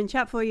code there in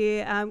chat for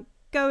you.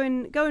 Go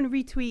and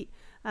retweet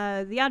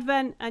the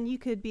Advent, and you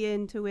could be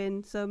in to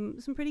win some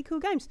pretty cool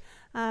games.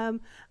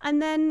 And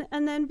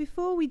then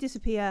before we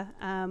disappear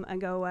and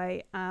go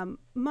away,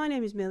 my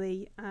name is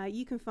Millie.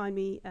 You can find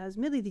me as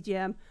Millie the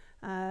GM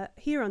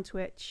here on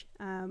Twitch.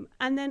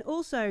 And then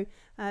also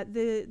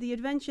the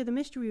adventure, the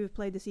mystery we've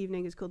played this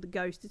evening is called The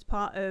Ghost. It's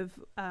part of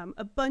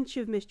a bunch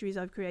of mysteries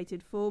I've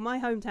created for my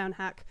hometown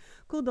hack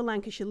called the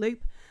Lancashire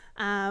Loop.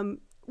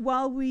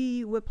 While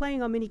we were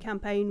playing our mini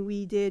campaign,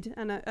 we did,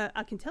 and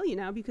I can tell you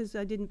now because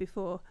I didn't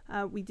before,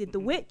 we did the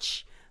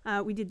Witch,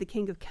 we did the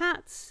King of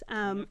Cats.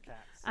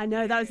 I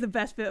know, that was the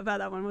best bit about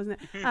that one, wasn't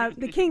it?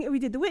 We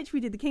did the Witch,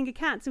 we did the King of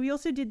Cats, so we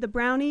also did the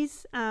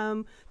Brownies.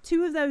 2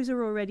 of those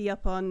are already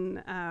up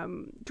on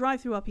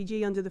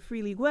DriveThruRPG under the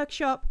Free League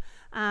Workshop.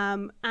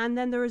 And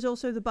then there is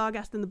also the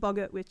Barghast and the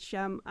Boggart, which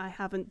I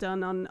haven't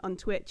done on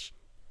Twitch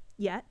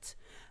yet.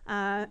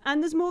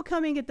 And there's more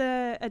coming at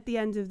the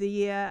end of the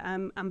year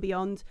and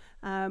beyond.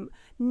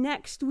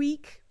 Next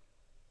week,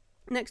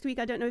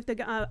 I don't know if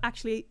they're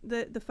actually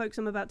the folks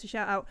I'm about to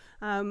shout out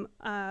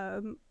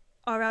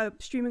are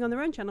streaming on their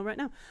own channel right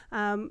now.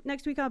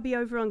 Next week I'll be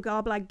over on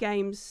Garblag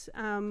Games.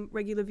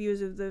 Regular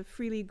viewers of the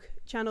Free League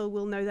channel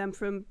will know them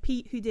from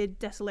Pete, who did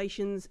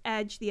Desolations,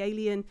 Edge, the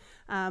Alien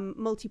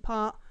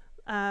multi-part.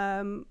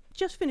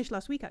 Just finished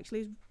last week, actually.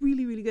 It was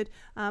really, really good.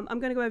 I'm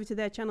going to go over to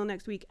their channel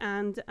next week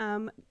and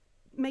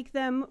make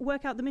them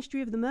work out the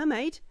mystery of the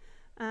mermaid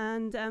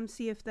and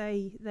see if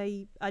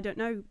they I don't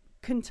know,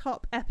 can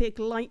top epic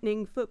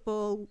lightning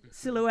football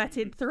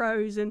silhouetted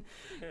throws and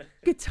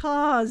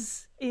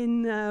guitars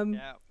in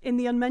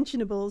the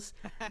unmentionables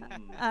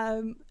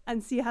and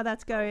see how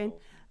that's going.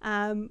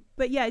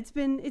 But yeah, it's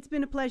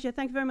been a pleasure.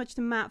 Thank you very much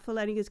to Matt for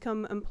letting us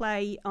come and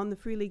play on the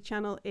Free League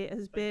channel.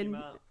 It's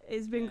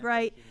been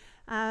great.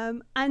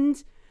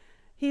 And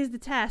here's the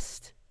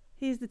test.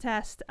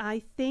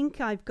 I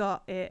think I've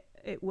got it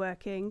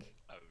working.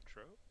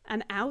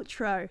 An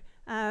outro.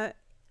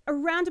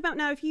 Around about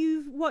now, if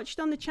you've watched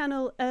on the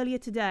channel earlier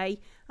today,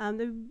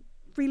 the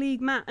Free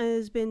League Matt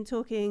has been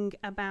talking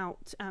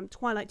about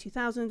Twilight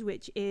 2000,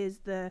 which is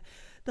the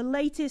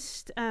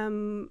latest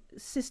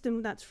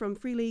system that's from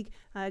Free League.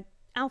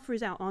 Alpha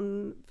is out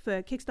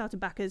for Kickstarter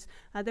backers.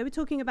 They were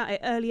talking about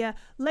it earlier.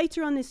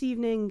 Later on this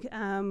evening,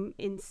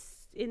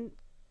 in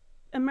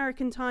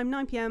American time,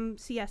 9 p.m.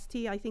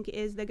 CST, I think it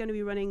is. They're going to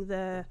be running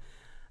the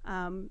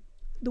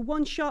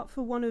one shot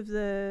for one of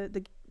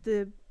the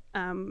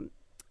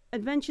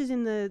adventures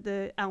in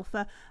the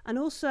alpha, and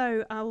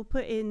also I will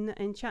put in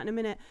chat in a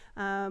minute.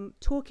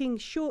 Talking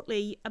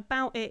shortly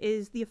about it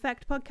is the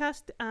Effect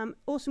podcast.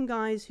 Awesome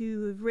guys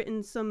who have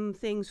written some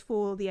things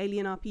for the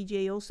Alien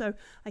RPG. Also,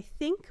 I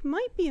think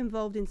might be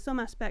involved in some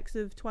aspects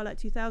of Twilight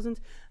 2000.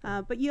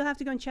 But you'll have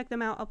to go and check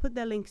them out. I'll put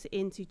their links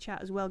into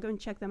chat as well. Go and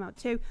check them out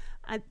too.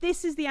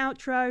 This is the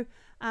outro.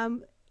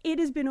 It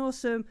has been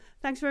awesome.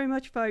 Thanks very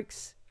much,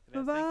 folks.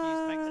 Bye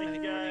bye. Thank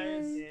you,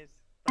 guys.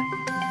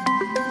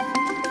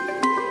 Thank you.